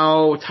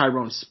Barao,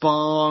 Tyrone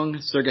Spong,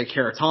 Sergey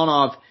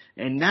Karatanov,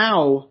 and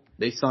now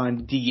they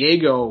signed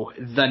Diego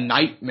the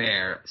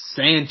Nightmare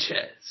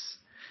Sanchez.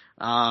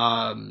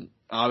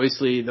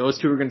 Obviously, those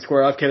two are going to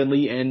square off, Kevin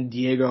Lee and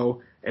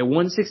Diego, at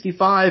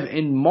 165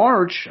 in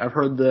March. I've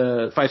heard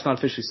the fight's not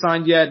officially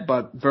signed yet,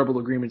 but verbal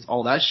agreements,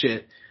 all that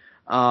shit.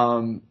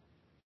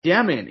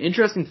 Yeah, man,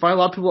 interesting fight. A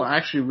lot of people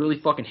actually really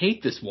fucking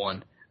hate this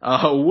one.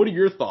 What are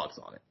your thoughts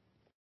on it?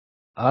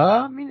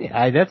 I mean,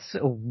 that's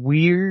a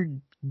weird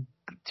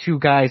two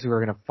guys who are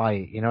gonna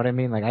fight. You know what I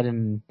mean? Like, I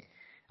don't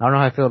know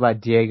how I feel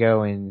about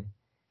Diego and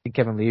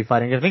Kevin Lee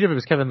fighting. I think if it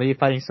was Kevin Lee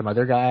fighting some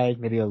other guy,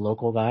 maybe a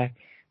local guy, I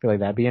feel like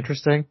that'd be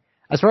interesting.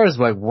 As far as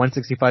like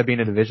 165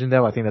 being a division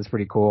though, I think that's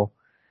pretty cool.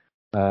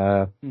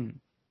 And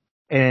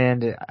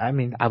I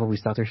mean, I've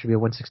always thought there should be a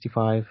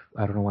 165.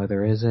 I don't know why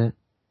there isn't.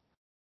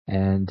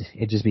 And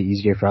it'd just be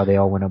easier for how they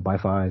all went up by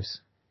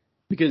fives.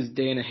 Because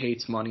Dana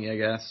hates money, I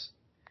guess.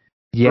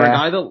 Yeah. For a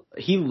guy that,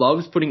 he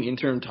loves putting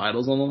interim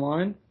titles on the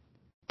line.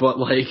 But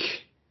like,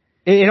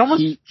 it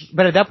almost.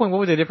 But at that point, what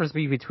would the difference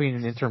be between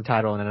an interim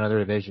title and another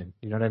division?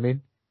 You know what I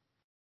mean?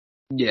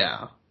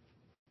 Yeah,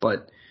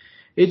 but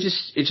it's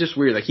just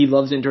weird. Like, he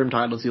loves interim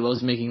titles. He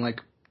loves making like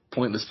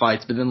pointless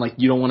fights. But then like,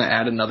 you don't want to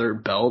add another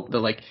belt that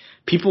like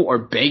people are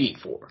begging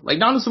for. Like,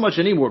 not so much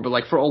anymore, but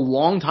like for a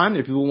long time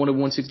there, people wanted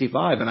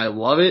 165, and I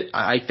love it.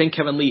 I think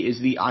Kevin Lee is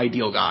the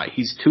ideal guy.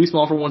 He's too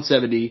small for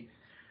 170.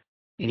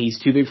 and he's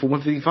too big for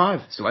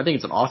 155. So I think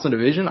it's an awesome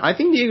division. I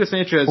think Diego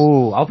Sanchez.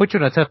 Ooh, I'll put you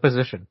in a tough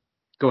position.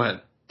 Go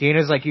ahead.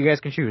 Dana's like, you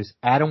guys can choose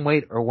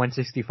atomweight or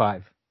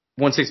 165.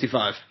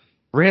 165.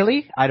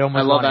 Really? I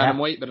love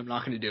atomweight, but I'm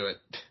not going to do it.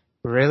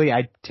 Really?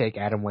 I'd take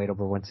atomweight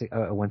over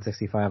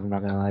 165. I'm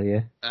not going to lie to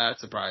you.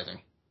 That's surprising.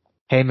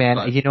 Hey man,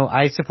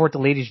 I support the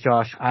ladies,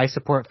 Josh. I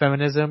support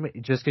feminism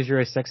just because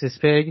you're a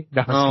sexist pig.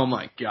 No, oh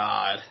my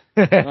god.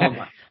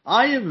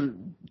 I have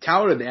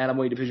touted the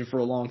atomweight division for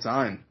a long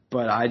time,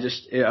 but I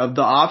just, of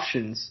the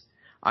options,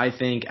 I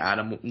think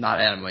not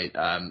atomweight,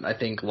 I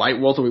think light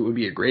welterweight would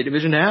be a great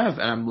division to have,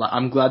 and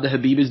I'm glad that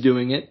Khabib is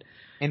doing it.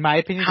 In my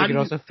opinion, they could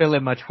also fill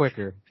it much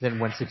quicker than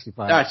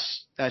 165.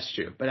 That's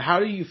true. But how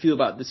do you feel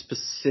about this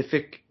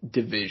specific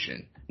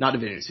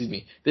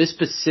this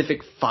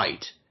specific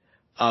fight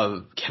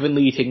of Kevin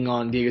Lee taking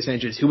on Diego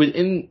Sanchez, who was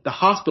in the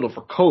hospital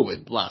for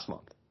COVID last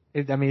month?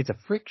 It's a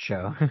freak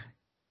show.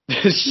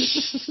 It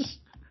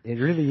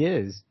really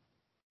is.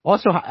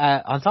 Also,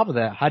 on top of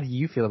that, how do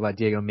you feel about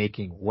Diego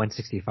making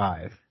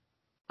 165?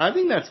 I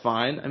think that's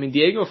fine. I mean,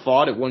 Diego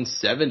fought at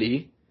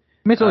 170.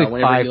 It's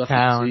only 5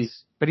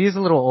 pounds, but he's a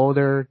little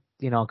older,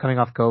 coming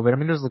off COVID. I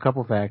mean, there's a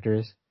couple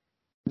factors.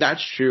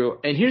 That's true.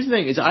 And here's the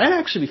thing, is I'd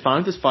actually be fine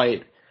with this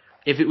fight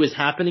if it was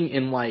happening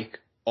in,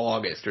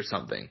 August or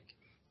something.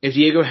 If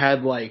Diego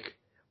had,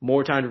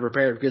 more time to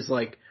prepare, because,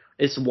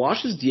 as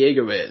washed as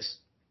Diego is,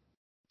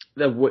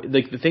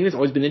 the thing that's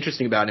always been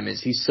interesting about him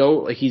is he's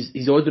so,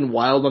 he's always been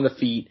wild on the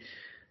feet.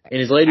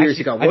 In his later years,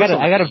 he got worse.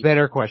 I got a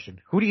better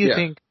question. Who do you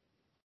think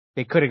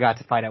they could have got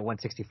to fight at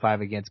 165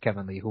 against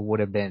Kevin Lee, who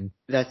would have been?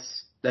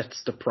 That's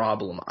the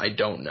problem. I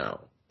don't know.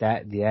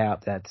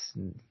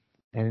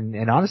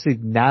 And honestly,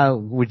 now,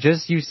 with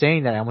just you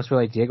saying that, I almost feel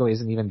like Diego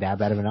isn't even that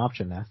bad of an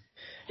option now.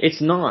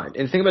 It's not.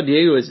 And the thing about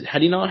Diego is,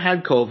 had he not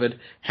had COVID,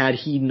 had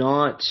he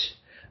not,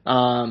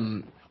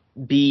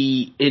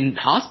 be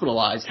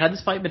hospitalized, had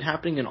this fight been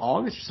happening in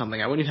August or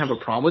something, I wouldn't even have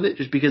a problem with it,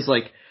 just because,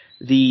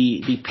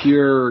 the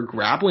pure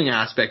grappling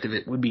aspect of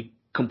it would be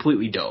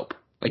completely dope.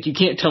 You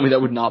can't tell me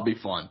that would not be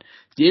fun.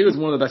 Diego's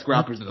one of the best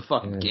grapplers in the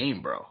fucking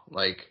game, bro.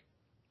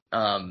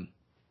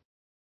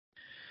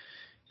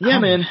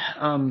 Man.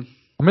 I'm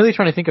really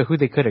trying to think of who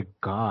they could have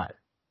got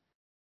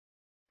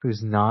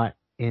who's not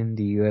in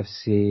the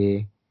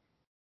UFC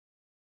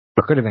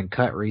or could have been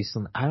cut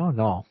recently. I don't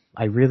know.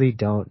 I really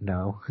don't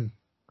know.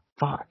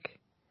 Fuck.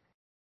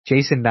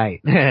 Jason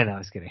Knight. No, I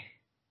was kidding.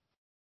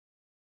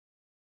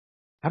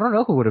 I don't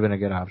know who would have been a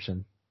good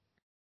option.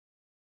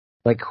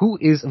 Who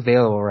is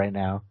available right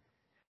now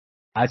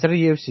outside of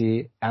the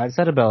UFC,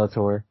 outside of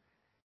Bellator,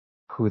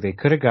 who they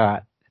could have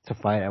got to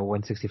fight at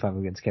 165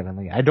 against Kevin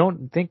Lee? I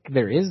don't think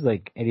there is,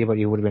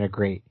 anybody who would have been a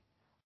great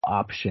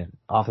option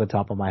off the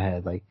top of my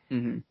head.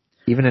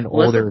 Even an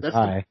older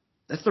guy.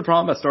 That's the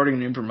problem about starting a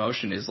new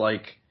promotion is,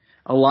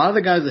 a lot of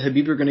the guys that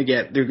Khabib are going to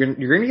get, you're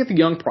going to get the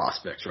young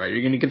prospects, right?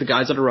 You're going to get the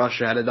guys out of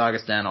Russia, out of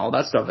Dagestan, all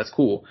that stuff. That's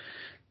cool.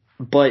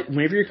 But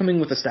whenever you're coming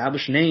with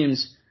established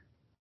names,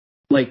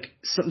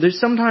 there's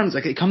sometimes,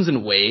 it comes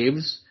in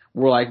waves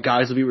where,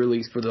 guys will be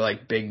released for the,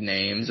 big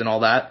names and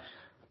all that.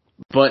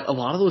 But a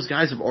lot of those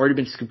guys have already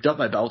been scooped up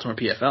by Bellator and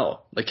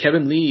PFL.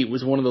 Kevin Lee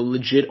was one of the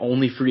legit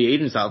only free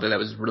agents out there that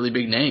was a really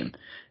big name.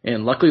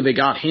 And luckily they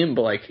got him,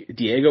 but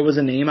Diego was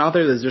a name out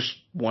there that's just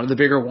one of the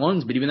bigger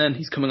ones, but even then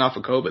he's coming off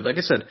of COVID. Like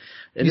I said,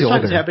 if this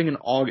fight was happening in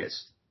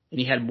August and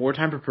he had more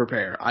time to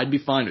prepare, I'd be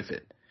fine with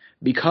it.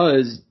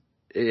 Because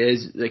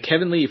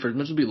Kevin Lee, for as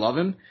much as we love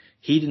him,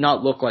 he did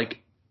not look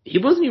he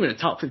wasn't even a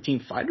top 15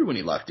 fighter when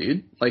he left,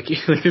 dude.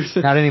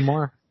 Not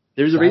anymore.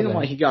 There's a reason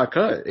why he got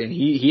cut, and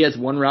he has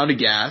one round of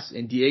gas,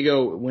 and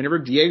whenever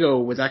Diego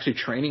was actually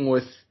training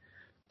with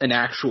an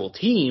actual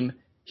team,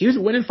 he was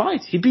winning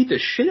fights. He beat the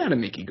shit out of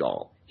Mickey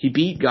Gall. He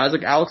beat guys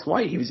like Alex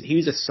White. He was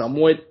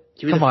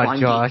Come on,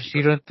 Josh.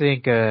 You don't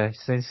think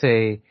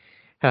Sensei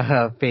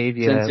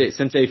Fabia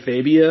Sensei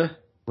Fabia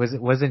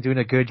wasn't doing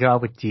a good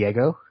job with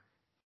Diego?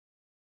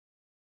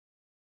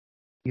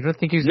 You don't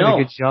think he was doing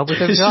a good job with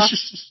him,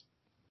 Josh?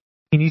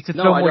 He needs to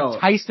throw more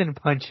Tyson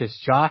punches,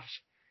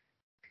 Josh.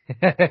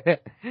 That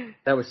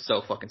was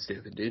so fucking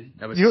stupid, dude.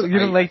 You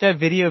don't like that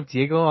video of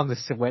Diego on the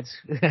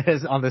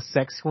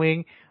sex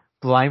swing,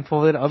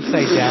 blindfolded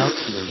upside down,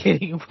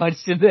 getting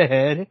punched in the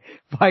head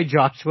by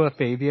Joshua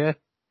Fabia?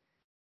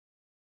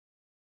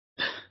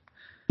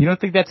 You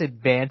don't think that's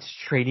advanced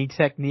training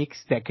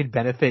techniques that could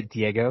benefit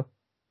Diego?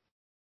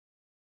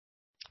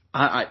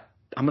 I'm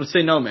gonna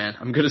say no, man.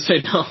 I'm gonna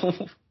say no.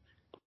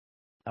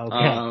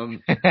 Okay.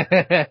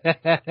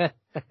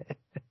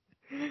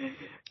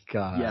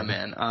 God. Yeah,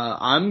 man.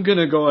 I'm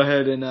gonna go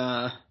ahead and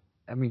I'm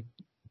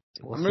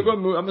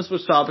gonna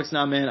switch topics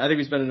now, man. I think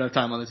we spent enough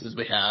time on this as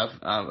we have,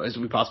 as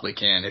we possibly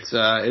can. It's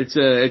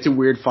a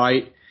weird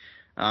fight.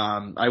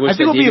 I think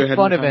it'll be a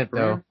fun event,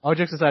 though. All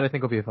jokes aside, I think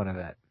it'll be a fun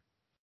event.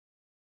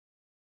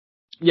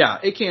 Yeah,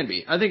 it can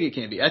be. I think it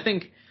can be. I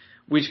think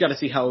we just got to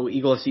see how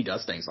Eagle FC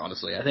does things.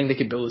 Honestly, I think they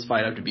could build this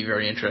fight up to be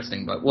very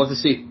interesting, but we'll have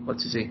to see.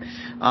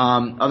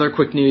 Other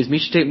quick news: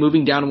 Miesha Tate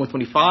moving down to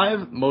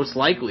 125, most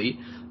likely.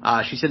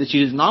 She said that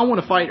she does not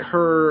want to fight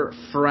her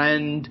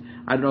friend.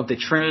 I don't know if they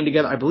trained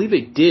together. I believe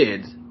they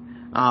did.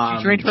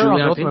 She trained her on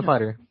the Ultimate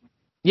Fighter.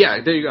 Yeah,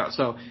 there you go.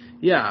 So,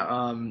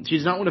 yeah, she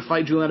does not want to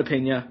fight Juliana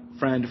Pena,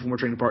 friend, former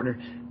training partner.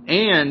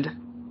 And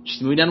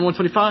she's moving down to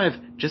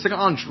 125. Jessica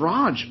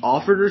Andrade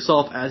offered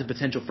herself as a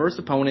potential first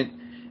opponent.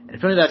 And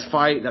apparently that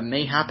fight that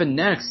may happen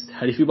next.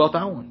 How do you feel about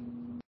that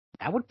one?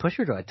 That would push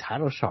her to a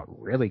title shot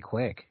really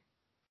quick.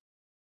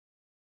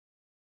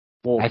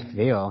 Well, I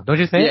feel. Don't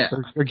you think? Yeah.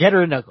 Or get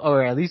her in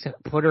or at least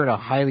put her in a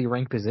highly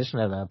ranked position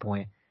at that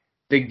point.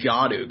 They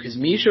got to, because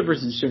Misha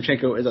versus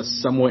Shevchenko is a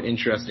somewhat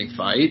interesting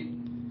fight.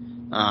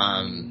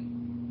 I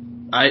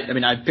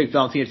mean, I'd pick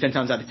Valentina 10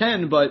 times out of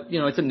 10, but,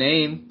 it's a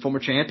name, former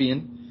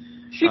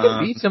champion. She could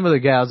beat some of the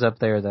gals up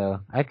there, though.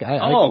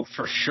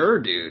 For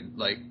sure, dude.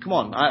 Like, come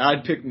on.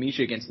 I'd pick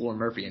Misha against Lauren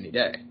Murphy any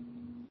day.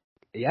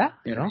 Yeah,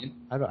 you know what I mean?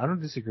 I don't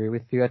disagree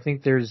with you. I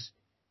think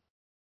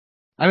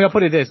I'll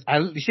put it this.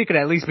 She could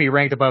at least be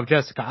ranked above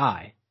Jessica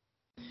Eye.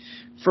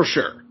 For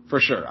sure.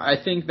 I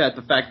think that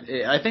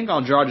I think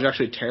Andrade is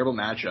actually a terrible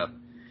matchup.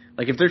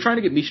 Like, if they're trying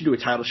to get Misha to a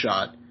title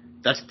shot,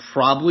 that's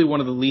probably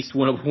one of the least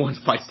one-of-one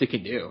fights they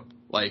can do.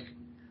 Like,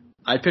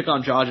 I'd pick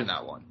Andrade in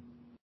that one.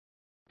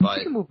 But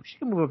she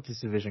can move up this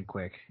division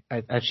quick.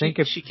 I think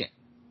if she can.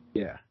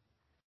 Yeah.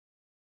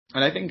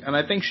 And I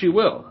think she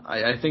will.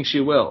 I think she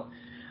will.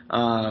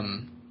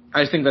 I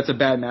just think that's a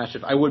bad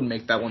matchup. I wouldn't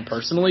make that one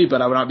personally,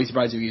 but I would not be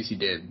surprised if UFC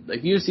did.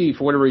 Like, UFC,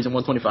 for whatever reason,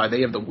 125,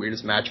 they have the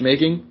weirdest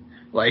matchmaking.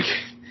 Like,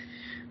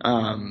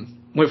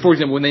 for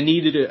example, when they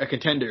needed a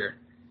contender,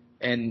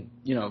 and,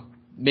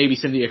 maybe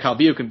Cynthia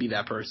Calvillo can be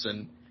that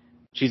person,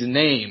 she's a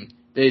name,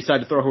 they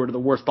decided to throw her to the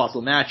worst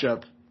possible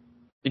matchup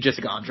in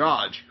Jessica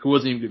Andrade, who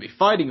wasn't even going to be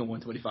fighting at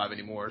 125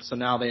 anymore, so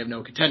now they have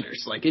no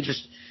contenders. Like, it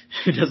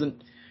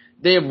doesn't,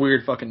 they have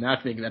weird fucking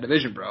matchmaking in that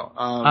division, bro.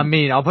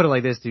 I'll put it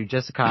like this, dude.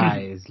 Jessica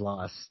Eye has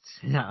lost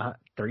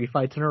 30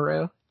 fights in a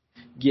row.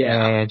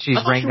 Yeah. And she's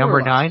ranked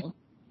number 9.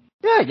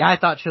 Yeah, I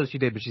thought she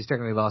did, but she's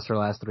technically lost her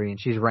last 3, and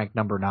she's ranked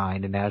number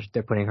 9, and now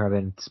they're putting her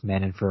against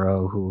Manon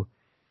Ferro, who,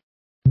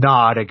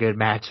 not a good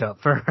matchup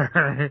for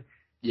her.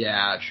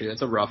 Yeah, true.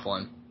 That's a rough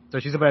one. So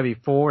she's about to be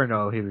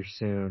 4-0 here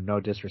soon. No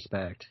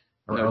disrespect.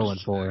 Or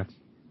 0-4.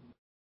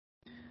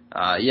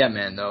 Yeah,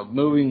 man, though.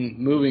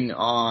 Moving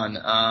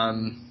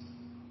on.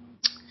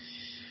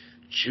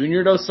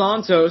 Junior Dos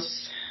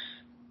Santos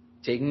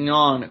taking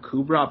on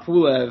Kubrat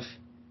Pulev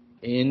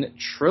in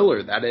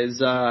Triller. That is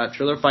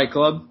Triller Fight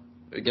Club.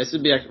 I guess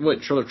it'd be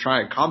Triller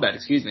Triad Combat,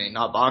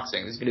 not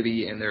boxing. This is going to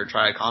be in their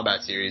Triad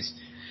Combat series.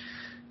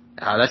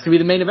 That's going to be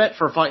the main event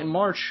for a fight in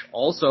March.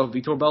 Also,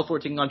 Vitor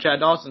Belfort taking on Chad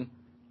Dawson.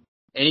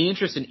 Any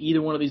interest in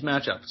either one of these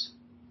matchups?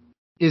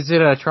 Is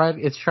it a Triad?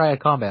 It's Triad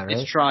Combat, right?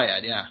 It's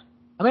Triad, yeah.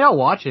 I mean, I'll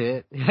watch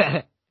it. Do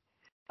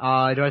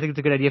I think it's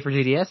a good idea for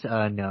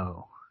JDS?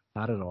 No,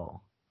 not at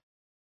all.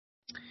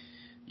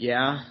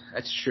 Yeah,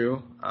 that's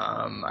true.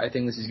 I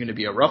think this is going to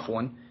be a rough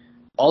one.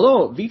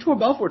 Although, Vitor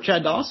Belfort,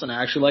 Chad Dawson,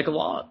 I actually like a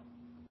lot.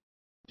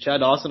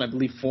 Chad Dawson, I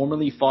believe,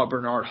 formerly fought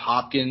Bernard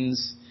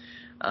Hopkins.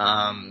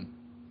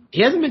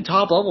 He hasn't been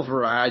top level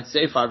for, I'd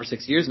say, 5 or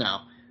 6 years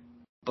now.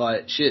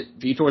 But shit,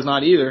 Vitor's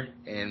not either,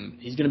 and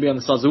he's going to be on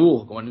the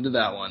Sazul going into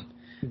that one.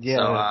 Yeah,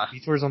 so,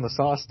 Vitor's on the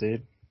sauce,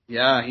 dude.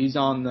 Yeah, he's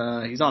on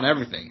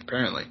everything,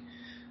 apparently.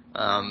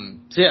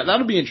 So yeah,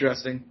 that'll be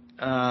interesting.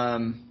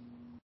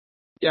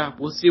 Yeah,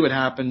 we'll see what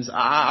happens.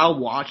 I'll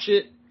watch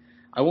it.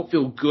 I won't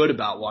feel good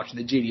about watching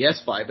the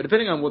JDS fight, but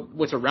depending on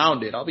what's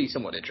around it, I'll be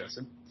somewhat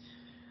interested.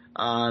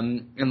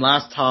 And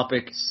last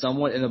topic,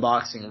 somewhat in the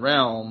boxing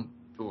realm,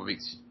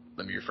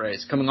 let me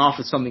rephrase, coming off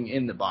of something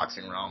in the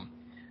boxing realm.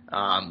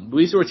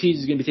 Luis Ortiz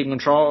is going to be taking on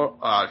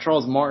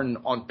Charles Martin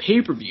on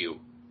pay-per-view,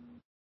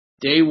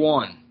 day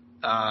 1,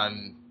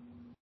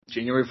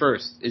 January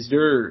 1st. Is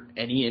there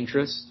any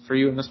interest for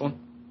you in this one?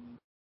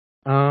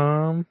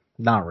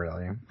 Not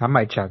really. I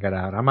might check it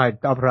out.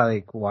 I'll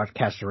probably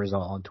catch the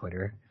result on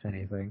Twitter, if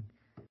anything.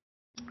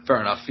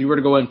 Fair enough. If you were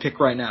to go ahead and pick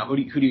right now, who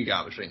do you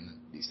got between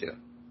these two?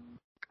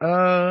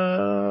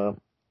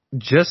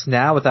 Just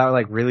now,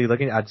 without really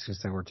looking, I'd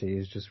just say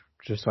Ortiz,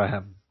 just so I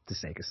have the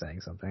sake of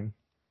saying something.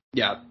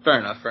 Yeah, fair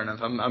enough.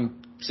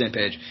 I'm same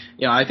page.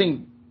 Yeah, I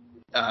think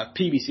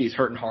PBC is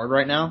hurting hard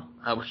right now,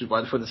 which is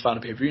why they're putting this fight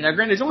on pay-per-view. Now,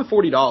 granted, it's only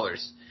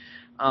 $40.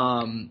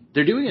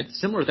 They're doing a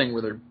similar thing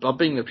where they're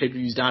bumping the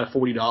pay-per-views down to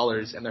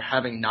 $40, and they're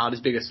having not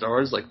as big of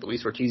stars, like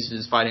Luis Ortiz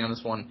is fighting on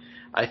this one.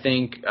 I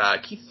think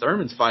Keith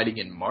Thurman's fighting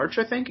in March,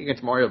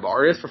 against Mario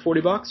Barrios for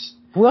 $40.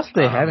 Who else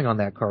are they having on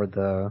that card,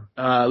 though?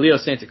 Leo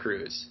Santa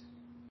Cruz.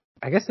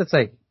 I guess that's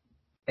that's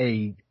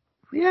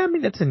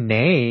a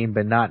name,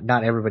 but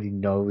not everybody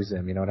knows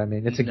him, you know what I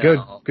mean? It's a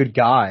good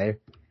guy.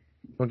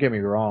 Don't get me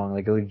wrong,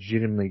 a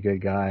legitimately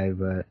good guy,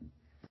 but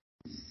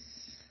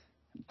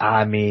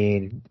I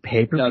mean,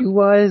 pay-per-view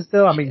wise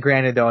though, I mean,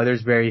 granted though,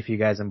 there's very few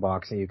guys in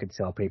boxing who could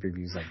sell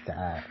pay-per-views like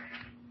that.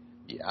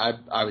 Yeah,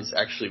 I was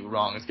actually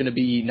wrong. It's gonna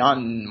be not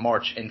in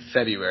March, in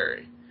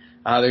February.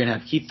 They're gonna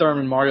have Keith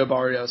Thurman, Mario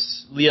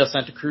Barrios, Leo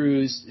Santa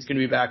Cruz is gonna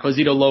be back,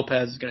 Josito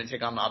Lopez is gonna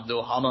take on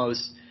Abdul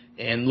Hamos,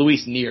 and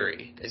Luis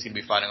Nery is going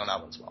to be fighting on that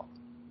one as well.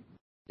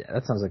 Yeah,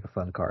 that sounds like a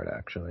fun card,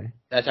 actually.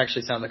 That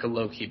actually sounds like a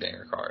low-key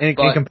banger card. In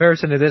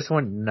comparison to this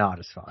one, not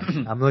as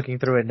fun. I'm looking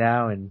through it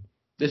now, and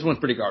this one's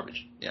pretty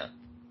garbage. Yeah.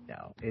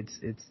 No, it's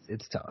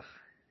tough.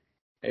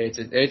 It's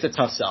a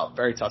tough sell,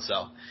 very tough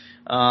sell.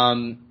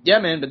 Yeah,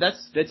 man, but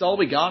that's all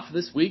we got for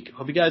this week.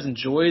 Hope you guys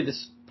enjoyed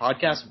this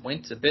podcast.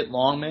 Went a bit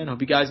long, man. Hope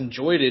you guys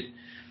enjoyed it.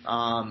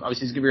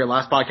 Obviously, it's gonna be our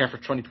last podcast for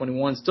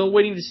 2021. Still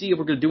waiting to see if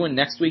we're gonna do one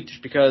next week,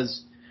 just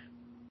because.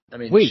 I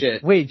mean,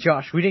 wait,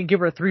 Josh, we didn't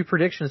give our 3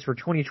 predictions for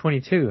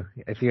 2022.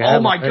 If you oh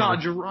my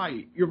God, you're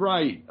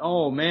right.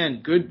 Oh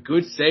man,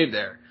 good save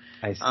there.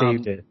 I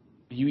saved it.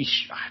 I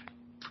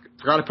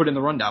forgot to put in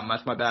the rundown.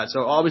 That's my bad.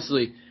 So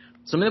obviously,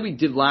 something that we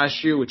did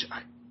last year, which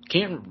I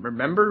can't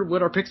remember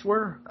what our picks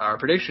were, our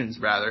predictions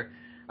rather.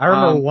 I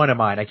remember one of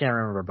mine. I can't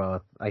remember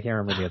both. I can't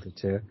remember the other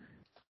 2.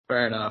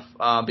 Fair enough.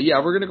 But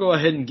yeah, we're gonna go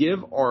ahead and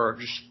give our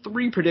just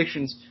 3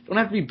 predictions. Don't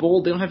have to be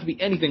bold. They don't have to be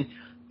anything.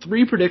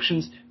 3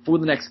 predictions for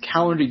the next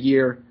calendar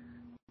year,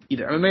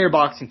 either MMA or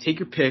boxing. Take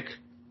your pick.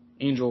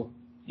 Angel,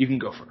 you can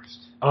go first.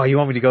 Oh, you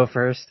want me to go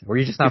first? Were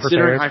you just not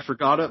Considering prepared? I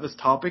forgot about this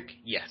topic,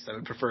 yes, I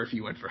would prefer if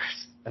you went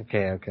first.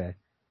 Okay.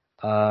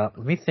 Let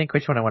me think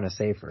which one I want to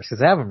say first,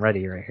 because I have them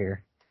ready right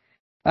here.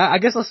 I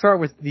guess I'll start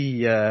with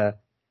the,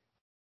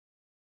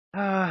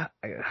 I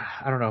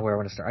don't know where I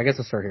want to start. I guess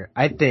I'll start here.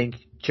 I think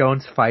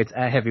Jones fights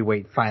at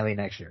heavyweight finally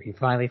next year. He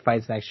finally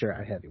fights next year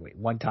at heavyweight.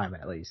 One time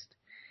at least.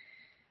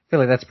 I feel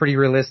like that's pretty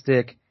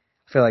realistic.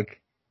 I feel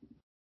like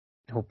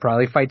he'll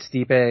probably fight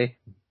Stipe,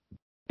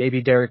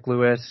 maybe Derek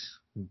Lewis.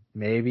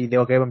 Maybe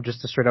they'll give him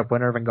just a straight up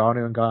winner of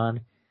Ngannou and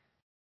gone.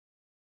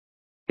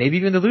 Maybe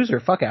even the loser.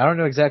 Fuck it. I don't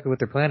know exactly what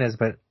their plan is,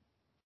 but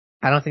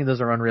I don't think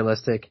those are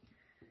unrealistic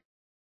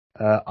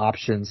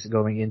options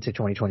going into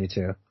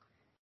 2022.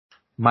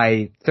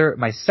 My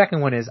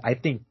second one is I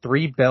think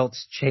 3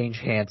 belts change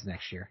hands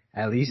next year.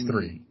 At least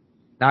 3.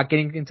 Not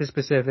getting into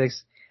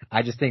specifics.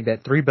 I just think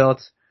that 3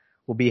 belts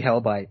will be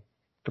held by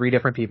 3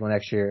 different people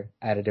next year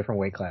at a different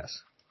weight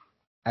class.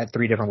 At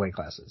 3 different weight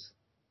classes.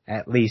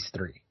 At least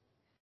 3.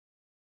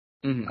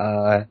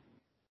 Mm-hmm.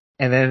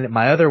 And then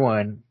my other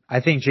one,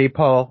 I think Jake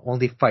Paul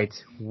only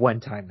fights 1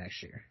 time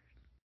next year.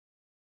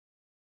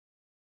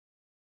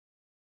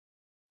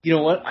 You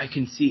know what? I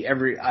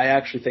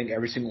actually think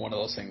every single one of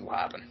those things will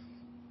happen.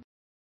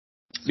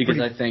 Because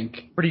I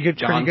think pretty good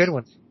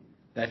ones.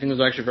 I think those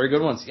are actually very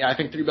good ones. Yeah, I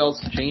think 3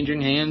 belts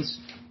changing hands,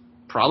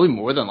 probably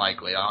more than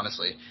likely,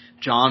 honestly.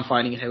 John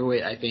fighting at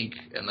heavyweight, I think,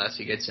 unless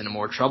he gets into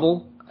more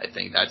trouble, I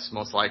think that's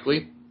most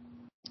likely.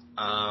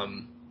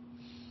 And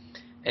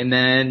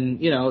then,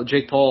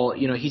 Jake Paul,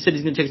 he said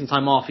he's going to take some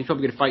time off. He's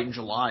probably going to fight in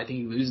July. I think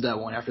he loses that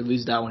one. After he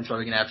loses that one, he's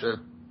probably going to have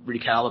to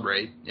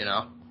recalibrate,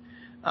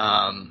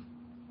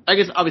 I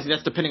guess, obviously,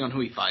 that's depending on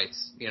who he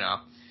fights,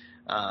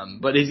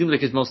 but he's going to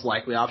be his most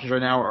likely options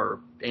right now are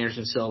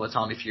Anderson Silva,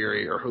 Tommy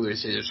Fury, or Julio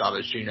Cesar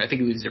Chavez Jr. I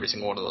think he loses every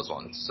single one of those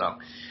ones. So,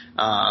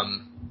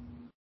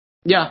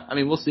 yeah, I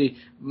mean, we'll see.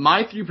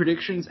 My 3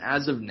 predictions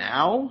as of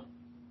now,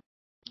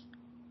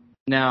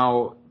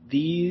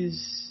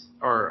 these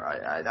are,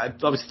 I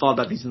obviously thought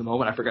about these in the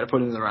moment. I forgot to put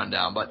them in the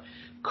rundown, but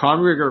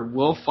Conor McGregor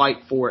will fight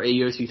for a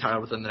UFC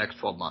title within the next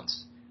 12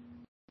 months.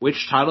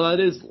 Which title that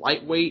is,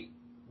 lightweight,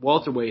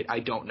 welterweight, I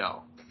don't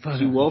know.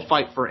 He will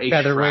fight for a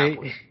featherweight.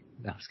 Strap.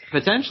 No,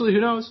 potentially,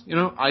 who knows?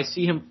 I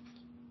see him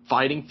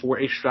fighting for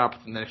a strap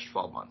within the next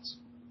 12 months.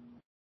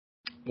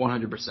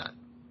 100%.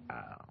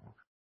 Wow.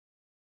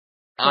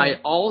 I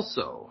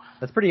also...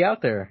 That's pretty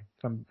out there,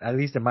 at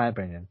least in my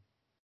opinion.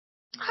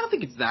 I don't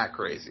think it's that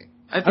crazy.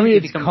 I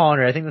mean, it's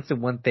Conor. I think that's the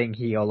one thing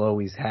he'll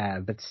always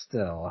have, but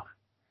still.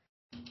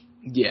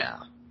 Yeah.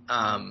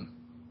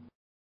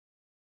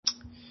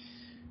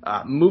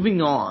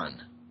 Moving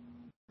on,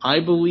 I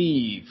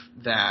believe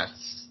that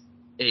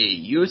a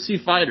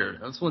UFC fighter,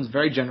 this one's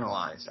very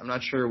generalized. I'm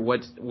not sure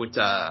what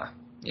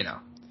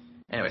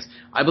Anyways,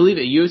 I believe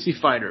a UFC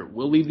fighter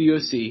will leave the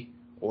UFC,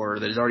 or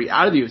that is already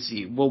out of the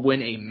UFC, will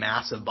win a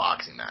massive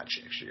boxing match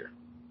next year.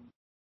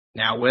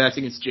 Now, whether that's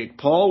against Jake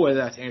Paul, whether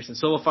that's Anderson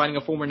Silva fighting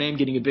a former name,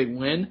 getting a big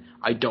win,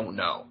 I don't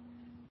know.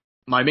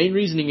 My main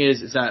reasoning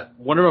is that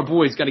one of our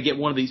boys got to get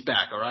one of these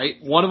back, alright?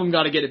 One of them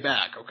got to get it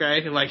back,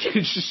 okay? Like,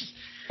 it's just...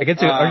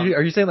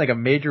 Are you saying like a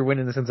major win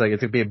in the sense like it's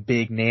going to be a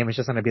big name, it's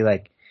just going to be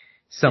like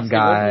some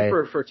guy... It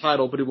won't be for a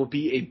title, but it will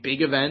be a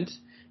big event,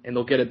 and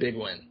they'll get a big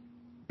win.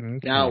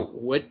 Okay. Now,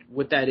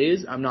 what that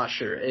is, I'm not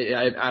sure.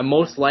 I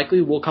most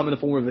likely will come in the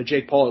form of a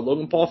Jake Paul or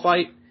Logan Paul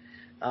fight,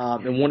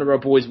 and one of our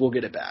boys will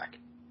get it back.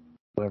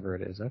 Whoever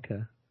it is,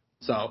 okay.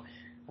 So,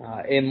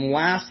 and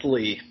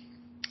lastly,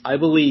 I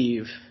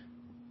believe...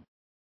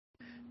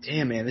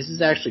 Damn, man, this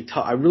is actually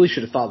tough. I really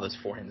should have thought of this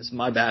beforehand. This is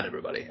my bad,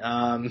 everybody.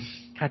 God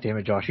damn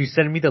it, Josh. You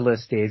sent me the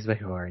list days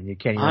before, and you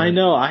can't even... I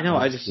know. I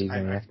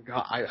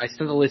forgot. I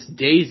sent the list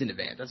days in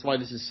advance. That's why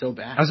this is so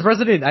bad. I'm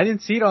surprised I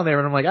didn't see it on there,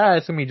 and I'm like, I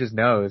assume he just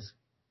knows.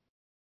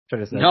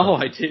 No,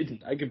 I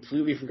didn't. I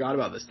completely forgot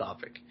about this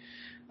topic.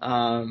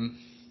 I mean,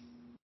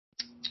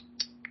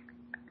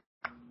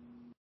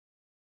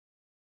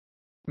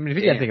 if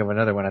you can't think of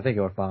another one, I think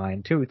you're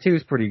fine. Two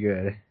is pretty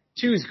good.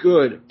 2 is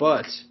good,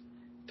 but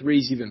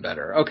Three's even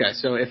better. Okay,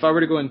 so if I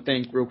were to go and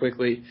think real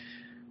quickly,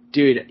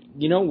 dude,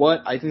 you know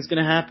what I think is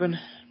going to happen?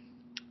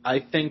 I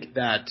think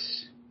that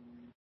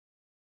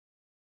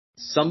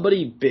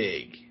somebody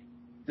big.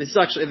 That's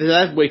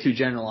way too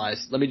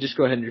generalized. Let me just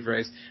go ahead and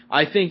rephrase.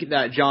 I think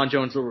that John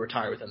Jones will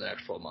retire within the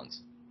next 12 months.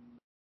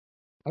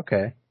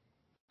 Okay.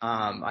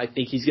 I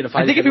think he's going to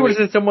fight. I think if he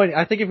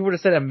would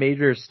have said a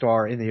major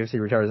star in the UFC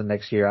retires the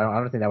next year, I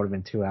don't think that would have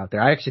been too out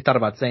there. I actually thought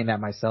about saying that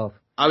myself.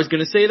 I was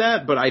going to say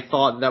that, but I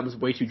thought that was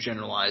way too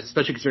generalized,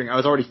 especially considering I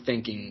was already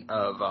thinking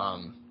of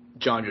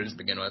John Jones to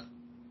begin with.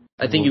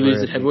 I think he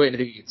loses at heavyweight, and I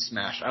think he gets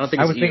smashed. I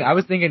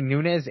was thinking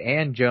Nunes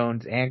and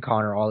Jones and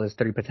Conor, all as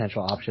 3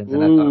 potential options,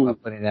 and I thought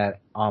about putting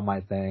that on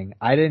my thing.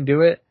 I didn't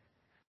do it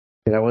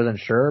because I wasn't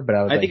sure, but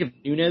I think if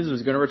Nunes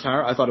was going to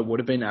retire, I thought it would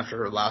have been after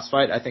her last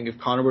fight. I think if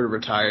Conor were to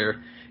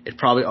retire, it'd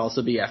probably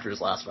also be after his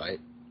last fight.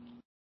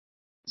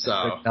 So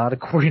but not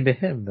according to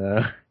him,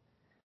 though.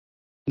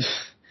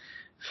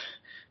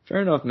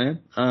 Fair enough,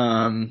 man.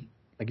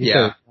 Like you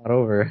said, it's not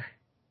over.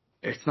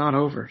 It's not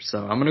over. So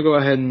I'm going to go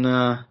ahead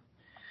and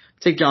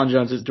take John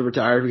Jones to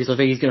retire because I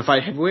think he's going to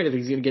fight heavyweight. I think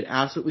he's going to get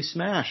absolutely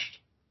smashed.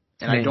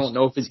 And I don't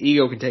know if his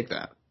ego can take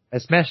that. I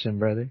smashed him,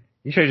 brother.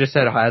 You should have just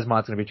said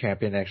Hasmat's going to be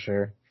champion next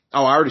year.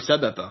 Oh, I already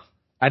said that, though.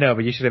 I know,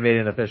 but you should have made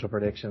an official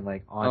prediction,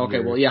 like, on Okay,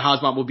 well, yeah,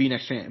 Hasmat will be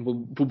next champ.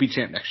 Will be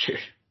champ next year.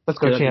 Let's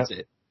go, champ.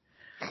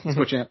 Let's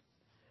go, champ.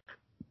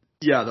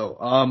 Yeah, though.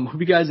 Hope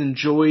you guys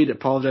enjoyed.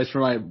 Apologize for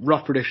my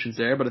rough predictions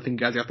there, but I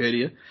think you guys got the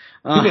idea.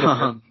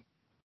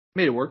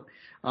 Made it work.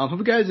 Hope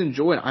you guys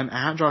enjoyed. I'm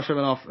at Josh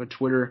Evanoff on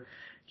Twitter.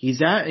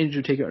 He's at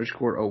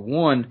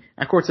 _01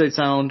 at Courtside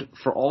Sound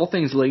for all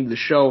things related to the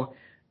show.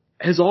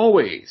 As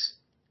always,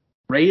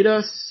 rate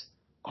us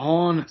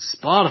on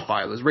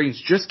Spotify. Those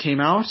ratings just came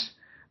out.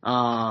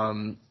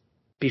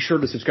 Be sure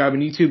to subscribe on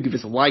YouTube. Give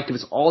us a like. Give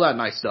us all that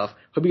nice stuff.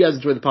 Hope you guys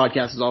enjoy the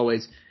podcast as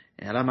always.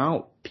 And I'm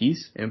out.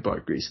 Peace and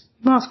butt grease.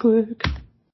 Moskwick.